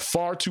basketball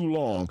far too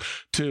long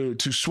to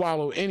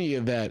swallow any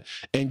of that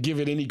and give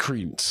it any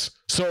credence.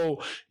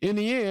 So in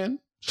the end,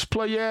 just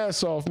play your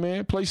ass off,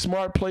 man. Play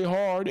smart, play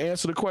hard,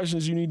 answer the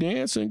questions you need to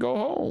answer, and go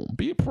home.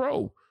 Be a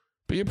pro.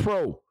 Be a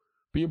pro.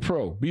 Be a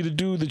pro. Be the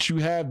dude that you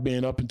have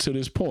been up until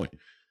this point.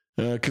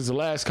 Because the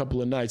last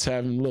couple of nights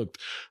haven't looked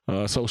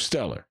so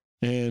stellar.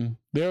 And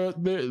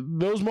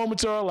those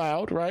moments are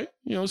allowed, right?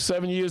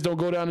 7 years don't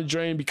go down the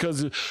drain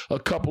because of a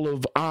couple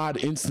of odd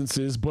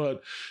instances,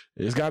 but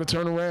it's got to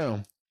turn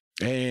around.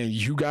 And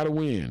you got to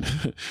win.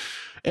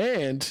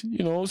 And,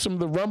 some of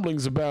the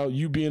rumblings about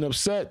you being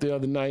upset the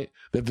other night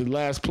that the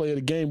last play of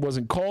the game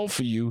wasn't called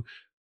for you,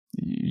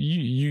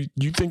 you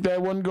think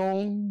that wasn't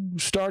going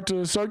to start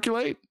to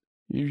circulate?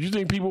 You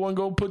think people want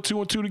to go put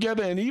 2 and 2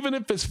 together? And even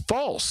if it's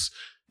false,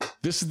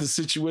 this is the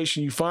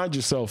situation you find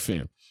yourself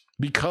in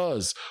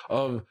because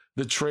of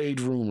the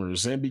trade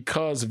rumors and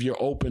because of your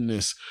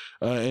openness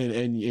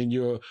and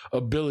your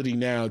ability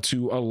now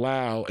to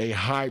allow a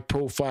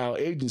high-profile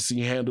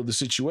agency handle the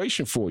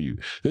situation for you.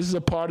 This is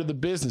a part of the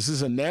business. This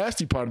is a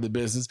nasty part of the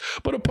business,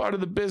 but a part of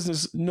the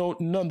business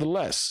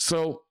nonetheless.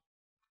 So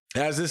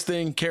as this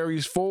thing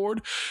carries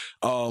forward,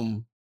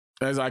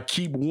 as I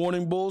keep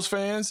warning Bulls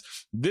fans,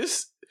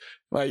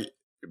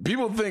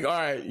 people think, all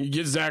right, you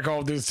get Zach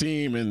off this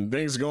team and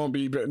things are going to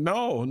be better.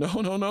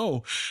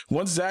 No.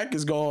 Once Zach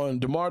is gone,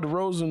 DeMar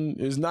DeRozan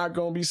is not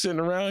going to be sitting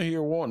around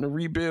here wanting to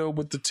rebuild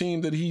with the team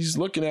that he's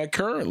looking at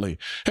currently.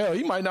 Hell,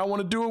 he might not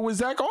want to do it with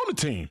Zach on the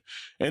team.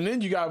 And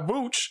then you got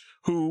Vooch,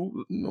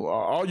 who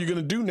all you're going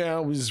to do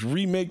now is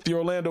remake the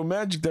Orlando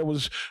Magic that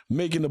was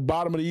making the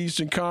bottom of the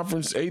Eastern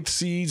Conference 8th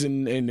seeds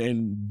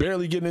and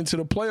barely getting into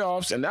the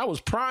playoffs. And that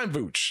was prime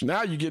Vooch.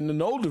 Now you're getting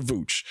an older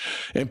Vooch.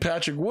 And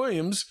Patrick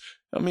Williams,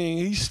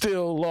 he's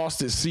still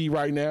lost at sea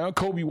right now.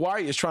 Kobe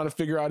White is trying to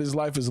figure out his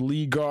life as a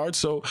lead guard.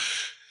 So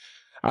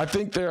I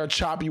think there are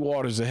choppy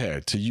waters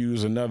ahead, to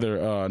use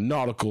another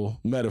nautical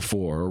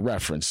metaphor or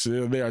reference.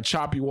 There are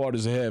choppy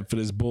waters ahead for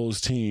this Bulls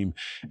team,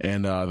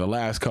 and the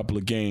last couple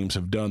of games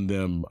have done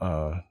them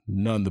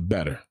none the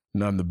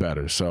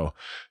better. So,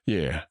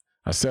 yeah.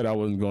 I said I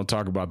wasn't going to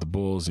talk about the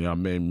Bulls, and y'all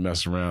made me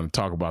mess around and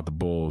talk about the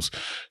Bulls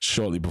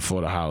shortly before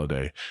the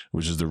holiday,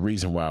 which is the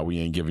reason why we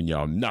ain't giving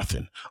y'all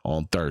nothing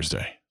on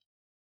Thursday.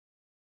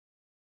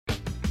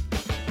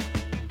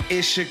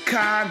 It's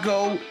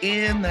Chicago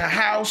in the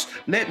house.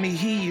 Let me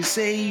hear you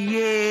say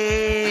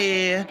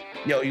yeah.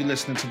 Yo, you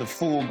listening to the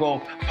Full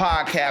Go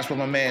podcast with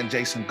my man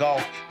Jason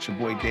Goff. It's your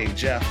boy Dave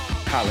Jeff.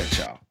 Holla at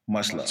y'all.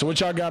 Much love. So what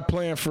y'all got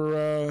planned for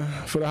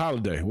the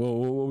holiday?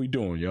 What we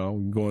doing, y'all?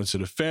 We going to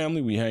the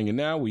family? We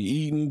hanging out? We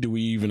eating? Do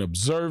we even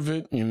observe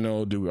it?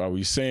 Are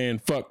we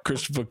saying fuck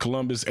Christopher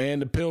Columbus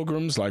and the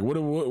Pilgrims? Like what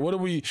are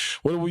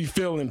we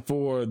feeling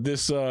for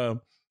this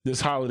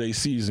holiday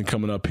season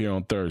coming up here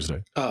on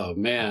Thursday? Oh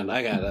man,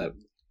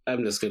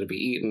 I'm just gonna be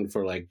eating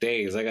for like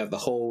days. I got the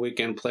whole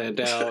weekend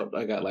planned out.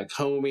 I got like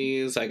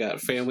homies. I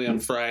got family on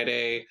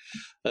Friday.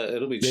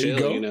 It'll be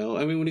chill,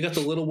 when you got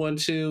the little one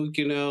too,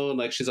 and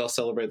like she's all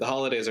celebrate. The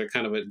holidays are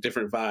kind of a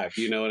different vibe.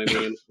 You know what I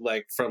mean?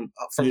 Like from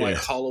like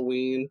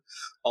Halloween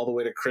all the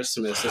way to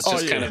Christmas. It's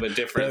just kind of a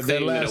different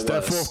thing.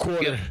 That fourth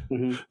quarter. Yeah.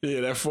 Mm-hmm.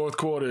 Yeah, that fourth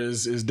quarter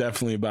is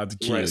definitely about the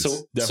kids.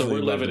 Right. So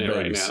we're living it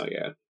right now.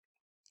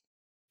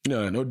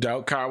 Yeah. No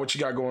doubt. Kyle, what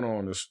you got going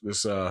on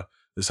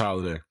this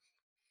holiday?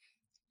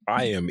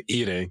 I am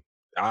eating.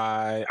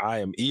 I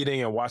am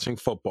eating and watching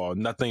football.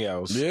 Nothing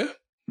else. Yeah.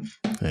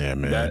 Yeah,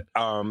 man.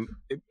 I'm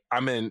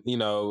in,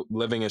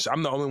 living in.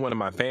 I'm the only one in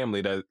my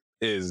family that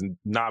is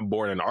not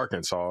born in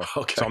Arkansas.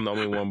 Okay. So I'm the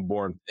only one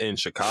born in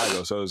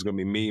Chicago. So it's gonna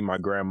be me, my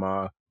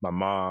grandma, my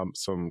mom,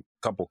 some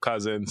couple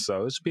cousins.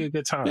 So it should be a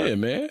good time. Yeah,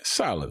 man.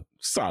 Solid,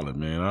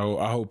 man.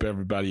 I hope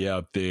everybody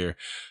out there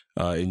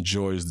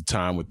enjoys the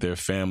time with their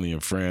family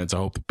and friends. I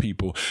hope the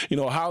people,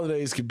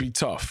 holidays can be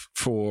tough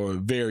for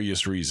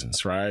various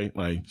reasons, right?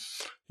 Like,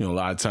 a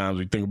lot of times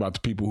we think about the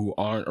people who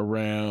aren't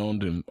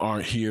around and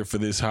aren't here for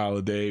this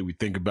holiday. We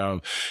think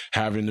about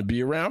having to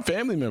be around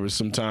family members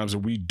sometimes that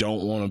we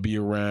don't want to be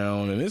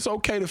around. And it's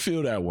okay to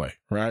feel that way,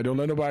 right? Don't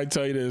let nobody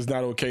tell you that it's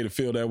not okay to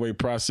feel that way.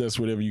 Process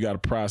whatever you got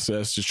to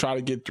process. Just try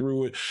to get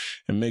through it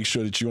and make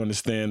sure that you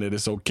understand that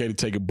it's okay to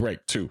take a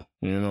break too.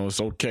 It's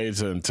okay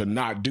to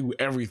not do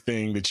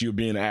everything that you're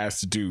being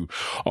asked to do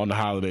on the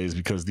holidays,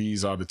 because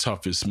these are the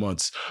toughest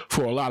months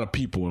for a lot of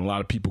people, and a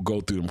lot of people go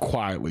through them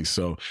quietly.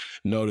 So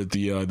know that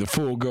the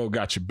Full Go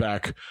got your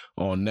back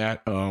on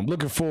that.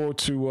 Looking forward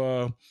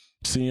to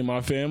seeing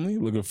my family.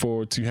 Looking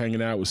forward to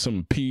hanging out with some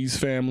of P's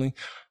family.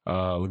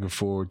 Looking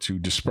forward to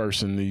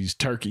dispersing these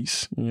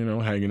turkeys,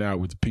 hanging out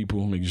with the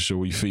people, making sure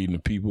we're feeding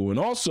the people. And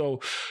also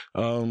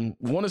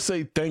want to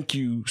say thank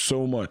you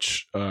so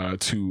much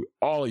to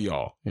all of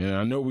y'all. And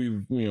I know we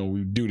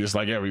do this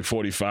like every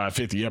 45,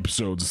 50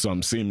 episodes or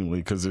something seemingly,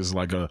 because it's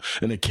like an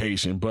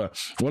occasion. But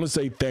I want to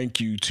say thank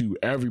you to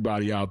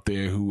everybody out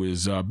there who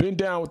has been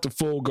down with the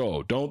Full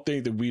Go. Don't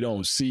think that we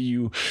don't see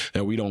you,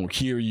 that we don't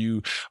hear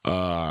you.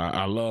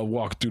 I love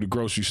walking through the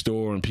grocery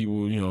store and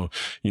people,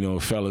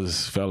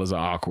 fellas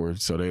are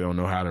awkward, so they don't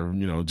know how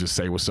to, just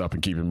say what's up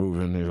and keep it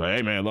moving. He's like,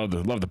 hey man, love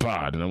the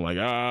pod. And I'm like,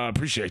 I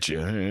appreciate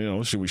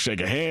you. Should we shake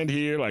a hand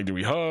here? Like, do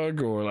we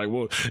hug? Or like,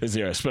 well, is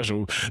there a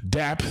special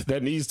dap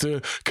that needs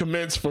to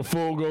commence for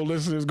Full Go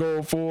listeners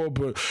going forward?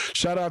 But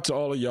shout out to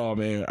all of y'all,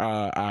 man.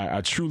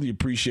 I truly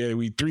appreciate it.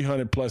 We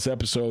 300 plus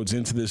episodes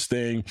into this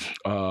thing.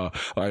 Like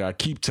I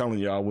keep telling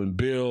y'all, when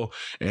Bill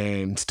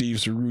and Steve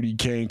Cerruti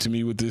came to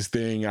me with this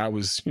thing, I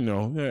was,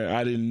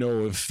 I didn't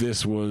know if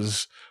this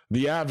was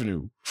the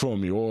avenue for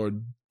me, or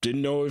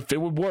didn't know if it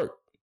would work,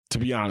 to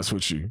be honest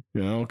with you,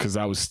 because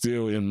I was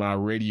still in my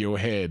radio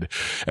head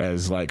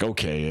as like,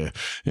 okay,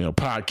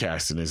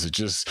 podcasting, is it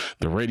just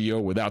the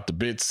radio without the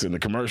bits and the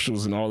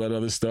commercials and all that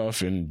other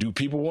stuff? And do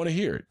people want to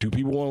hear it? Do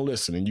people want to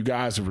listen? And you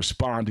guys have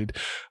responded.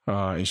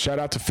 And shout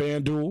out to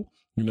FanDuel.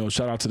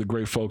 Shout out to the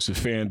great folks at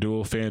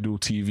FanDuel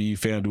TV,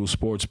 FanDuel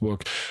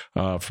Sportsbook,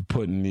 for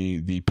putting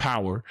the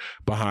power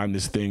behind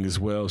this thing as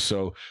well.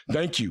 So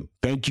thank you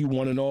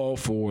one and all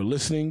for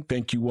listening.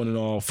 Thank you one and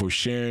all for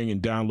sharing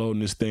and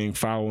downloading this thing,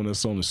 following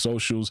us on the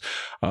socials.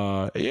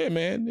 Yeah,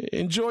 man,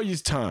 enjoy your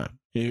time.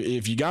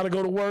 If you got to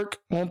go to work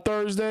on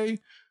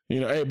Thursday,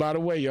 hey, by the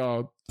way,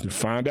 y'all,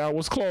 find out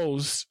what's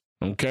closed.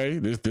 Okay,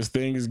 this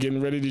thing is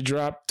getting ready to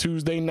drop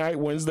Tuesday night,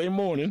 Wednesday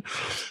morning.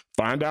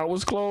 Find out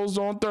what's closed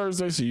on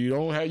Thursday, so you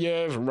don't have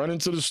your ass run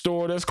into the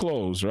store that's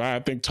closed, right? I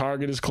think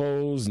Target is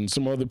closed and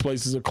some other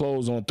places are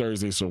closed on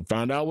Thursday. So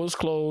find out what's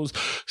closed.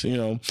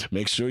 So,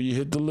 make sure you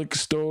hit the liquor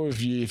store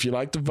if you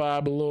like to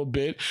vibe a little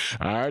bit.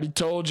 I already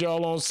told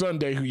y'all on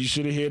Sunday who you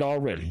should have hit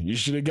already. You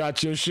should have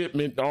got your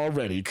shipment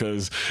already,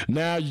 because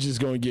now you're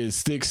just going to get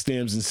sticks,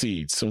 stems, and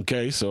seeds.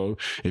 Okay, so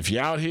if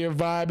you're out here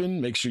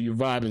vibing, make sure you're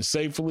vibing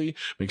safely.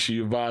 Make sure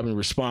you're vibing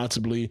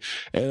responsibly,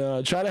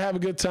 and try to have a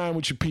good time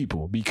with your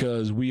people,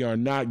 because we are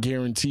not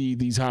guaranteed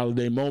these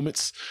holiday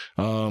moments.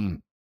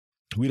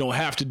 We don't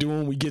have to do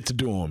them. We get to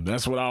do them.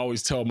 That's what I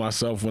always tell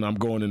myself when I'm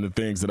going into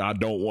things that I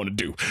don't want to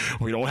do.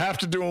 We don't have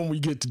to do them. We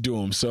get to do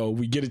them. So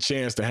we get a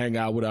chance to hang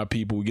out with our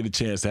people. We get a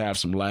chance to have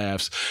some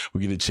laughs.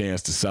 We get a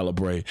chance to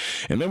celebrate.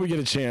 And then we get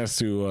a chance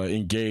to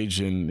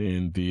engage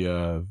in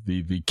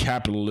the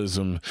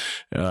capitalism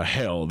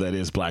hell that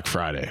is Black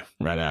Friday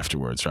right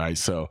afterwards, right?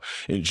 So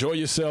enjoy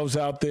yourselves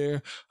out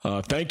there.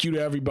 Thank you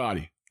to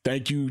everybody.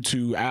 Thank you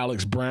to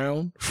Alex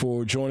Brown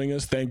for joining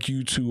us. Thank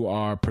you to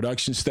our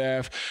production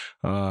staff,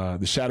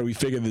 the shadowy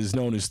figure that is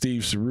known as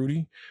Steve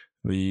Cerruti,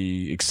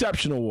 the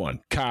exceptional one,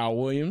 Kyle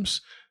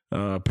Williams,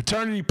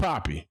 Paternity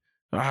Poppy.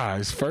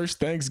 His first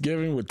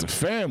Thanksgiving with the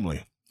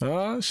family.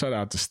 Shout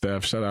out to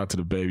Steph. Shout out to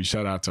the baby.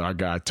 Shout out to our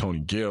guy, Tony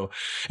Gill.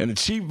 And the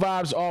Chief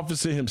Vibes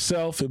officer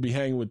himself. He'll be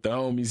hanging with the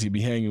homies. He'll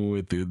be hanging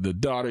with the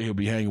daughter. He'll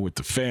be hanging with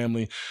the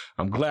family.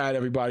 I'm glad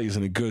everybody's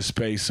in a good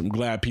space. I'm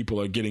glad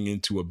people are getting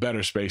into a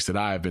better space that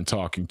I have been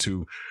talking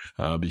to.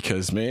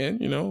 Because,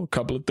 man, a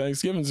couple of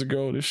Thanksgivings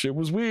ago, this shit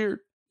was weird.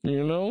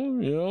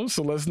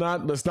 So let's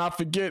not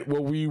forget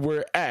where we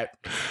were at.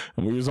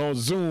 And we was on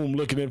Zoom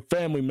looking at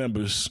family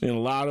members in a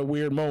lot of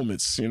weird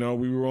moments. We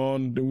were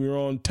on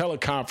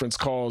teleconference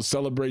calls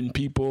celebrating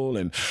people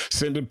and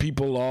sending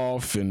people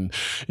off, and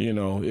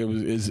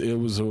it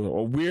was a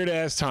weird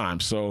ass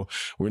time. So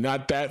we're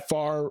not that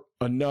far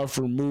enough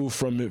removed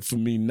from it for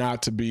me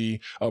not to be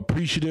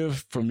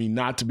appreciative, for me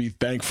not to be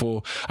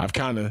thankful.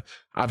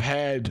 I've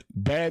had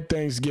bad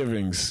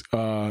Thanksgivings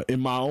in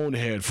my own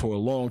head for a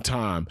long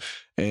time.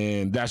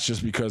 And that's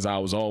just because I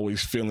was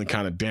always feeling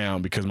kind of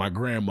down because my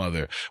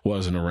grandmother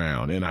wasn't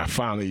around. And I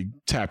finally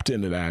tapped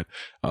into that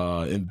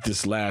in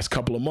this last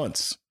couple of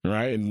months,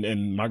 right?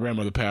 And my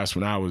grandmother passed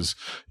when I was,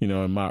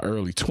 in my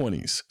early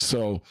 20s.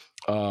 So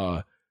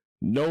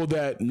know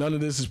that none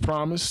of this is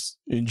promised.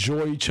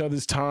 enjoy each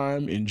other's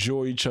time,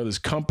 enjoy each other's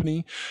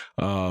company.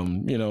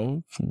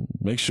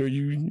 Make sure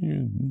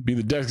you be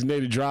the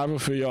designated driver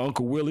for your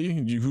Uncle Willie,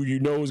 who you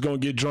know is going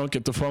to get drunk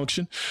at the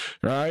function,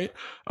 right?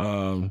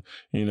 Tell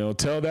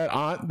that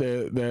aunt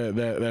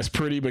that's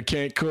pretty but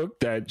can't cook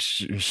that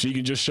she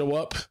can just show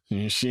up.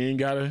 She ain't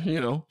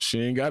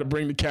gotta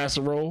bring the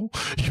casserole.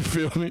 You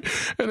feel me?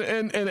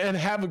 And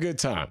have a good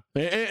time.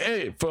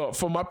 And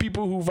for my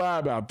people who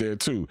vibe out there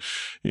too,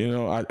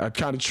 I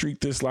kind of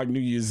treat this like New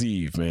Year's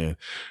Eve, man.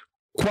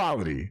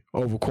 Quality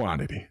over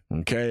quantity.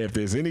 Okay. If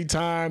there's any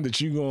time that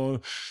you're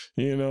going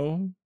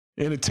to,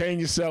 entertain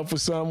yourself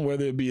with something,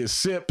 whether it be a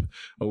sip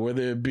or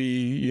whether it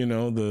be,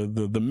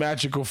 the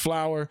magical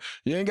flower,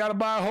 you ain't got to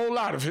buy a whole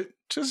lot of it.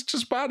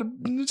 Just buy the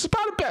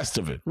best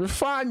of it.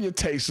 Refine your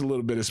taste a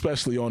little bit,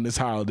 especially on this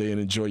holiday, and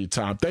enjoy your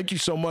time. Thank you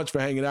so much for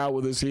hanging out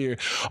with us here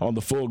on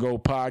the Full Go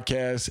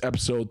Podcast,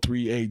 episode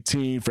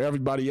 318. For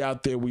everybody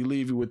out there, we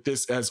leave you with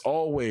this as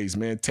always,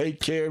 man.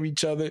 Take care of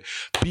each other.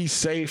 Be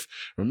safe.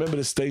 Remember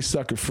to stay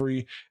sucker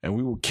free, and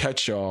we will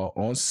catch y'all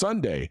on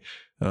Sunday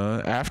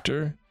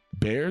after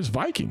Bears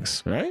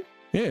Vikings, right?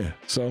 Yeah.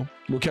 So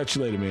we'll catch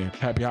you later, man.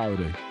 Happy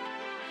holiday.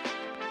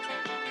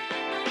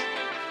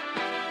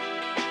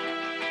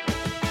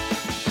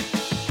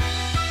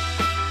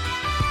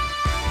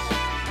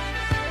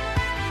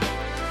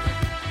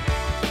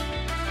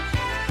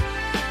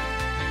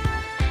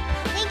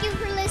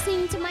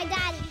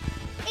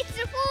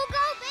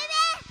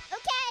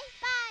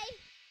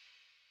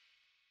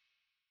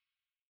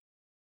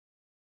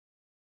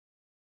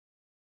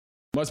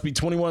 Must be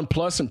 21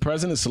 plus and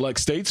present in select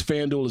states.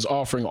 FanDuel is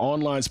offering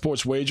online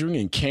sports wagering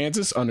in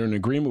Kansas under an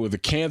agreement with the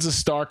Kansas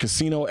Star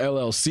Casino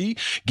LLC.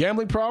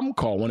 Gambling problem?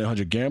 Call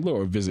 1-800-GAMBLER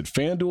or visit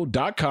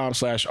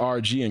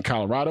FanDuel.com/RG in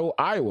Colorado,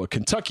 Iowa,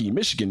 Kentucky,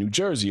 Michigan, New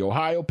Jersey,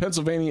 Ohio,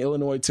 Pennsylvania,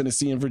 Illinois,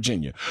 Tennessee, and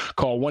Virginia.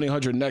 Call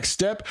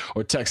 1-800-NEXT-STEP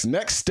or text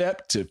NEXT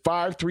STEP to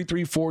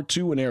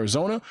 53342 in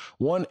Arizona,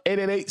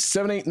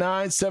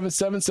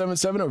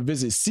 1-888-789-7777 or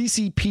visit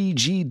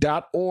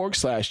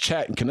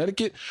ccpg.org/chat in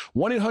Connecticut,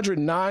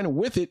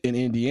 1-800-9 with it in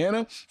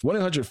Indiana,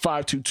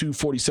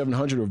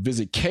 1-800-522-4700 or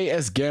visit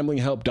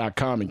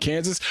ksgamblinghelp.com in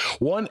Kansas,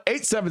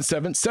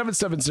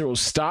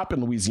 1-877-770-STOP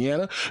in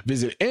Louisiana,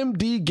 visit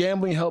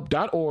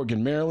mdgamblinghelp.org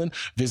in Maryland,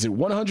 visit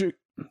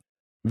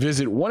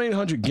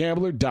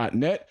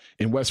 1-800-GAMBLER.net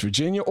in West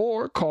Virginia,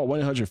 or call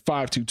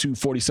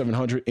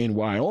 1-800-522-4700 in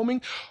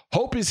Wyoming.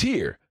 Hope is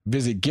here.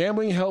 Visit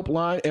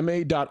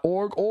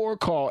gamblinghelplinema.org or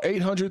call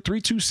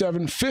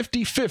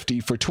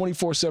 800-327-5050 for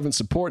 24/7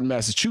 support in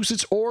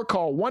Massachusetts, or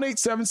call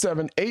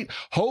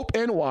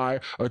 1-877-8-HOPE-NY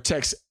or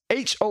text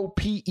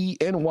HOPENY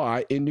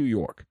in New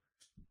York.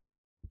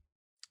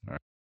 All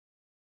right.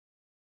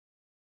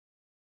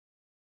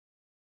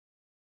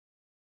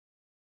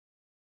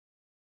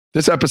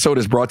 This episode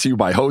is brought to you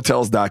by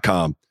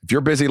Hotels.com. If you're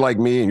busy like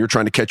me and you're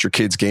trying to catch your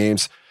kids'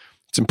 games,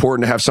 it's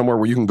important to have somewhere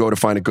where you can go to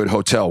find a good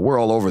hotel. We're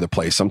all over the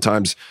place.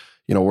 Sometimes,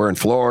 we're in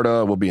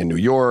Florida, we'll be in New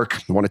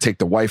York. You want to take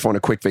the wife on a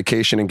quick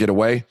vacation and get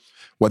away?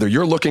 Whether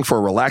you're looking for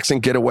a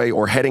relaxing getaway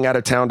or heading out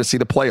of town to see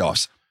the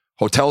playoffs,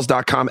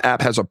 Hotels.com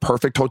app has a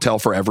perfect hotel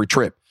for every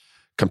trip.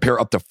 Compare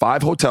up to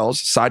 5 hotels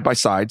side by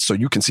side so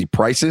you can see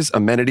prices,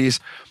 amenities,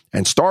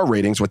 and star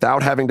ratings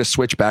without having to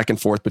switch back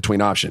and forth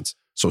between options.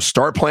 So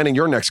start planning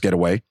your next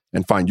getaway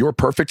and find your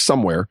perfect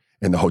somewhere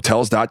in the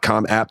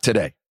Hotels.com app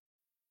today.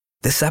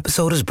 This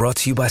episode is brought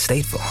to you by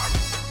State Farm.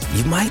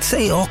 You might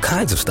say all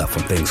kinds of stuff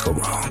when things go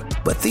wrong,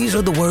 but these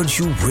are the words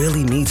you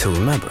really need to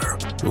remember.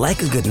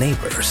 Like a good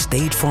neighbor,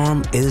 State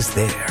Farm is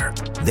there.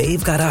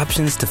 They've got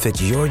options to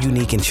fit your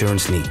unique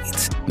insurance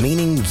needs,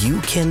 meaning you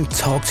can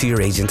talk to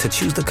your agent to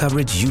choose the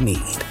coverage you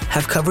need,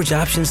 have coverage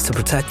options to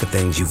protect the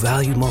things you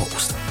value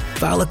most,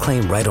 file a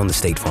claim right on the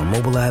State Farm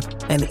mobile app,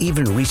 and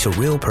even reach a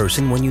real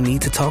person when you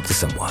need to talk to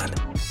someone.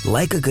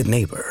 Like a good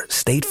neighbor,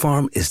 State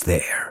Farm is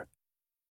there.